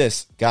 I need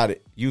this. Got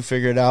it. You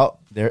figure it out.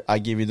 There, I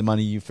give you the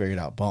money. You figure it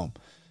out. Boom.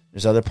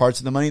 There's other parts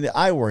of the money that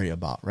I worry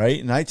about, right?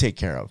 And I take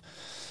care of.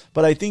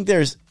 But I think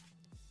it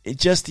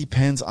just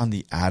depends on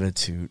the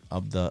attitude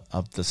of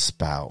the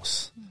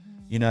spouse.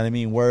 You know what I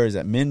mean? Where is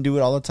that? Men do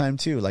it all the time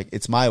too. Like,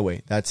 it's my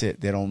way. That's it.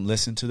 They don't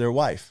listen to their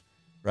wife,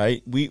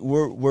 right?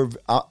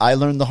 I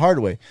learned the hard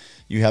way.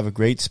 You have a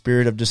great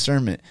spirit of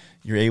discernment.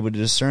 You're able to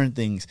discern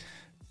things.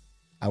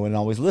 I wouldn't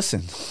always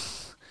listen.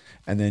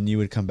 And then you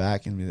would come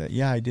back and be like,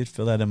 yeah, I did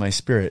feel that in my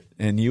spirit.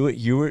 And you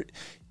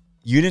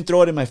didn't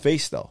throw it in my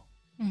face though.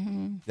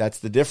 That's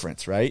the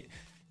difference, right?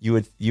 You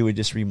would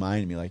just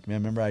remind me, like,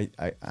 man, remember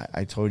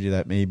I told you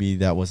that maybe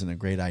that wasn't a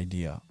great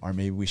idea, or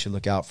maybe we should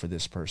look out for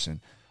this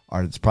person,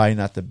 or it's probably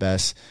not the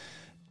best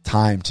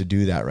time to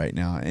do that right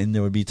now. And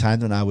there would be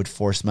times when I would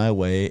force my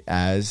way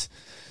as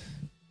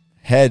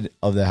head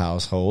of the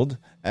household,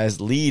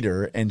 as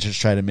leader, and just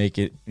try to make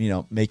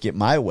it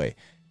my way.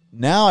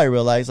 Now I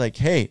realize, like,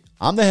 hey,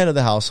 I'm the head of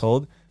the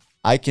household.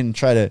 I can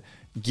try to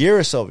gear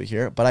us over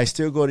here, but I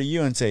still go to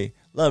you and say,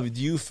 love,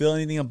 do you feel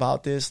anything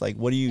about this? Like,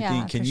 what do you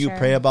think? Can you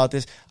pray about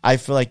this? I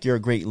feel like you're a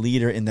great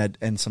leader in that,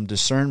 and some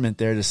discernment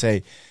there to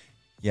say,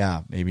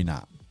 yeah, maybe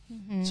not.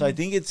 Mm-hmm. So I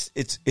think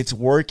it's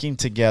working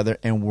together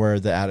and where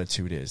the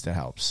attitude is that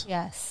helps.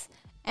 Yes.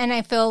 And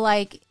I feel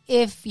like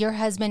if your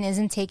husband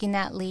isn't taking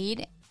that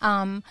lead,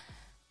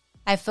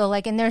 I feel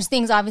like, and there's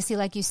things obviously,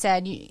 like you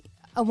said,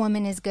 a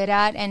woman is good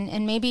at,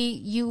 and maybe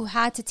you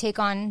had to take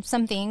on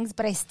some things,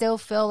 but I still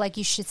feel like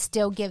you should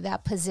still give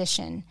that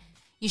position.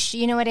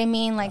 You know what I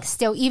mean? Like,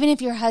 still, even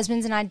if your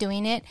husband's not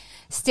doing it,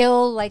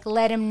 still, like,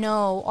 let him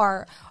know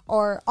or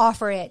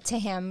offer it to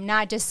him,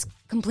 not just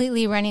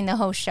completely running the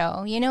whole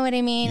show. You know what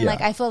I mean? Yeah.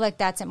 Like, I feel like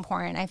that's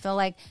important. I feel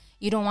like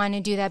you don't want to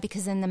do that,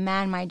 because then the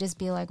man might just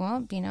be like,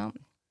 well,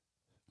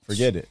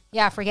 forget it.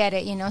 Yeah, forget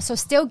it, So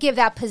still give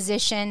that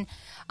position,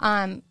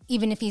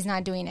 even if he's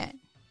not doing it,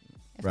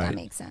 if that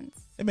makes sense.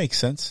 It makes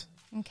sense.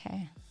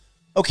 Okay.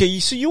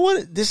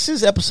 So this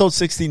is episode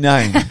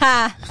 69.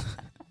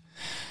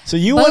 So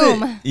you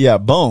boom.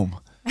 Boom.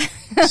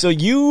 So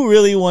you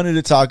really wanted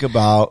to talk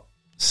about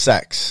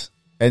sex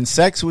and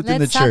sex within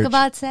the church. Let's talk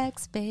about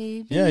sex,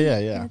 baby.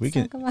 Yeah. We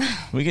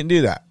can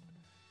do that.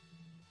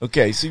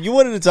 Okay, so you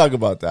wanted to talk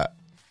about that.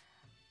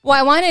 Well,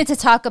 I wanted to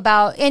talk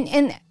about,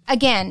 and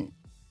again,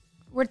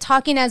 we're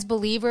talking as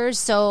believers,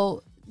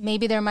 so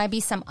maybe there might be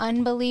some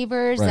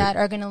unbelievers that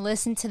are going to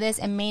listen to this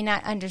and may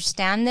not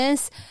understand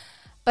this.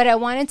 But I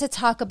wanted to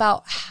talk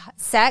about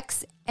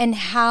sex and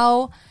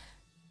how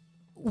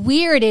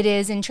weird it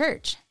is in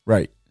church.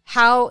 Right.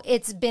 How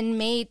it's been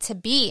made to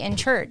be in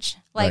church.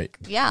 Like,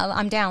 yeah,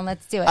 I'm down.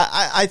 Let's do it.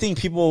 I think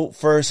people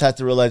first have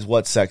to realize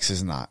what sex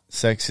is not.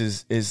 Sex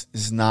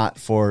is not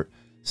for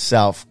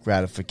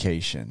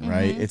self-gratification,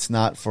 right? It's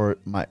not for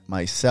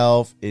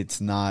myself.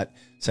 It's not,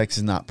 sex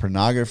is not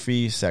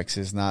pornography. Sex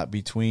is not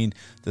between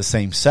the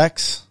same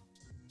sex,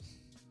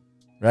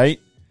 right?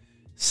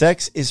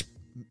 Sex is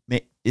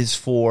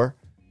for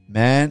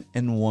man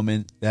and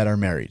woman that are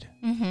married.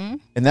 Mm-hmm.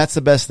 And that's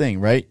the best thing,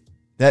 right?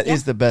 That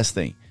is the best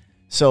thing.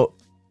 So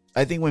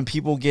I think when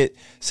people get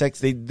sex,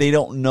 they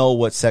don't know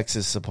what sex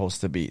is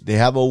supposed to be. They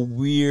have a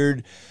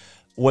weird,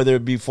 whether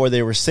before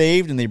they were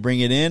saved and they bring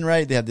it in,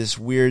 right? They have this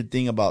weird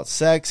thing about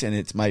sex, and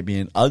it might be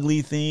an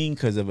ugly thing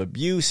because of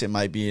abuse. It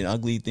might be an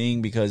ugly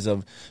thing because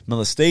of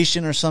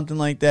molestation or something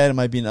like that. It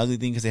might be an ugly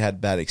thing because they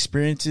had bad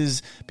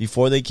experiences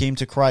before they came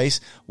to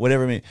Christ,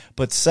 whatever it may be.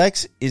 But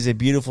sex is a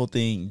beautiful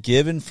thing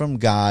given from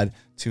God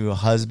to a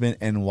husband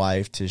and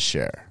wife to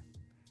share.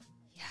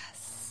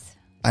 Yes.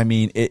 I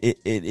mean, it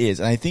is.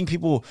 And I think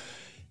people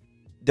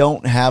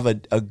don't have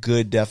a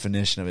good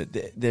definition of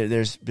it.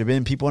 There's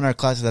been people in our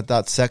classes that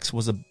thought sex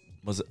was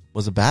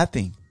a bad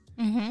thing,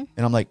 and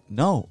I'm like,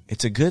 no,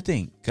 it's a good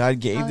thing.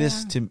 God gave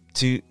this to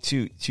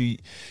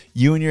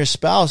you and your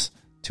spouse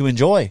to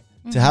enjoy,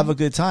 to have a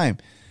good time.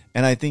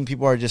 And I think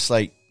people are just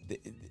like,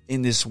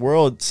 in this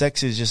world,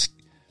 sex is just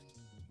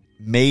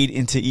made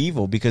into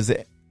evil because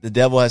the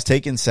devil has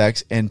taken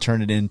sex and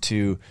turned it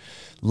into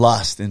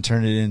lust and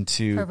turn it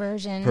into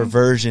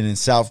perversion and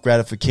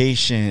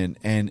self-gratification.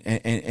 And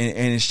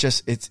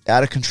it's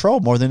out of control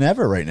more than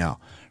ever right now.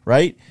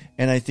 Right.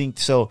 And I think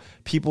so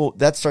people,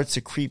 that starts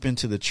to creep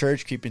into the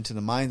church, creep into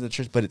the minds of the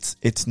church, but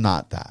it's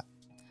not that.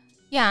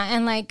 Yeah.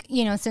 And like,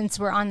 since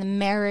we're on the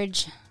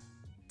marriage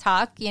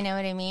talk, you know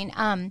what I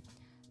mean?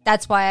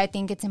 That's why I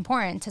think it's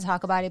important to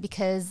talk about it,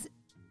 because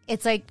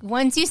it's like,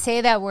 once you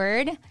say that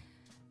word,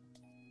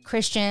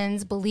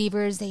 Christians,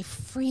 believers, they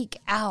freak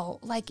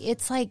out.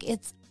 It's like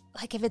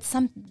if it's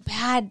some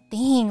bad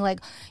thing,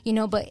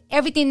 but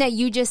everything that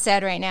you just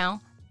said right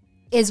now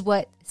is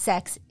what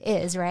sex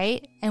is,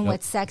 right? And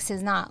what sex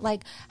is not.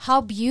 Like,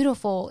 how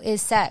beautiful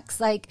is sex?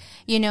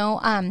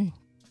 Again,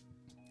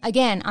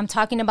 I'm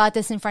talking about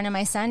this in front of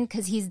my son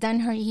because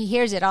he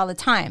hears it all the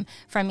time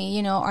from me,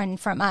 and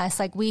from us.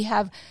 Like, we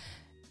have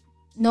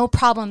no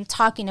problem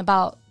talking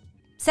about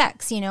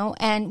sex,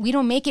 and we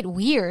don't make it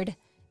weird.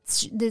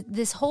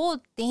 This whole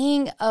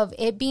thing of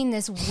it being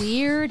this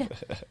weird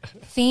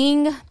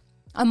thing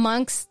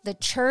amongst the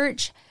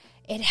church,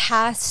 it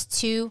has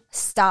to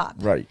stop.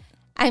 Right.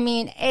 I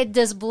mean, it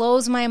just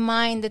blows my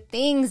mind, the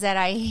things that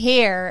I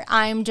hear.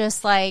 I'm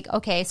just like,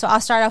 okay, so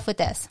I'll start off with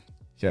this.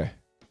 Okay.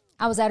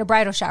 I was at a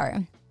bridal shower,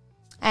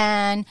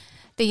 and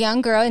the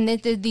young girl, and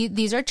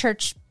these are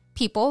church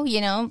people,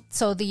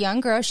 so the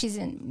young girl, she's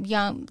in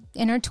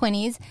her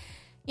 20s.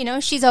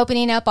 She's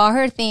opening up all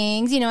her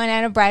things, and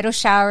at a bridal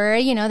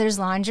shower, there's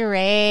lingerie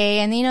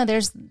and,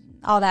 there's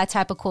all that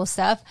type of cool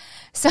stuff.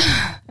 So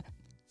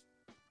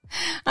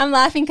I'm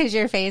laughing because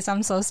your face,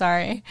 I'm so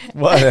sorry.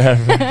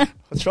 Whatever.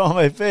 What's wrong with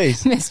my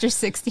face? Mr.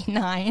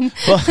 69.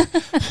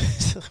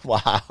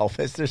 Wow.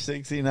 Mr.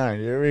 69.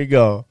 Here we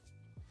go.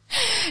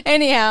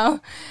 Anyhow.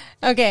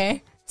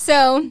 Okay.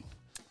 So,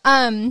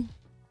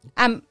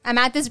 I'm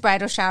at this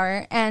bridal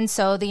shower, and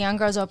so the young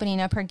girl's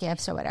opening up her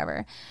gifts or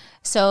whatever.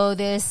 So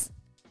this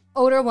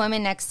older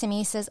woman next to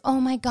me says,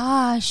 "Oh my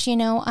gosh,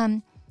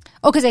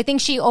 because I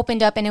think she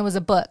opened up and it was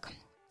a book."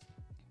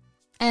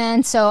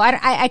 And so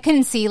I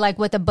couldn't see like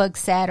what the book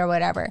said or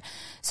whatever.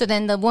 So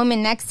then the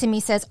woman next to me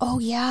says, "Oh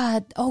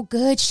yeah, oh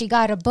good, she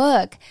got a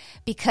book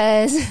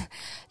because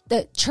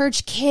the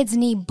church kids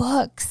need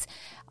books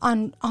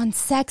on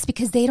sex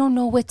because they don't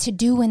know what to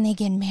do when they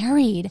get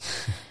married."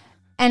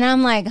 And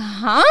I'm like,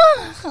 huh?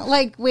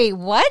 Like, wait,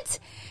 what?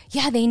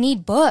 Yeah, they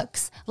need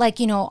books. Like,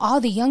 all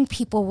the young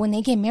people, when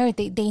they get married,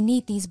 they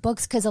need these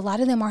books because a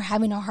lot of them are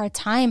having a hard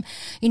time,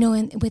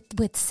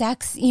 with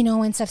sex,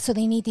 and stuff. So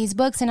they need these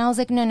books. And I was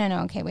like, no.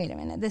 Okay, wait a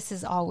minute. This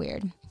is all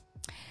weird.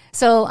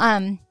 So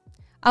I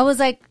was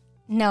like,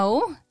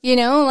 no,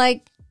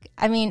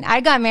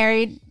 I got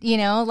married,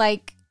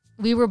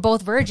 we were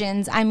both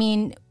virgins. So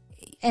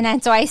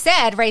I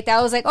said right there,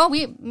 I was like, oh,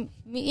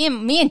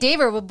 me and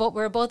David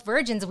were both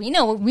virgins. We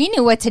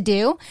knew what to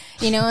do,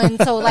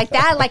 and so like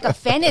that, like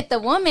offended the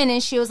woman.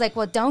 And she was like,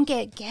 well, don't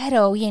get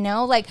ghetto,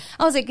 like,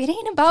 I was like, it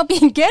ain't about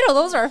being ghetto.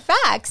 Those are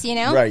facts,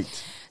 Right.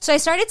 So I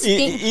started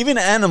thinking. Even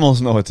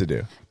animals know what to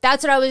do.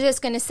 That's what I was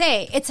just going to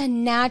say. It's a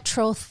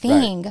natural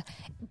thing, right.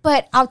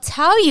 But I'll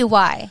tell you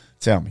why.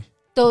 Tell me.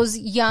 Those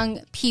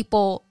young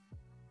people,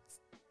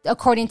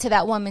 according to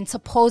that woman,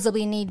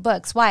 supposedly need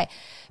books. Why?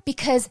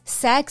 Because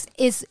sex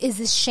is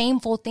this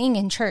shameful thing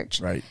in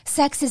church. Right.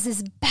 Sex is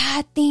this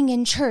bad thing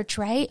in church,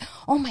 right?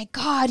 Oh my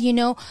God,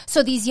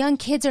 So these young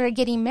kids that are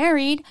getting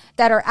married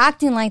that are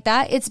acting like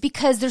that, it's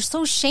because they're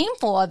so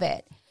shameful of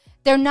it.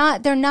 They're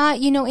not,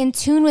 in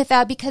tune with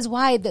that because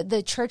why?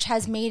 The church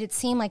has made it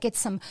seem like it's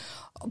some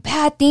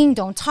bad thing.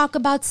 Don't talk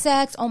about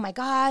sex. Oh my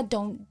God,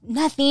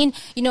 nothing.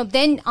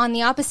 Then on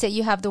the opposite,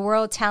 you have the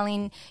world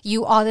telling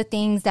you all the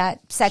things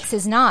that sex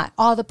is not,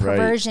 all the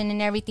perversion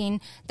and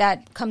everything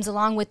that comes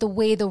along with the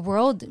way the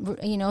world,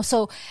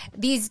 So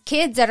these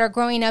kids that are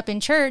growing up in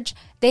church,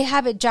 they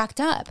have it jacked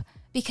up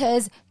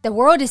because the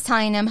world is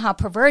telling them how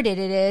perverted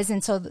it is.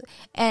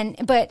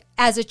 But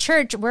as a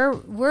church,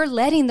 we're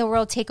letting the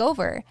world take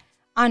over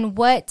on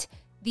what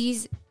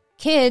these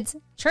kids,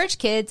 church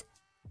kids,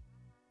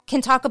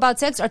 can talk about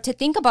sex or to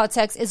think about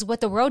sex is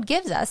what the world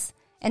gives us.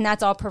 And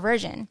that's all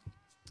perversion.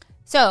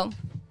 So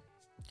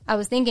I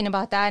was thinking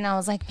about that and I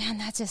was like, man,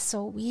 that's just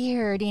so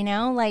weird,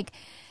 like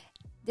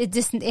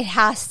it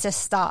has to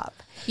stop,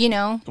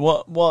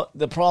 Well,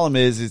 the problem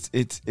is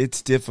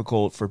it's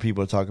difficult for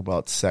people to talk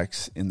about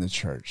sex in the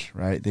church,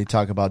 right? They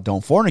talk about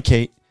don't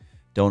fornicate,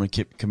 don't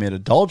commit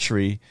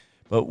adultery.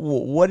 But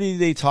what do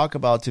they talk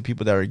about to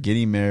people that are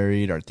getting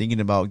married, are thinking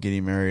about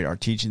getting married, are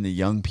teaching the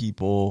young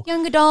people?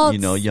 Young adults.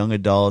 Young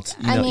adults.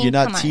 You're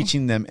not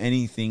teaching on. them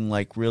anything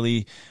like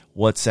really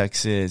what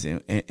sex is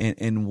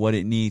and what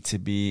it needs to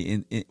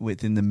be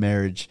within the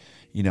marriage,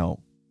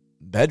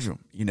 bedroom.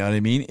 You know what I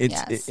mean?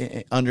 It's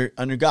yes.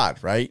 Under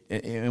God, right?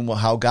 And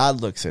how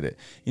God looks at it.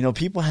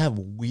 People have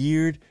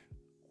weird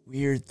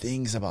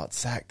things about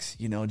sex,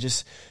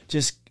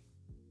 just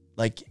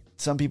like,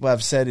 some people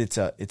have said it's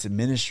a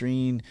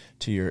ministering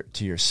to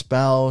your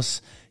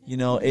spouse.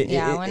 When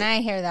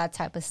I hear that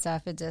type of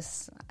stuff, it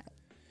just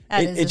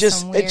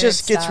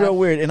gets real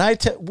weird.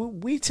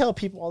 And we tell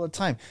people all the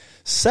time,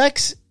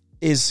 sex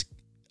is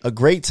a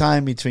great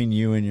time between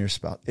you and your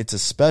spouse. It's a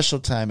special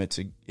time. It's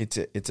a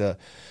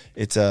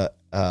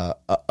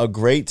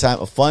great time,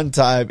 a fun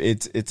time.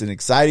 It's an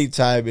exciting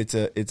time. It's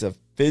a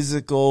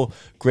physical,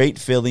 great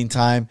feeling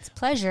time. It's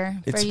pleasure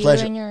for you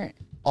pleasure. and your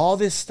all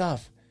this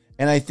stuff.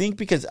 And I think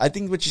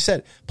what you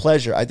said,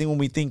 pleasure. I think when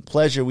we think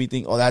pleasure, we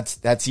think, oh,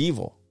 that's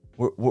evil.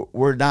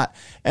 We're not.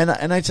 And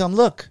I tell them,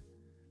 look,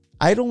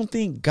 I don't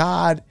think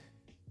God,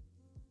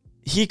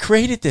 He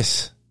created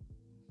this.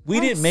 We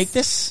didn't make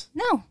this.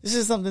 No. This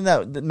is something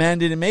that man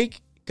didn't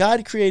make.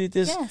 God created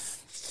this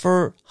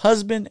for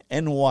husband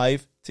and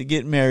wife to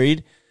get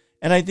married.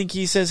 And I think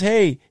He says,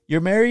 hey,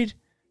 you're married?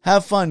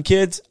 Have fun,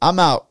 kids. I'm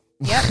out.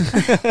 Yep.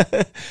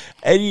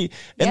 and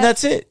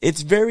that's it.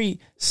 It's very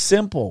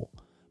simple.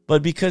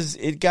 But because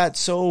it got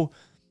so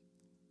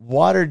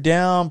watered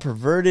down,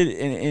 perverted,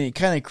 and it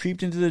kind of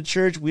creeped into the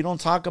church, we don't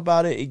talk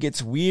about it. It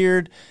gets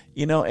weird,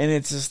 and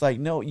it's just like,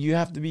 no, you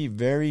have to be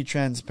very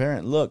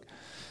transparent. Look,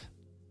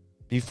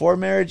 before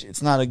marriage,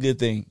 it's not a good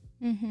thing.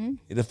 Mm-hmm.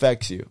 It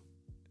affects you.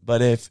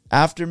 But if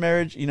after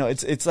marriage,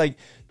 it's like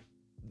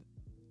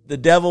the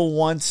devil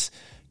wants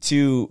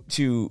to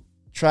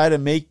try to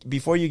make,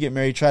 before you get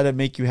married, try to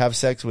make you have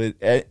sex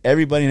with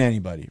everybody and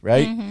anybody,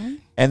 right? Mm-hmm.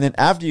 And then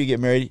after you get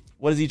married,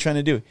 what is he trying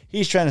to do?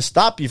 He's trying to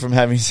stop you from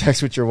having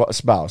sex with your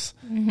spouse.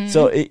 Mm-hmm.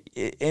 So,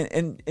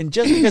 and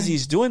just because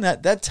he's doing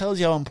that, that tells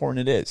you how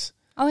important it is.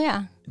 Oh,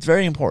 yeah. It's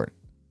very important.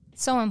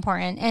 So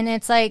important. And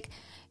it's like,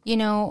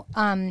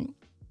 I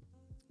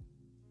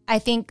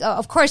think,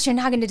 of course, you're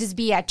not going to just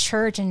be at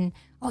church and,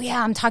 oh,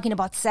 yeah, I'm talking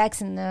about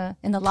sex in the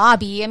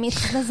lobby. I mean,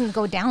 it doesn't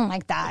go down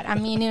like that. I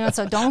mean,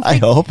 so don't I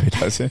hope it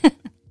doesn't.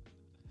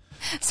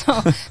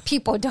 So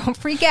people don't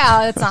freak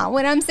out. That's not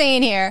what I'm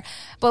saying here.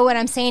 But what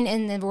I'm saying,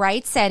 in the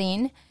right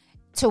setting,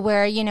 to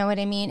where, you know what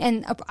I mean?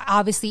 And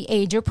obviously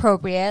age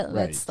appropriate.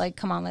 Right. Let's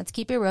come on, let's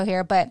keep it real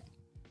here. But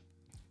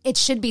it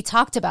should be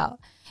talked about.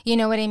 You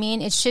know what I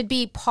mean? It should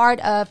be part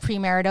of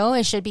premarital.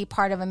 It should be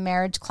part of a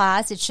marriage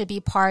class. It should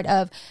be part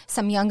of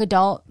some young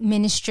adult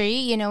ministry.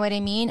 You know what I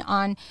mean?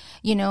 On,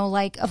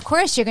 of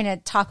course you're going to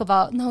talk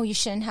about, no, you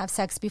shouldn't have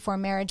sex before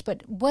marriage,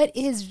 but what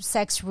is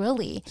sex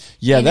really?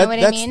 Yeah, you know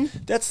what I mean?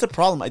 That's the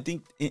problem. I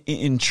think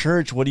in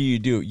church, what do?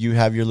 You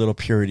have your little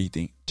purity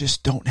thing.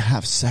 Just don't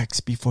have sex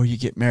before you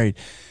get married.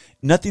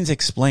 Nothing's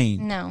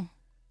explained. No.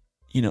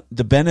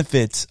 The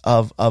benefits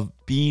of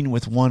being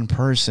with one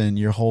person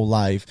your whole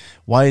life.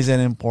 Why is that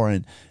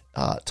important?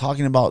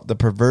 Talking about the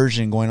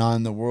perversion going on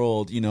in the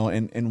world,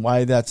 and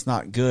why that's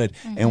not good,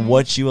 and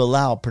what you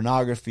allow,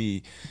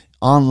 pornography,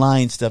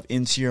 online stuff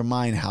into your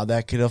mind, how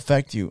that could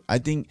affect you. I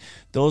think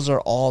those are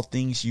all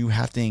things you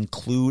have to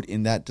include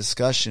in that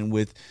discussion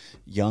with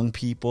young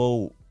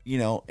people,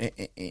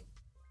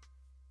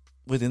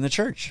 within the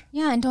church.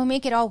 Yeah, and don't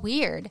make it all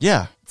weird.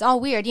 Yeah. It's all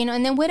weird,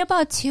 And then what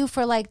about, too,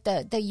 for, like,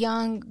 the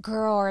young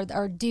girl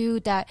or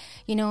dude that,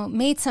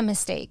 made some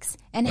mistakes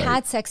and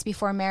had sex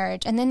before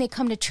marriage, and then they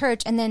come to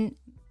church, and then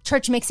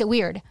church makes it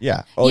weird.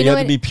 Yeah. Oh, you have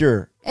to be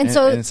pure. And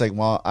it's like,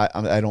 well,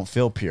 I don't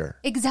feel pure.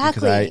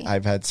 Exactly. Because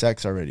I've had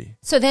sex already.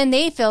 So then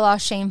they feel all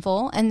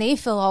shameful, and they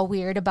feel all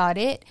weird about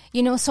it.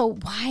 So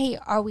why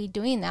are we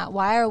doing that?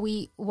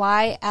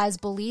 Why as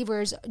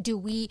believers do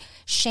we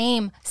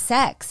shame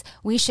sex?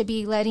 We should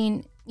be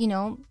letting,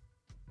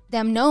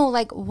 them know,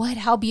 like,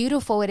 how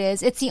beautiful it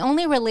is. It's the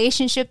only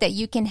relationship that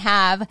you can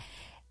have,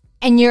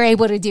 and you're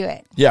able to do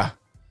it. Yeah.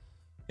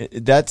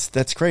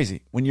 That's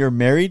crazy. When you're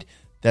married,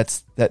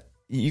 that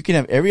you can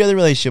have every other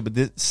relationship,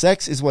 but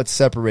sex is what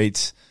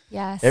separates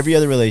every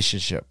other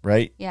relationship,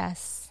 right?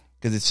 Yes.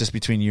 Because it's just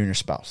between you and your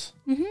spouse.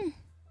 Mm-hmm.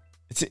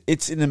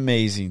 It's an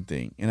amazing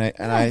thing. And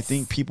I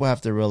think people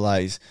have to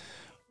realize,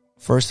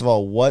 first of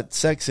all, what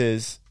sex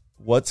is,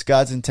 what's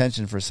God's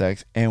intention for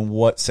sex, and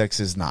what sex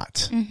is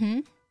not. Mm-hmm.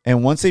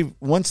 And once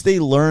they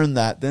learn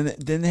that, then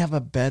they have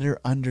a better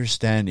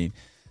understanding.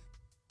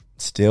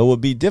 Still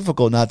would be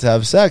difficult not to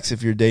have sex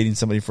if you're dating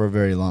somebody for a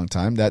very long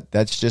time.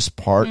 That's just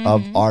part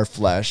of our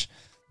flesh.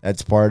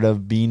 That's part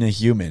of being a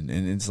human.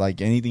 And it's like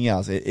anything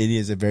else. It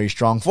is a very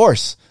strong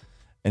force.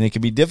 And it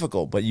can be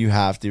difficult, but you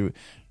have to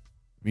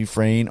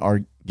refrain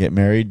or get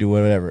married, do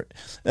whatever.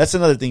 That's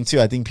another thing too.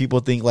 I think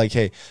people think like,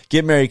 hey,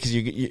 get married because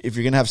if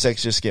you're going to have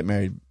sex, just get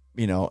married,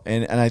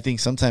 And I think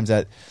sometimes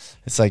that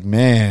it's like,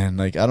 man,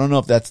 like, I don't know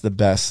if that's the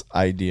best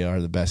idea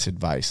or the best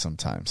advice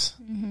sometimes.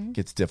 It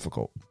gets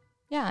difficult.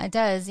 Yeah, it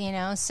does,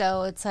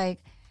 So it's like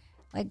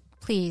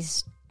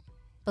please,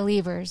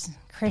 believers,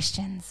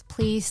 Christians,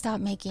 please stop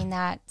making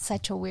that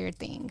such a weird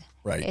thing.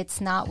 Right. It's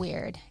not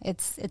weird.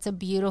 It's a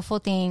beautiful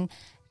thing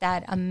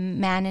that a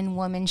man and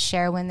woman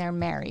share when they're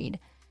married.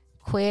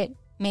 Quit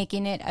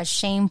making it a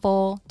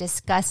shameful,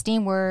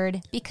 disgusting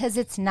word, because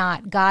it's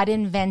not. God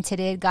invented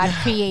it. God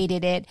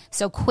created it.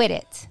 So quit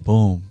it.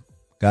 Boom.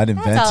 God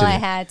invented it. That's all I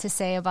had to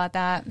say about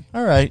that.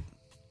 All right.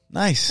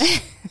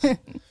 Nice.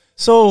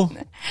 So,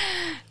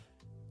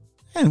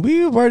 man,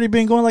 we've already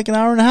been going like an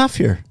hour and a half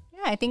here.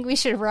 Yeah, I think we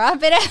should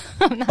wrap it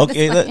up.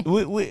 Okay,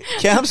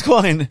 Cam's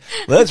going,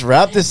 let's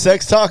wrap this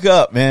sex talk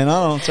up,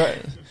 man.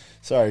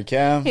 Sorry,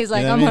 Cam. He's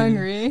like, I'm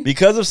hungry.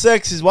 Because of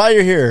sex is why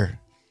you're here.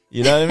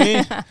 You know what I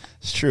mean?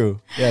 It's true.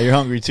 Yeah, you're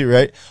hungry too,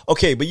 right?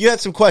 Okay, but you had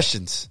some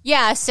questions.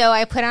 Yeah, so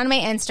I put on my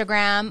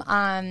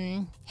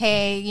Instagram,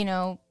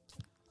 hey,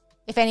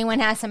 if anyone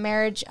has some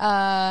marriage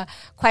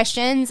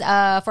questions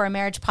for a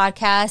marriage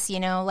podcast,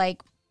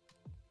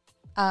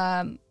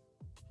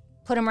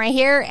 put them right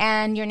here,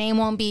 and your name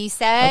won't be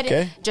said.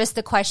 Okay. Just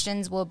the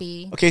questions will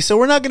be. Okay, so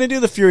we're not going to do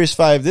the Furious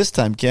 5 this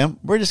time, Cam.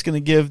 We're just going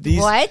to give these.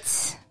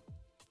 What?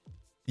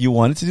 You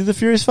wanted to do the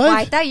Furious 5? Well,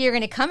 I thought you were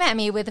going to come at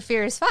me with the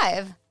Furious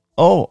 5.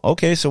 Oh,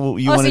 okay. So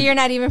so you're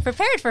not even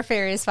prepared for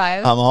Furious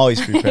 5. I'm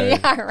always prepared.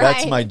 Yeah, right.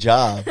 That's my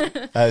job.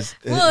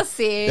 We'll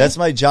see. That's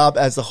my job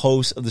as the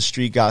host of the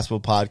Street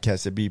Gospel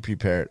Podcast, to be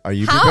prepared. Are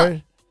you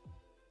prepared?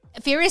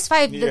 Furious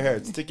 5. Your hair,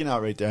 it's sticking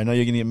out right there. I know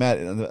you're going to get mad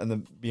on the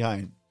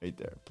behind right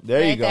there.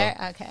 There you go.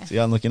 There? Okay. See,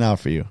 I'm looking out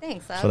for you.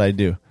 Thanks, love. That's what I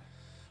do.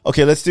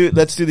 Okay, let's do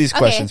these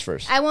questions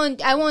first. We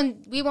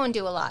won't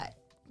do a lot.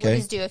 We'll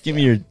just do a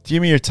few.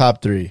 Give me your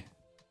top 3.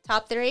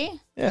 Top 3?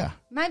 Yeah.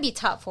 Might be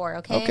top 4,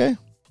 okay?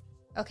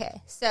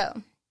 Okay,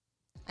 so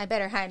I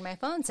better hide my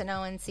phone so no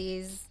one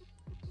sees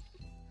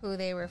who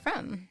they were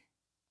from.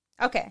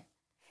 Okay.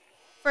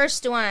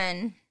 First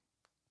one.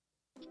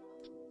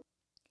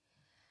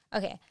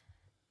 Okay.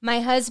 My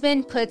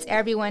husband puts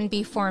everyone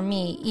before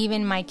me,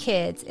 even my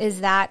kids.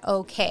 Is that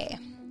okay?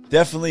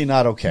 Definitely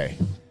not okay.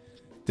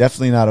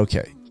 Definitely not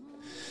okay.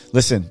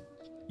 Listen,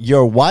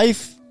 your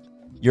wife,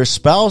 your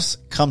spouse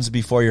comes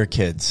before your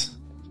kids.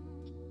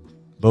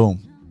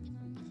 Boom.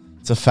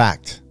 It's a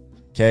fact.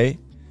 Okay?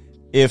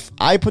 If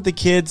I put the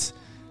kids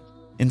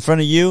in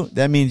front of you,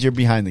 that means you're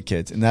behind the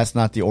kids. And that's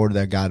not the order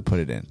that God put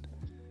it in.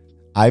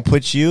 I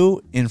put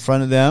you in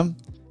front of them.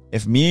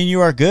 If me and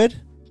you are good,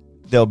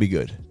 they'll be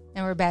good.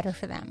 And we're better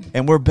for them.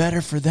 And we're better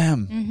for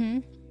them. Mm-hmm.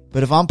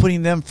 But if I'm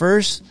putting them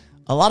first,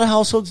 a lot of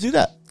households do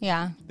that.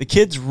 Yeah. The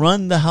kids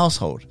run the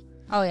household.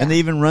 Oh, yeah. And they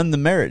even run the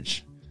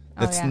marriage.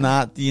 That's yeah.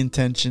 not the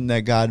intention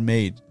that God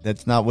made.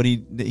 That's not what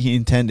he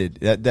intended.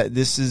 That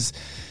this is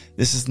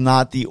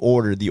not the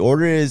order. The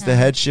order is the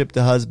headship,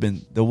 the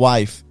husband, the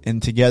wife,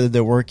 and together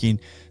they're working.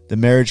 The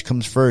marriage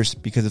comes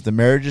first, because if the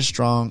marriage is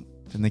strong,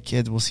 then the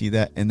kids will see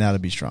that, and that'll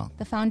be strong.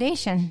 The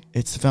foundation.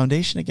 It's the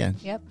foundation again.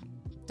 Yep.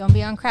 Don't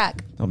be on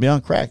crack. Don't be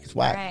on crack. It's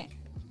whack. All right.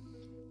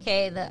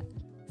 Okay, the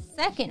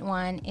second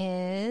one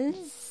is...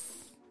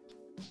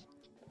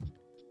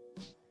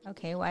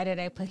 Okay, why did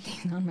I put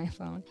these on my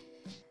phone?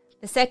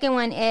 The second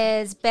one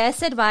is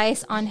best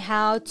advice on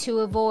how to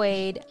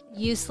avoid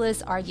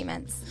useless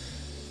arguments.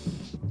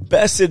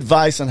 Best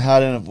advice on how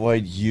to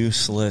avoid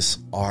useless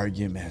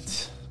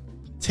arguments.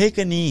 Take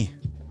a knee.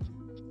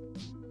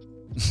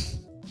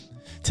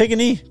 Take a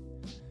knee.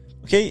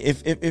 Okay,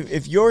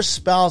 if your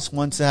spouse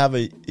wants to have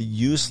a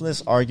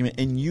useless argument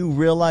and you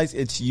realize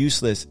it's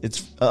useless,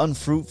 it's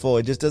unfruitful,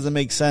 it just doesn't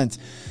make sense,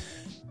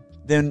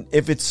 then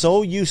if it's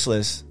so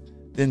useless,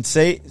 then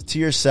say to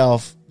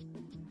yourself,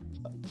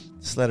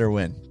 just let her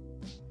win.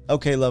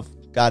 Okay, love,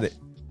 got it.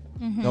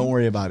 Don't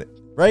worry about it,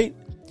 right?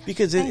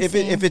 Because if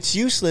it's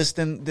useless,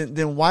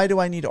 then why do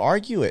I need to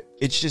argue it?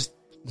 It's just,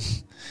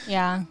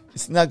 yeah,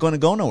 it's not going to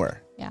go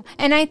nowhere. Yeah.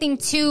 And I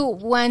think too,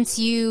 once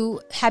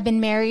you have been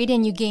married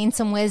and you gain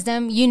some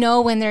wisdom, you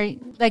know, when they're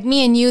like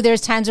me and you,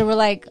 there's times where we're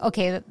like,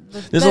 okay.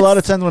 There's a lot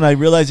of times when I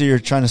realize that you're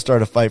trying to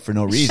start a fight for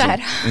no reason. Shut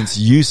up. And it's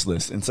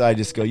useless. And so I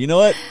just go, you know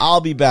what? I'll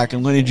be back.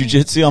 I'm going to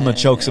jujitsu. I'm going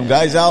to choke some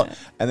guys out.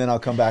 And then I'll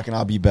come back and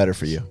I'll be better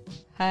for you.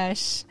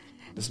 Hush.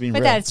 Just being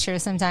But real. that's true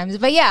sometimes.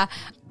 But yeah.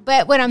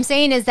 But what I'm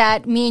saying is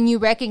that me and you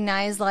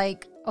recognize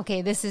like,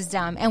 okay, this is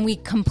dumb. And we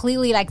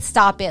completely like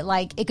stop it.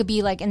 Like it could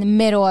be like in the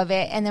middle of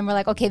it. And then we're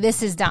like, okay,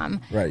 this is dumb.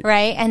 Right.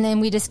 Right. And then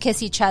we just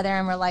kiss each other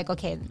and we're like,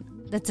 okay,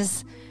 let's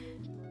just,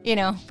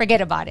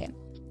 forget about it.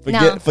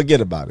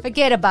 Forget about it.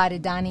 Forget about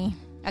it, Donnie.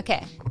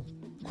 Okay.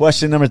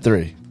 Question number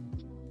 3.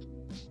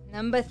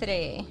 Number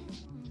 3.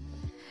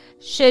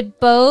 Should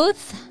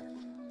both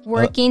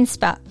working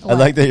spouse... I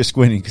like that you're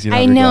squinting because you don't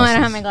have your I know, glasses. I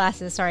don't have my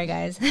glasses. Sorry,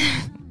 guys.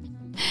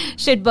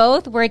 Should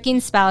both working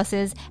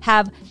spouses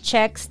have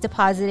checks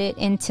deposited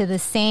into the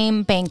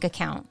same bank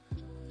account?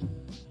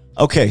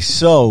 Okay,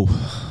 so...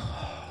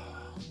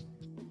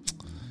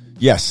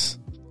 Yes.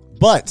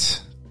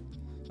 But...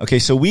 Okay,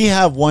 so we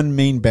have one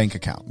main bank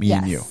account, me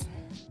and you.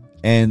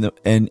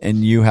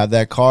 And you have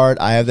that card,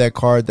 I have that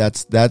card.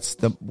 That's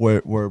the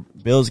where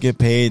bills get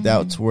paid.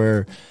 That's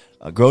where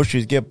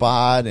groceries get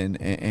bought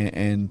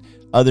and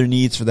other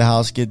needs for the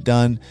house get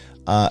done.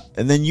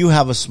 And then you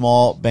have a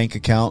small bank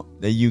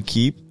account that you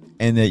keep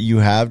and that you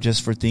have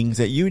just for things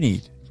that you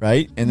need,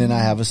 right? And then I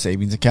have a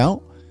savings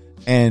account,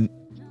 and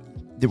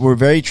we're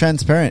very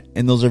transparent,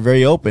 and those are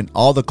very open.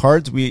 All the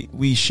cards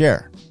we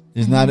share.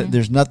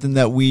 There's nothing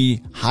that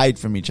we hide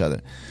from each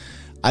other.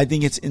 I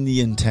think it's in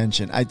the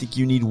intention. I think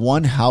you need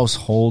one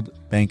household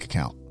bank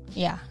account.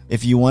 Yeah.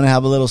 If you want to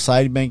have a little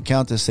side bank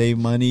account to save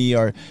money,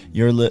 or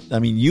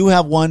you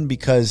have one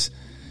because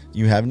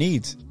you have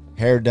needs.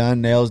 Hair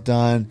done, nails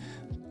done,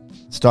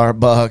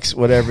 Starbucks,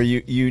 whatever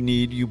you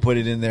need, you put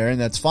it in there,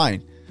 and that's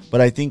fine. But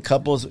I think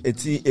couples,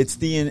 it's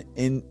in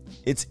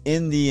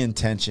the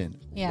intention.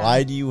 Yeah.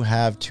 Why do you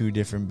have 2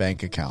 different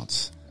bank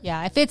accounts?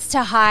 Yeah, if it's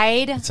to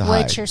hide what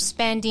hide. you're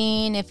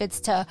spending, if it's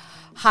to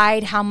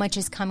hide how much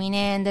is coming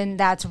in, then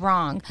that's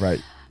wrong.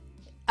 Right.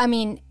 I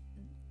mean,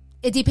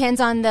 it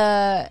depends on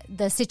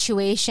the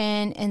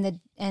situation and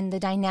the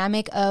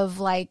dynamic of,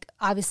 like,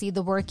 obviously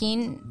the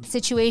working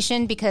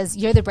situation, because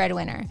you're the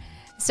breadwinner.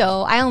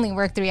 So I only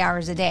work 3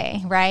 hours a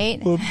day,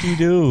 right?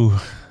 Whoop-de-doo.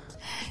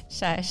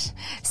 Shush.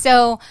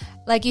 So,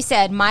 like you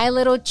said, my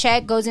little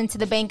check goes into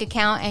the bank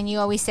account, and you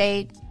always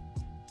say,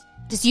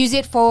 just use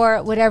it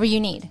for whatever you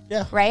need.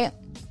 Yeah. Right?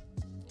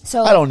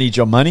 So I don't need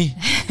your money.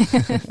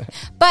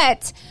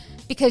 But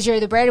because you're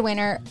the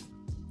breadwinner,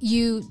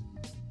 the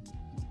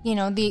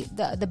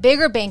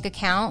bigger bank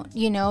account,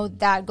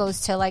 that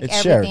goes to like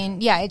It's everything.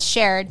 shared. Yeah, it's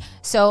shared.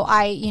 So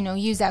I,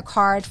 use that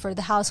card for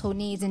the household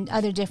needs and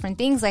other different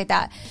things like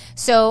that.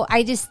 So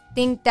I just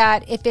think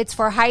that if it's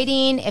for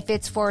hiding, if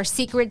it's for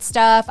secret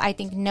stuff, I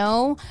think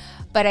no.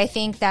 But I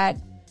think that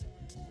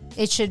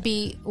it should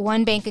be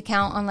one bank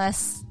account,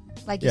 unless,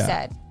 like you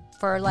said,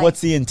 for like...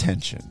 What's the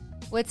intention?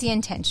 What's the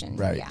intention?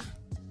 Right. Yeah.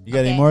 You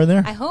got any more in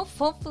there?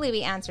 Hopefully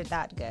we answered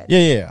that good.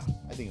 Yeah.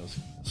 I think it was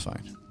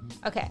fine.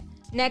 Okay.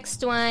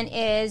 Next one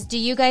is, do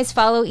you guys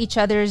follow each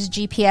other's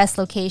GPS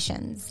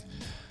locations?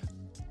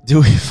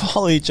 Do we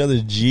follow each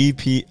other's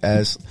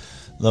GPS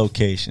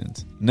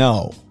locations?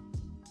 No.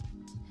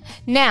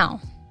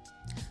 Now,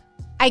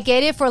 I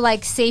get it for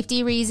like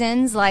safety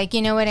reasons, like,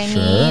 you know what I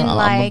Sure. mean?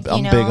 Like,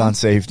 I'm big on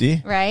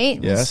safety.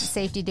 Right? Yes. Mr.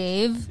 Safety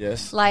Dave.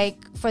 Yes. Like,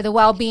 for the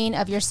well-being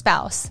of your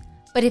spouse.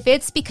 But if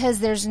it's because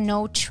there's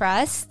no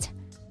trust,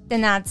 then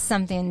that's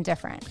something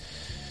different.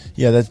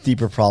 Yeah, that's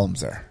deeper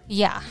problems there.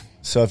 Yeah.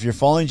 So if you're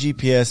following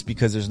GPS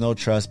because there's no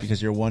trust,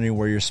 because you're wondering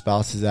where your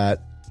spouse is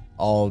at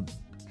all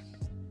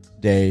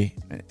day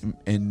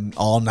and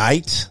all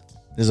night,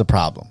 there's a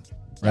problem,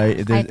 right?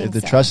 Yeah, If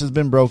the trust has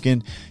been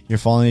broken, you're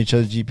following each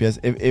other's GPS.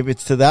 If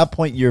it's to that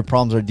point, your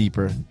problems are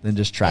deeper than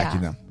just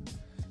tracking them.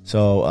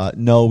 So,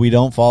 no, we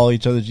don't follow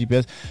each other's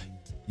GPS.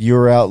 You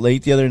were out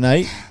late the other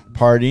night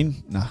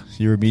partying. No,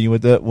 you were meeting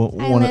with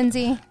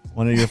Lindsay.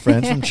 one of your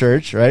friends from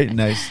church, right?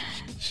 Nice.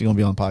 She's going to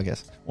be on the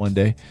podcast one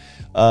day.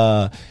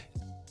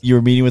 You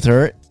were meeting with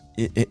her.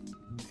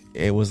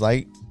 It was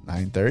like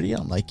 9:30.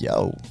 I'm like,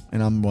 yo.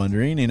 And I'm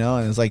wondering, and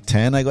it's like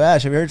 10. I go,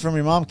 Ash, have you heard from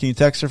your mom? Can you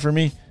text her for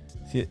me?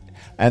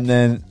 And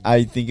then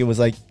I think it was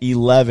like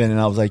 11. And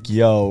I was like,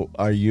 yo,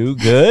 are you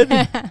good?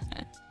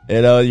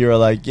 You were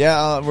like,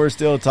 yeah, we're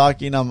still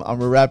talking. I'm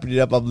wrapping it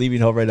up. I'm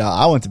leaving home right now.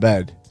 I went to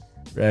bed,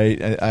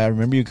 right? I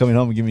remember you coming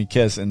home and giving me a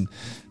kiss and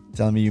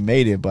telling me you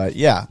made it. But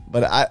yeah,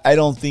 I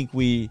don't think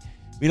we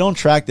don't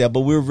track that.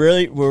 But we're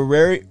very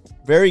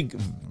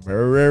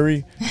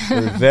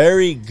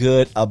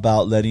good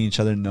about letting each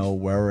other know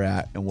where we're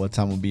at and what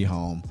time we'll be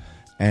home.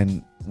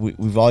 And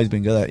we've always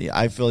been good at it.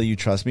 I feel you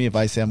trust me. If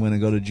I say I'm going to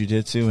go to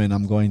jiu-jitsu and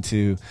I'm going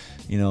to,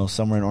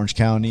 somewhere in Orange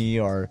County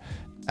or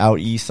out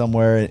east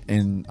somewhere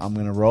and I'm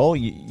going to roll,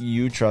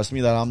 you trust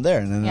me that I'm there.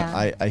 And then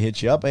I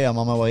hit you up. Hey, I'm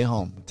on my way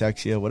home.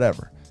 Text you,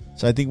 whatever.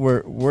 So I think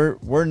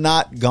we're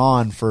not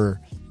gone for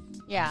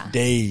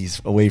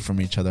days away from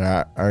each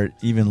other or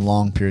even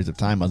long periods of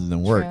time other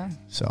than work. True.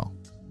 So.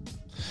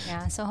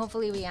 Yeah, so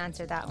hopefully we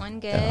answered that one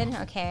good.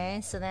 Yeah.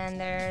 Okay, so then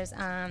there's...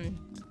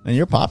 And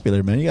you're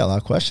popular, man. You got a lot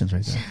of questions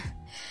right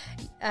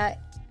there.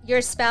 Your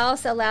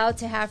spouse allowed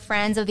to have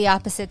friends of the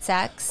opposite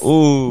sex?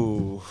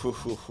 Ooh.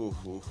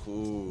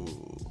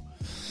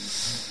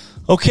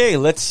 Okay,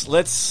 let's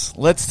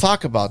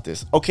talk about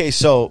this. Okay,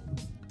 so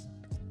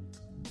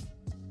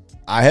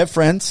I have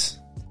friends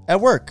at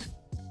work.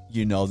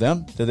 You know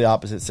them. They're the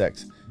opposite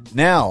sex.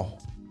 Now,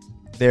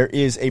 there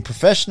is a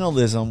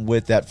professionalism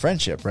with that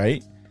friendship,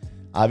 right?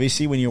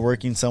 Obviously, when you're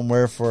working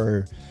somewhere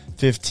for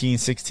 15,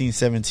 16,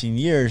 17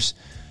 years,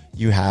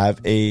 you have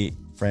a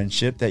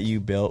friendship that you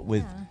built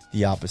with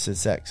the opposite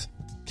sex.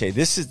 Okay,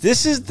 this is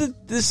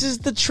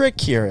the trick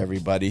here,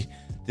 everybody.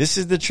 This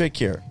is the trick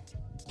here.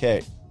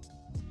 Okay.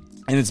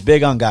 And it's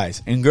big on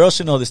guys. And girls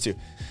should know this too.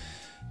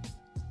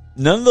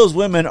 None of those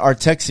women are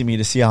texting me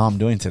to see how I'm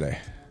doing today.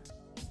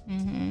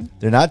 Mm-hmm.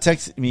 They're not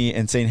texting me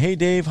and saying, hey,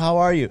 Dave, how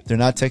are you? They're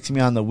not texting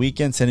me on the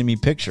weekend, sending me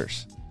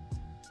pictures.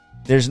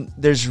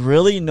 There's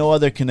really no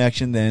other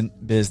connection than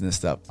business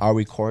stuff. Are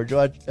we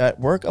cordial at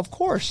work? Of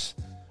course.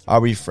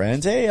 Are we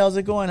friends? Hey, how's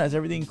it going? Is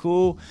everything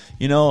cool?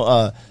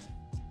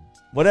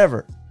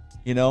 Whatever.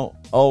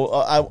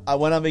 I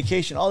went on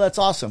vacation. Oh, that's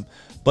awesome.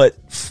 But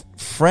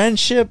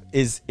friendship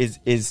is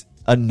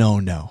a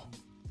no-no.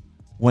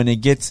 When it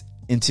gets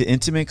into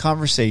intimate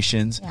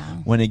conversations,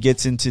 when it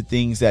gets into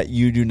things that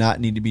you do not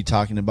need to be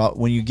talking about,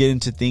 when you get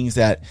into things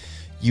that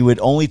you would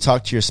only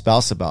talk to your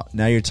spouse about,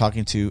 now you're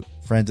talking to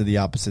friends of the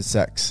opposite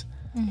sex.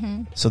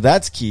 Mm-hmm. So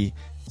that's key.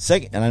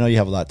 Second, and I know you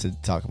have a lot to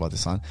talk about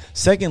this on.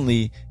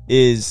 Secondly,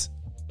 is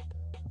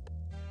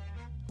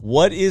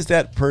what is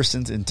that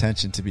person's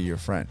intention to be your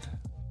friend?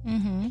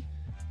 Mm-hmm.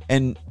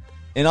 And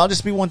I'll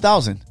just be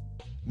 1,000.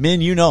 Men,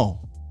 you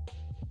know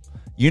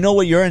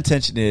what your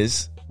intention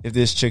is if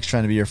this chick's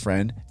trying to be your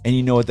friend, and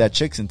you know what that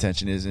chick's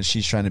intention is, and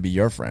she's trying to be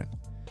your friend.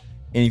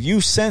 And if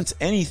you sense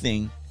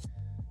anything,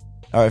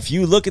 or if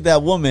you look at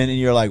that woman and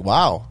you're like,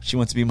 wow, she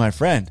wants to be my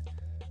friend,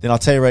 then I'll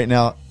tell you right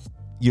now,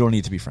 you don't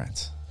need to be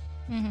friends.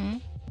 Mm-hmm.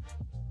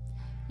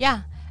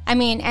 Yeah.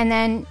 And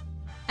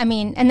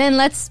then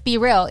let's be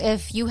real.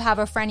 If you have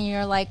a friend and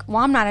you're like, well,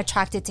 I'm not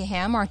attracted to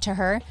him or to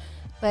her,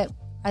 but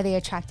are they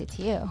attracted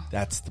to you?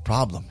 That's the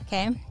problem.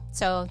 Okay.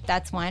 So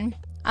that's one.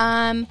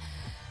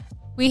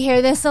 We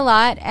hear this a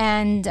lot,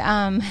 and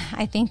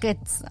I think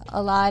it's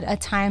a lot of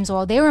times,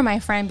 well, they were my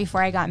friend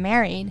before I got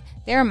married.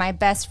 They were my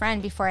best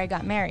friend before I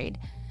got married.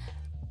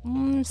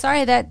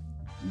 Sorry, that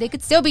they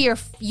could still be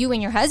you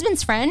and your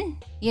husband's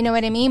friend. You know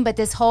what I mean? But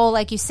this whole,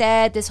 like you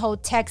said, this whole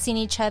texting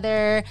each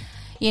other,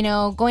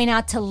 going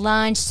out to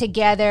lunch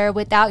together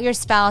without your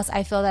spouse,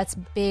 I feel that's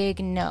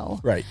big no.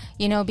 Right.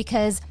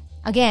 Because,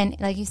 again,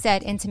 like you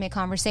said, intimate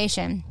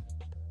conversation.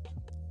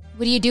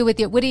 What do you do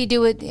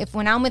if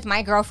when I'm with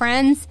my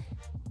girlfriends,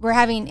 we're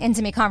having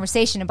intimate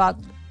conversation about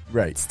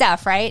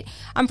stuff, right?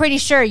 I'm pretty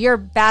sure your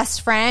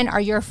best friend or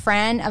your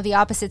friend of the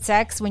opposite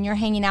sex, when you're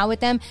hanging out with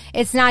them,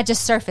 it's not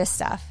just surface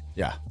stuff.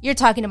 Yeah. You're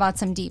talking about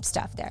some deep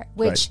stuff there,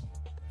 which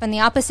from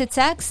the opposite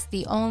sex,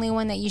 the only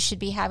one that you should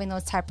be having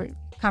those type of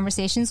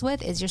conversations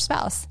with is your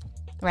spouse,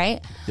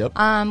 right? Yep.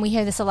 We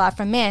hear this a lot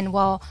from men.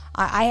 Well,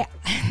 I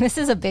this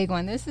is a big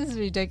one. This is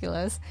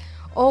ridiculous.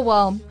 Oh,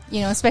 well,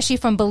 especially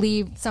from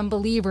some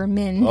believer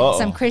men,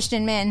 some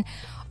Christian men.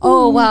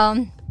 Oh,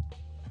 well,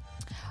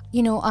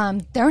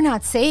 they're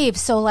not saved.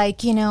 So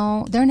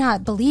they're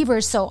not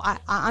believers. So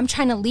I'm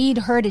trying to lead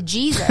her to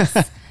Jesus.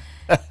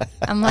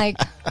 I'm like,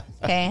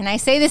 okay. And I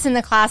say this in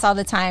the class all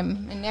the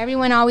time, and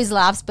everyone always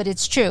laughs, but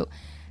it's true.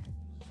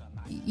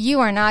 You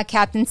are not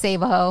Captain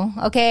Save-A-Ho,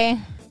 okay?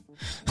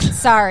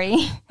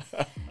 Sorry.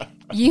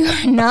 You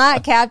are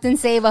not Captain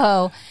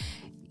Save-A-Ho.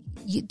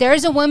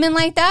 There's a woman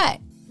like that.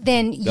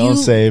 Then don't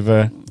save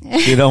her.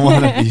 You don't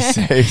want to be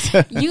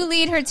saved. You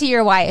lead her to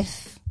your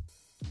wife.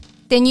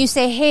 Then you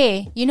say,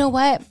 hey, you know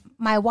what?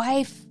 My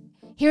wife,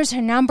 here's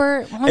her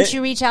number. Why don't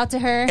you reach out to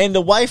her? And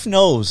the wife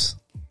knows,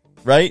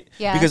 right?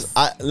 Yes.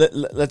 Because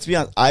let's be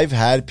honest, I've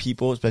had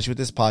people, especially with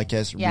this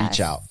podcast, Yes. reach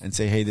out and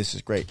say, hey, this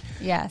is great.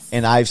 Yes.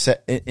 And I've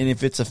said, and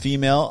if it's a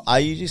female, I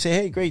usually say,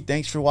 hey, great,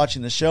 thanks for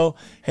watching the show.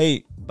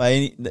 Hey,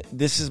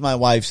 this is my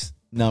wife's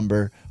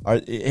number. Or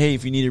hey,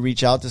 if you need to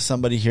reach out to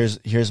somebody,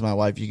 here's my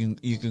wife.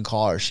 You can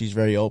call her. She's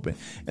very open.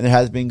 And there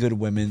has been good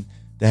women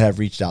that have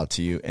reached out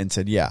to you and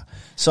said, yeah.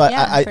 So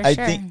I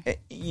sure. think,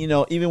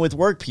 even with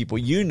work people,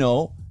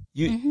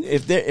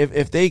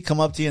 if they come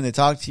up to you and they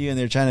talk to you and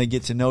they're trying to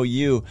get to know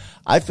you,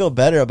 I feel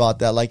better about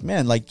that. Like,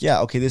 man, like,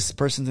 yeah, okay, this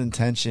person's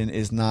intention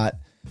is not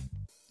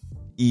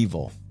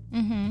evil,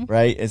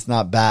 right? It's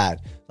not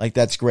bad. Like,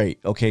 that's great.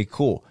 Okay,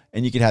 cool.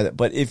 And you can have that.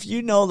 But if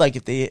like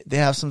if they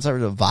have some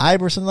sort of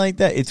vibe or something like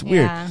that, it's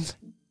weird. Yeah.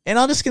 And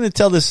I'm just going to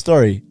tell this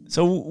story.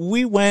 So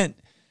we went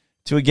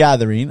to a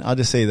gathering. I'll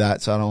just say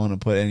that, so I don't want to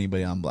put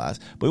anybody on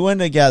blast. But we went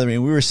to a gathering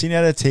and we were sitting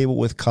at a table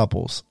with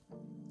couples.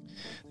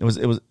 It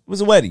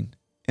was a wedding.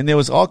 And there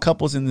was all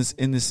couples in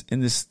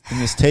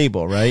this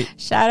table, right?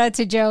 Shout out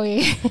to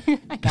Joey.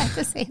 I got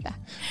to say that.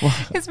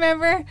 Because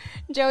remember,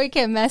 Joey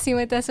kept messing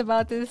with us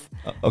about this.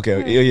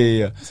 Okay,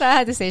 yeah. So I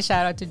had to say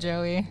shout out to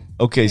Joey.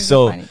 Okay, He's a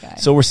so funny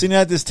guy. we're sitting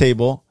at this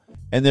table,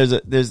 and there's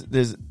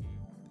a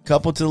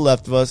couple to the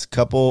left of us,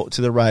 couple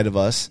to the right of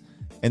us,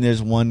 and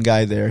there's one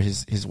guy there.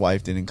 His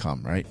wife didn't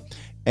come, right?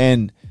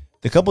 And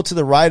the couple to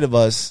the right of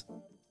us,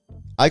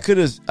 I could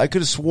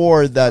have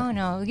swore that. Oh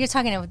no, you're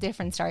talking about a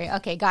different story.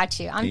 Okay, got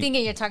you. I'm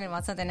thinking you're talking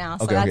about something else.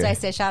 So Okay, that's okay. why I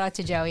said shout out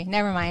to Joey.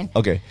 Never mind.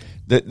 Okay,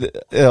 I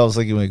was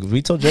like,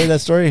 we told Jerry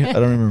that story. I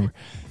don't remember.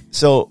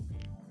 So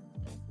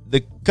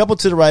the couple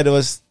to the right of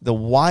us, the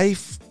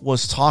wife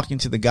was talking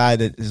to the guy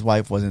that his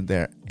wife wasn't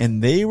there,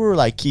 and they were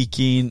like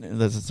kikiing.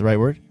 That's the right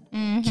word.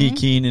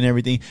 Kikiing and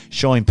everything,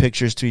 showing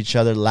pictures to each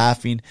other,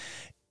 laughing.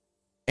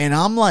 And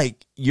I'm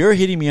like, you're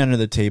hitting me under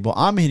the table.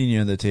 I'm hitting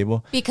you under the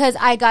table. Because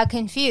I got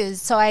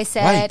confused. So I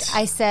said,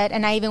 Right.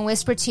 and I even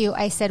whispered to you,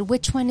 I said,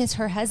 which one is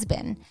her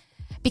husband?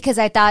 Because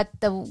I thought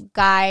the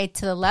guy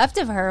to the left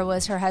of her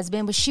was her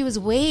husband, but she was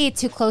way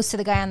too close to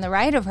the guy on the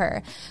right of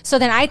her. So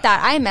then I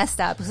thought I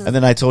messed up. And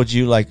then I told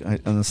you, like,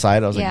 on the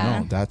side, I was Yeah.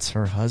 like, no, that's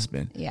her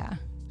husband. Yeah.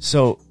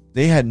 So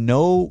they had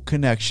no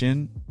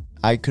connection.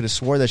 I could have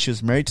swore that she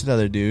was married to the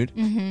other dude.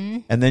 Mm-hmm.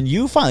 And then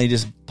you finally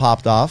just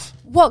popped off.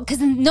 Well,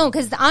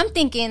 because I'm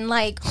thinking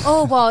like,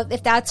 oh, well,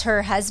 if that's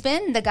her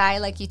husband, the guy,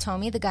 like you told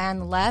me, the guy on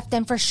the left,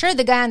 then for sure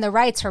the guy on the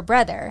right's her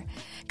brother.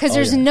 Because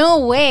there's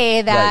no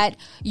way that Right.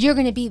 you're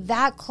going to be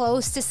that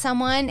close to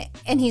someone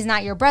and he's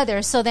not your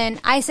brother. So then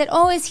I said,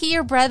 oh, is he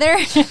your brother?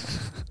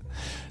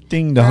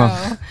 Ding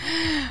dong.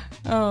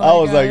 Oh,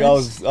 I was like,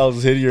 I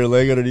was hitting your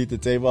leg underneath the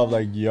table. I'm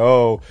like,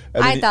 yo.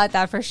 And I then thought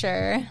that for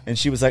sure. and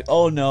she was like,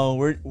 oh no,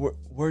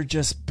 we're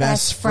just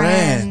best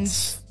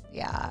friends.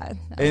 Yeah.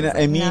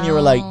 And me and you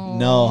were like,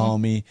 no,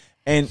 homie.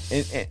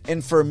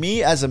 And for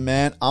me as a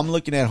man, I'm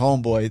looking at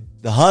homeboy,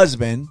 the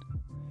husband,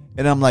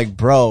 and I'm like,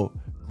 bro,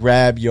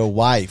 grab your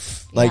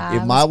wife. Like, Yeah,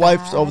 if it my was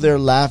wife's bad. over there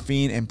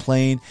laughing and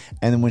playing,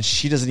 and then when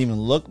she doesn't even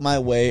look my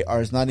way or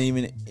is not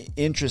even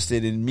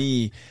interested in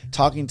me,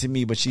 talking to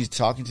me, but she's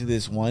talking to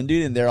this one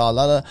dude, and they're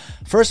all,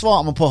 first of all,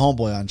 I'm going to put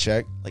homeboy on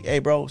check. Like, hey,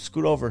 bro,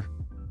 scoot over.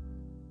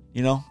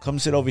 Come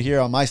sit over here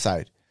on my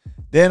side.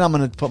 Then I'm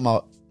going to put my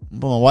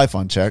wife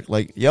on check.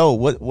 Like, yo,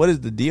 what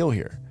is the deal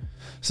here?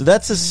 So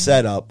that's a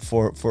setup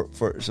for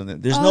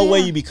something. There's no way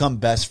yeah. you become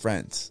best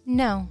friends.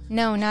 No,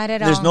 not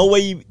at all. There's no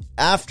way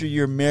after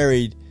you're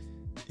married,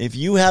 if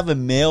you have a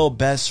male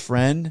best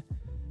friend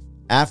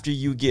after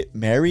you get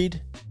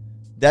married,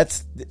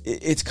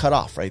 it's cut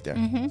off right there.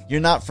 Mm-hmm. You're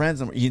not friends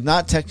no more. He's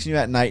not texting you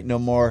at night no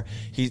more.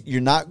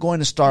 You're not going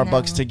to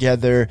Starbucks No.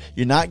 together.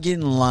 You're not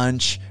getting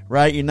lunch,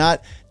 right? You're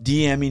not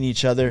DMing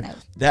each other. No.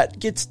 That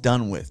gets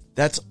done with.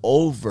 That's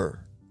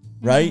over,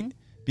 right? Mm-hmm.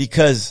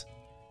 Because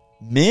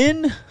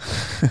men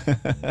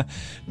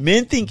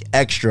think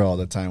extra all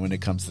the time when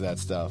it comes to that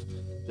stuff.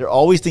 They're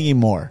always thinking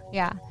more.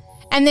 Yeah.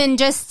 And then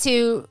just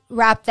to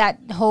wrap that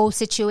whole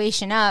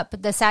situation up,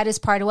 the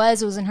saddest part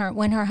was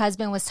when her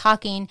husband was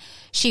talking,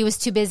 she was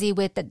too busy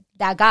with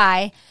that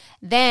guy.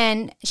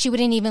 Then she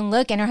wouldn't even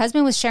look, and her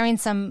husband was sharing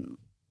some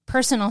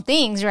personal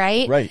things,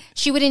 right? Right.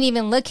 She wouldn't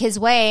even look his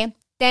way.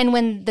 Then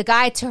when the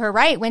guy to her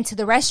right went to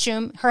the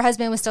restroom, her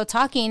husband was still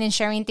talking and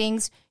sharing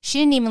things. She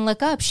didn't even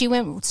look up. She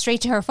went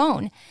straight to her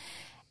phone.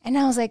 And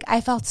I was like,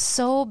 I felt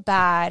so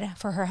bad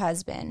for her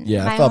husband.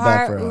 Yeah, I My felt bad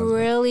heart for her husband.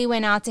 really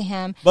went out to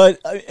him. But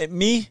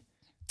me,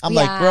 I'm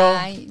like,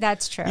 bro,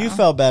 that's true. you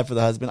felt bad for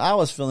the husband. I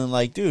was feeling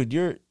like, dude,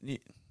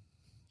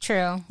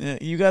 True.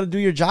 you got to do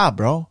your job,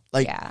 bro.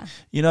 Like, Yeah.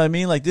 you know what I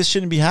mean? Like, this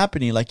shouldn't be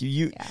happening. Like,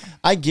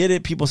 I get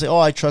it. People say, oh,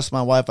 I trust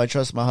my wife. I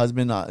trust my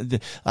husband. I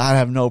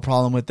have no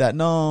problem with that.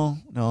 No.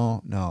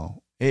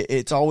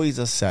 It's always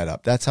a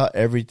setup. That's how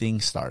everything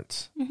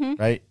starts,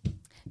 right?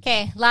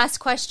 Okay, last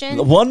question.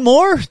 One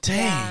more? Dang.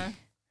 Yeah,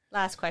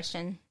 last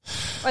question.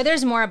 Or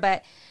there's more,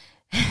 but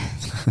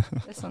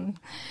This one.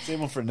 Save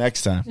one for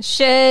next time.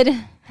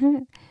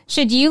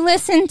 Should you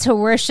listen to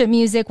worship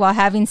music while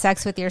having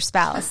sex with your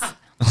spouse?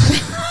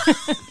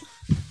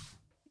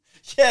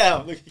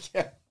 Yeah.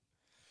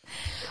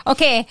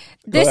 Okay,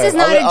 this is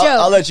not a joke.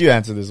 I'll let you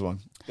answer this one.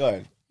 Go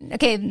ahead.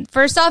 Okay,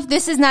 first off,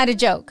 this is not a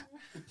joke.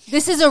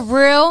 This is a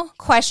real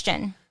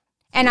question.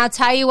 And I'll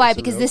tell you why,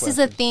 because this is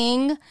a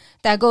thing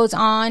that goes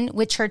on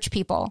with church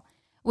people,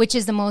 which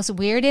is the most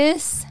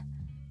weirdest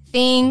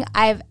thing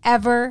I've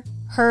ever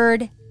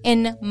heard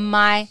in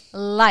my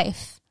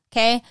life.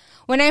 Okay?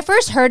 When I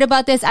first heard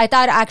about this, I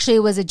thought actually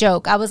it was a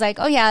joke. I was like,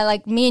 oh yeah,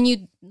 like me and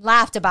you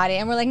laughed about it.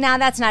 And we're like, nah,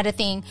 that's not a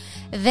thing.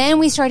 Then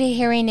we started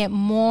hearing it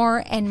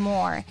more and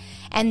more.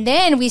 And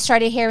then we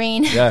started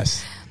hearing...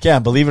 Yes.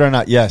 Can't believe it or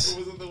not, yes.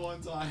 Was it the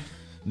one time?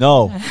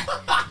 No.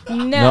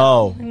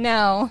 No.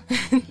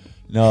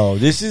 No.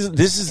 This is a thing.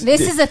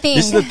 This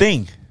is a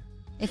thing.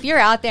 If you're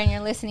out there and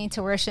you're listening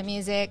to worship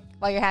music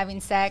while you're having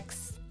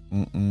sex...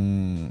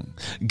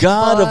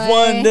 God of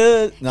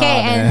wonder. Nah,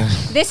 okay, man. and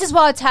this is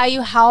what I'll tell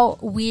you how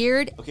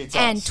weird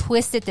tell and us.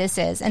 twisted this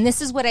is. And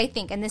this is what I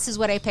think, and this is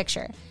what I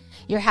picture.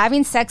 You're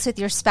having sex with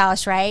your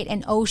spouse, right?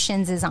 And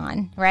Oceans is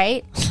on,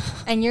 right?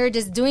 And you're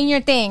just doing your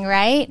thing,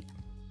 right?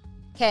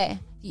 Okay.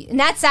 And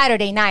that's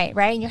Saturday night,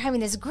 right? And you're having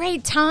this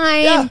great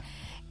time. Yeah.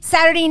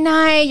 Saturday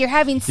night, you're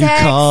having You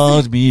sex.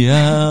 called me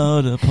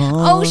out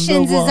upon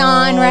Oceans the is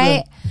on, water.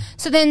 right?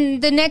 So then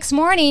the next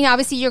morning,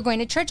 obviously you're going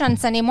to church on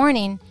Sunday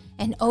morning,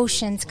 and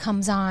Oceans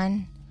comes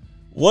on.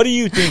 What are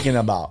you thinking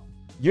about?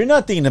 You're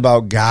not thinking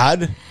about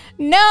God.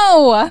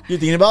 No. You're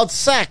thinking about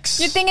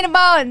sex. You're thinking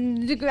about, I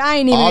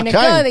ain't even going to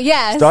go there.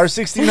 Yes. Star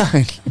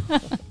 69.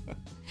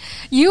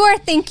 You are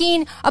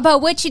thinking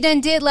about what you done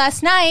did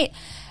last night.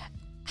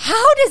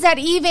 How does that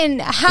even,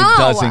 how? It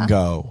doesn't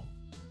go.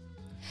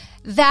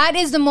 That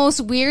is the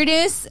most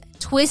weirdest,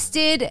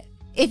 twisted,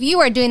 if you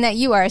are doing that,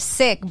 you are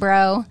sick,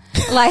 bro.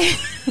 Like,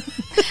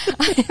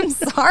 I'm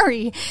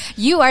sorry.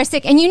 You are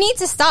sick and you need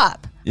to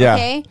stop. Yeah.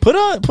 Okay? Put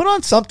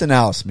on something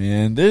else,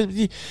 man.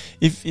 If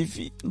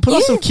put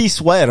on some Key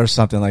Sweat or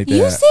something like that.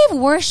 You save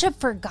worship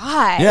for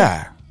God.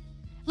 Yeah.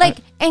 Like,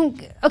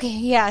 and, okay,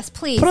 yes,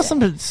 please. Put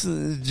on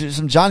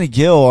some Johnny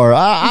Gill or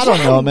I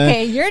don't know, man.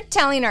 Okay, you're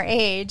telling our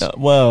age.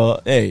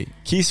 Well, hey,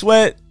 Key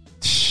Sweat,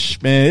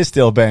 man, it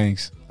still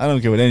bangs. I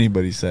don't care what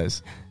anybody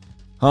says.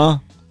 Huh?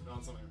 Put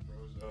on some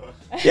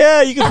ambrosia.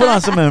 Yeah, you can put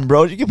on some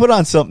ambrosia. You can put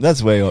on something.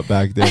 That's way up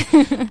back there.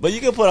 But you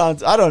can put on,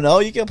 I don't know,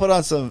 you can put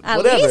on some, At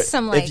whatever. least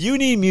some, like- if you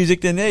need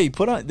music, then hey,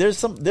 put on,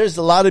 there's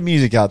a lot of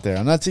music out there.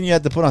 I'm not saying you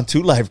have to put on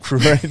 2 Live Crew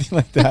or anything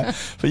like that.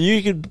 But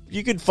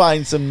you could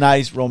find some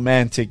nice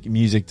romantic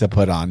music to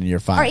put on and you're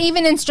fine. Or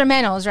even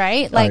instrumentals,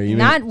 right? Like, even-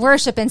 not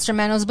worship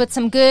instrumentals, but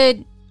some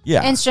good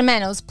Yeah.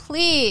 instrumentals.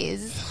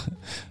 Please.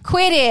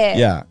 Quit it.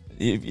 Yeah.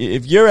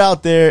 If you're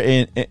out there,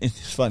 and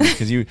it's funny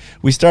because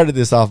we started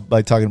this off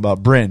by talking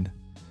about Bryn,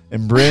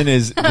 and Bryn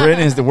is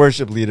the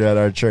worship leader at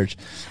our church.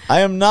 I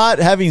am not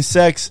having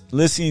sex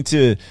listening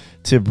to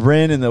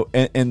Bryn and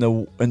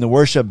the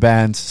worship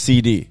band's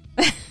CD.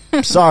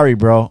 Sorry,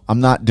 bro, I'm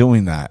not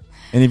doing that.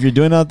 And if you're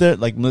doing it out there,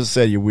 like Melissa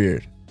said, you're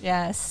weird.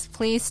 Yes.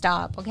 Please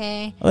stop,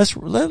 okay? Let's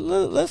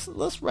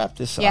wrap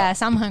this up.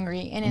 Yes, I'm hungry.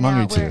 In and I'm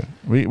out. hungry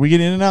too. We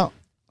get in and out.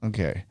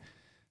 Okay,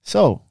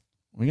 so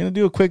we're gonna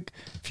do a quick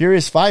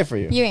Furious 5 for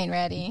you. You ain't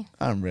ready.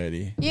 I'm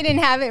ready. You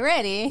didn't have it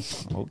ready.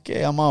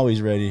 Okay, I'm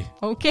always ready.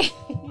 Okay.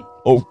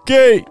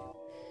 Okay.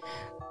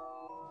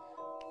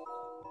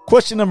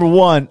 Question number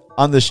 1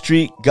 on the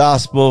Street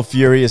Gospel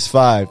Furious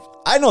 5.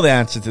 I know the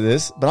answer to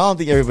this, but I don't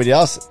think everybody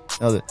else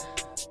knows it.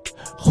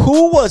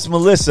 Who was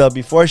Melissa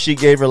before she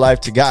gave her life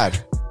to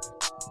God?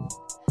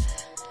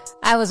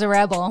 I was a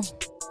rebel.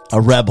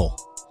 A rebel.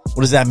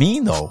 What does that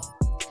mean, though?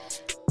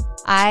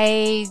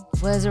 I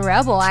was a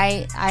rebel.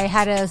 I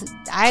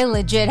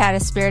legit had a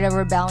spirit of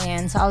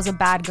rebellion. So I was a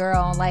bad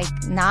girl. Like,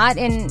 not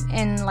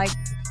in like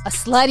a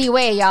slutty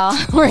way, y'all,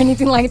 or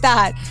anything like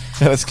that.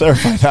 Yeah, let's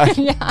clarify that.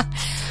 Yeah.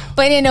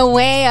 But in a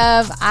way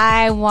of,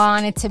 I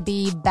wanted to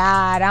be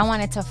bad. I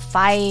wanted to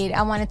fight.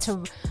 I want to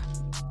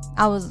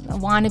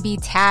be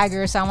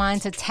tagger. So I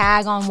wanted to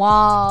tag on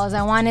walls.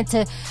 I wanted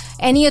to,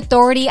 any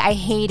authority. I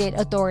hated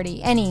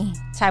authority. Any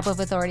type of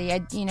authority. I,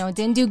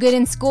 didn't do good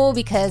in school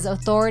because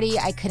authority,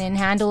 I couldn't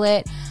handle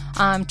it.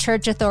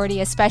 Church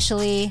authority,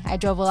 especially. I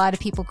drove a lot of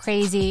people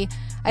crazy.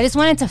 I just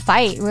wanted to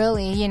fight,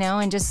 really,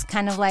 and just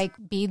kind of like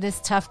be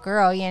this tough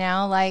girl,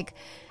 like,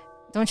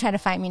 don't try to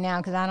fight me now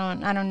because I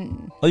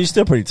don't. Well, you're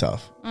still pretty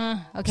tough.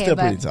 Okay, Still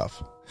but pretty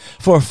tough.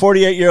 For a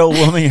 48-year-old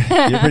woman,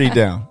 you're pretty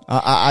down.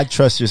 I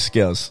trust your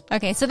skills.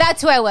 okay, so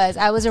that's who I was.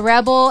 I was a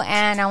rebel,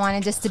 and I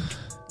wanted just to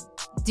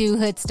do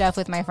hood stuff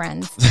with my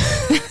friends.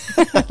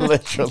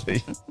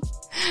 Literally.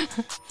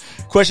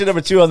 Question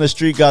number 2 on the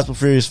Street Gospel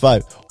Furious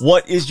 5.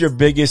 What is your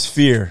biggest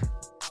fear?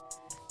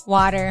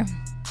 Water.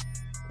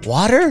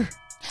 Water?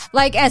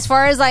 Like, as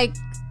far as like,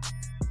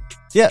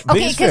 Yeah. okay,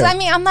 biggest because fear. I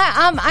mean,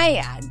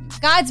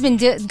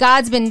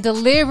 God's been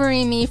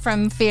delivering me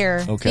from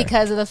fear Okay.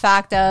 because of the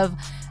fact of,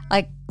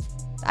 like,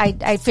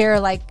 I fear,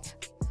 like,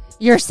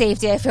 your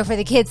safety. I fear for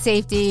the kids'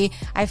 safety.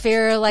 I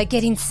fear like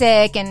getting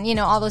sick and, you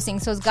know, all those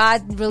things. So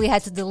God really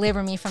had to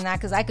deliver me from that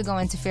because I could go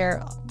into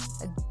fear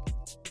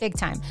big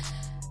time.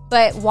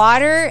 But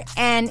water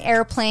and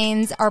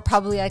airplanes are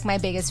probably like my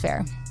biggest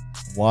fear.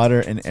 Water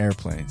and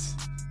airplanes.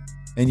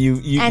 And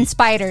you and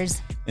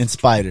spiders. And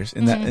spiders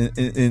in that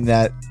in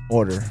that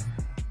order.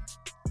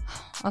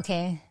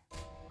 Okay.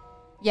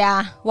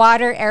 Yeah,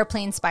 water,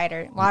 airplane,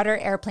 spider. Water,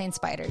 airplane,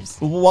 spiders.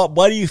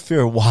 Why do you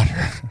fear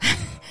water?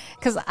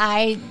 Because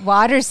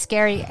water's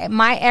scary.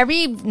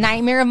 Every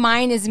nightmare of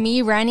mine is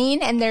me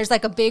running and there's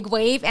like a big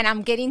wave and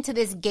I'm getting to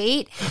this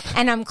gate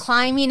and I'm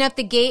climbing up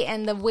the gate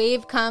and the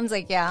wave comes.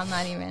 Like, yeah, I'm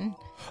not even.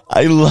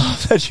 I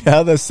love that you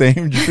have the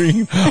same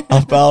dream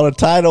about a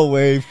tidal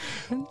wave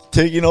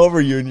taking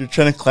over you and you're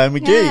trying to climb a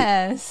gate.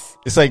 Yes.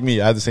 It's like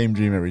me. I have the same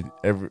dream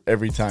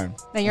every time.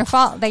 That your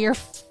fault. That you're.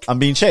 I'm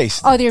being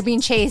chased. Oh, you're being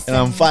chased. And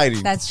I'm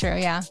fighting. That's true.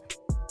 Yeah.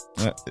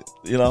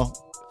 You know,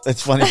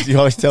 it's funny. You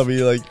always tell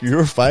me like you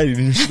were fighting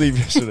in your sleep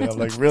yesterday. I'm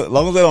like, really? As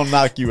long as I don't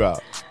knock you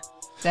out.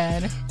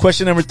 Dead.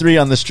 Question number 3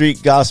 on the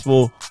Street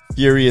Gospel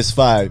Furious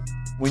 5.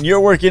 When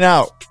you're working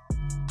out,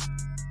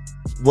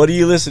 what are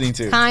you listening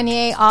to?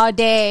 Kanye all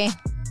day.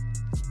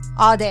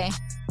 All day.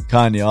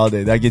 Kanye all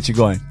day. That gets you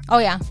going. Oh,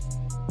 yeah.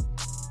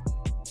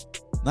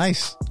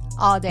 Nice.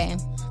 All day.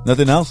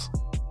 Nothing else?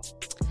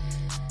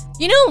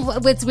 You know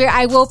what's weird?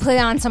 I will put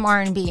on some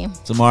R&B.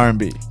 Some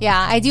R&B. Yeah,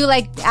 I do.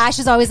 Like, Ash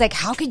is always like,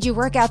 how could you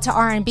work out to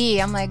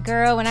R&B? I'm like,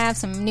 girl, when I have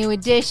some New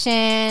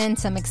Edition,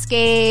 some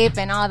Escape,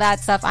 and all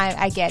that stuff,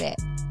 I get it.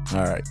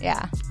 All right.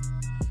 Yeah.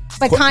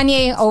 But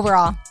Kanye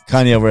overall.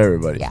 Kanye over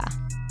everybody. Yeah.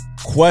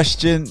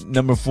 Question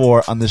number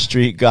 4 on the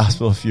Street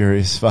Gospel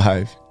Furious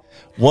 5.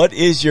 What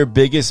is your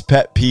biggest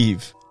pet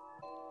peeve?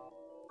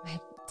 Dang.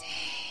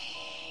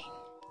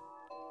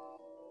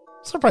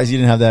 Surprised you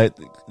didn't have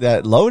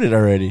that loaded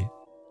already.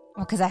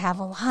 Well, because I have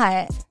a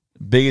lot.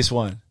 Biggest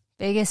one.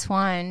 Biggest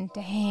one.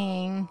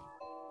 Dang.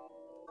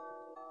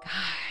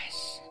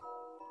 Gosh.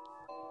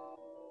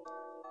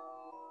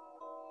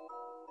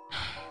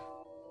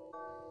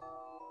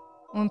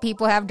 When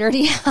people have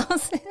dirty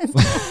houses.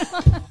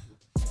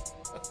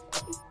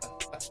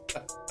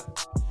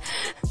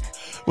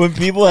 When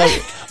people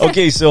have...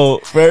 Okay, so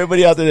for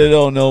everybody out there that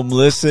don't know,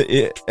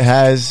 Melissa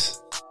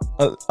has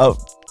a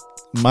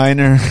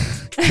minor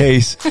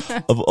case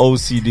of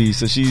OCD.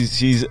 So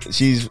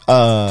she's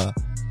a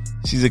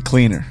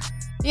cleaner.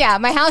 Yeah,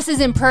 my house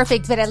isn't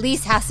perfect, but at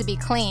least has to be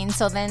clean.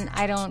 So then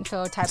I don't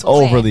feel type of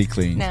way. Overly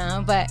clean.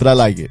 No, but I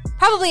like it.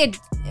 Probably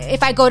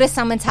if I go to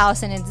someone's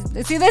house and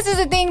it's... See, this is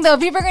the thing, though.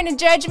 People are going to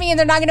judge me and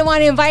they're not going to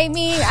want to invite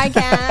me. I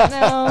can't.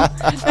 No.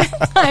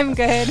 I'm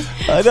good.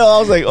 I know. I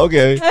was like,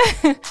 okay.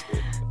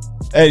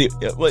 Anyway,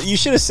 well, you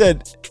should have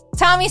said...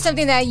 Tell me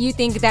something that you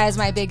think that is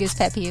my biggest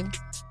pet peeve.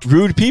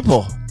 Rude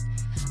people.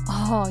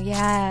 Oh,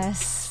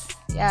 yes.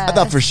 Yeah. I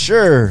thought for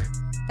sure.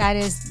 That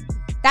is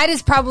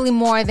probably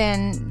more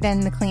than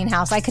the clean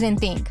house. I couldn't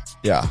think.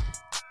 Yeah.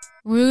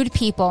 Rude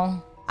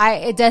people.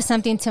 It does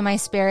something to my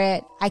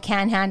spirit. I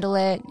can't handle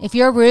it. If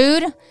you're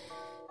rude,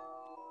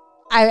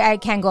 I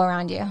can't go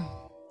around you.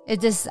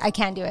 I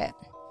can't do it.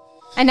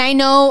 And I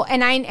know,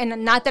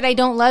 and not that I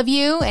don't love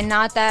you, and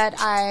not that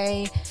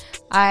I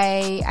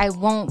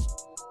won't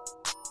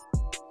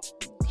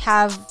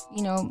have,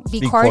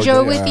 be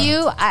cordial with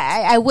you.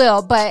 I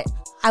will, but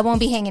I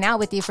won't be hanging out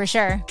with you for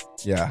sure.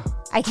 Yeah.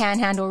 I can't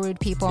handle rude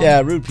people.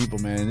 Yeah, rude people,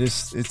 man.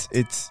 It's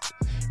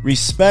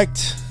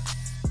respect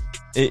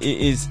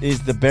is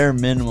the bare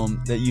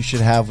minimum that you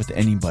should have with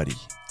anybody,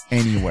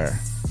 anywhere.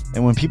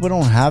 And when people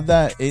don't have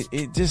that,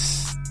 it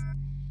just,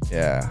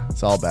 yeah,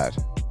 it's all bad.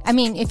 I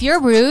mean, if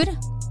you're rude,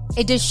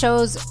 it just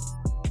shows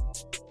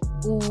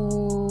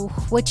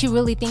what you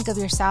really think of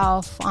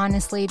yourself,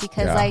 honestly,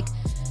 because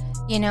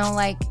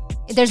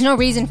there's no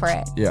reason for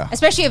it. Yeah.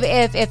 Especially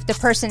if the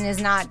person is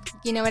not,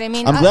 you know what I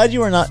mean? I'm glad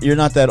you're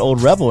not that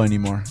old rebel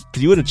anymore,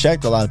 because you would have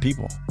checked a lot of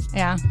people.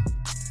 Yeah.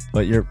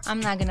 But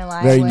I'm not going to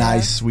lie. Very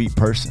nice, sweet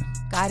person.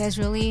 God has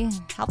really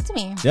helped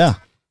me. Yeah,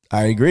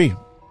 I agree.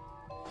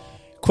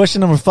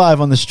 Question number 5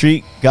 on the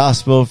Street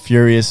Gospel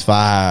Furious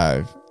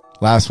 5.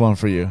 Last one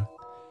for you.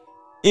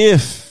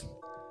 If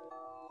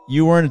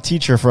you weren't a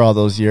teacher for all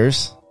those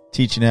years,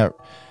 teaching at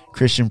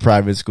Christian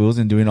private schools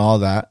and doing all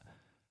that,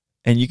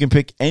 and you can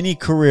pick any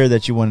career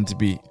that you wanted to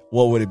be,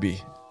 what would it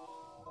be?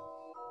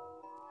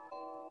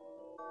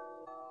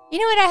 You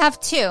know what? I have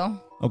 2.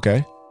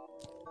 Okay.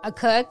 A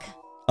cook.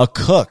 A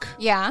cook?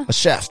 Yeah. A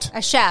chef?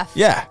 A chef.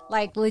 Yeah.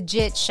 Like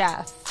legit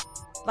chef.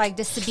 Like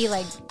just to be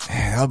like...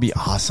 Man, that would be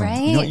awesome.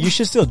 Right? You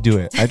should still do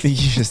it. I think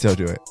you should still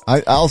do it.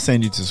 I'll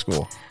send you to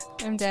school.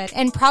 I'm dead.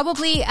 And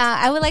probably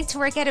I would like to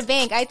work at a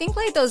bank. I think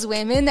like those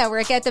women that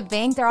work at the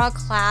bank, they're all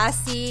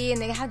classy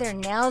and they have their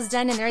nails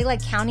done and they're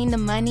like counting the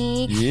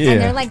money. Yeah.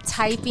 And they're like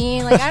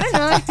typing. Like, I don't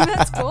know. I think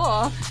that's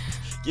cool.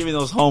 Giving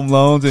those home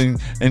loans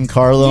and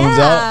car loans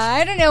out.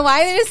 I don't know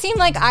why. They just seem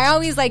like I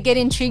always like get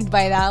intrigued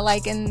by that.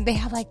 Like, and they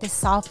have like this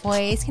soft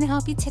voice. Can I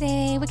help you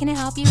today? What can I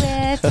help you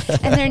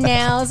with? And their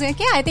nails. Like,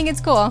 yeah, I think it's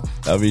cool.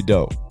 That'd be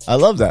dope. I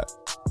love that.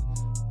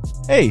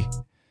 Hey,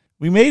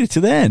 We made it to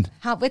the end.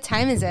 What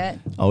time is it?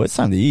 Oh, it's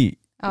time to eat.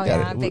 Oh,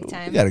 yeah, big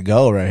time. We got to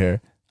go right here.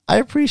 I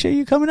appreciate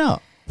you coming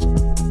out.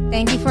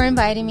 Thank you for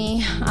inviting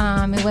me.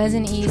 It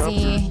wasn't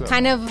easy.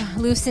 Kind of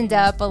loosened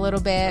up a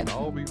little bit.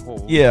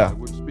 Yeah.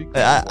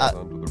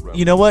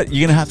 You know what?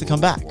 You're going to have to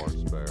come back.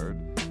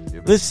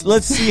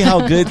 Let's see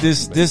how good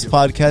this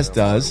podcast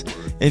does.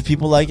 If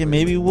people like it,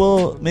 maybe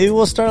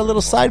we'll start a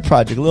little side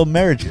project, a little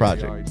marriage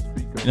project.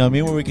 You know what I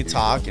mean? Where we could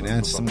talk and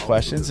answer some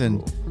questions,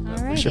 and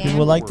I'm sure people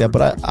will like that.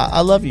 But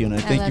I love you, and I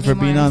thank you for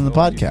being on the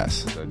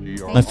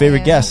podcast. My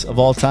favorite guest of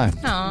all time.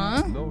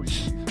 Aw.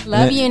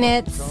 Love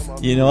units.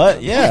 You know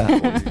what? Yeah.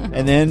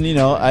 And then,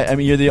 I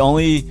mean, you're the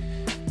only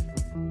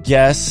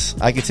guest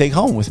I could take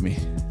home with me.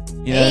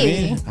 You know what I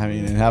mean? I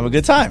mean, and have a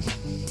good time.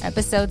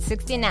 Episode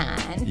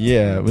 69.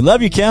 Yeah. We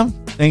love you, Kim.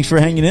 Thanks for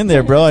hanging in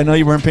there, bro. I know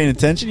you weren't paying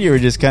attention. You were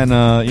just kind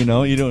of, you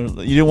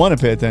didn't want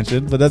to pay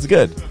attention, but that's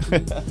good.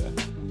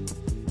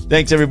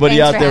 Thanks,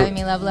 everybody out there. Thanks for having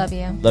me. Love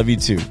you. Love you,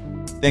 too.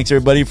 Thanks,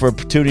 everybody, for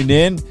tuning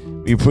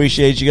in. We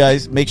appreciate you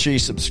guys. Make sure you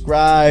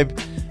subscribe.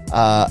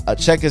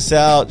 Check us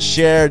out.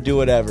 Share. Do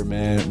whatever,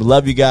 man. We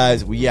love you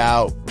guys. We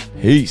out.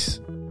 Peace.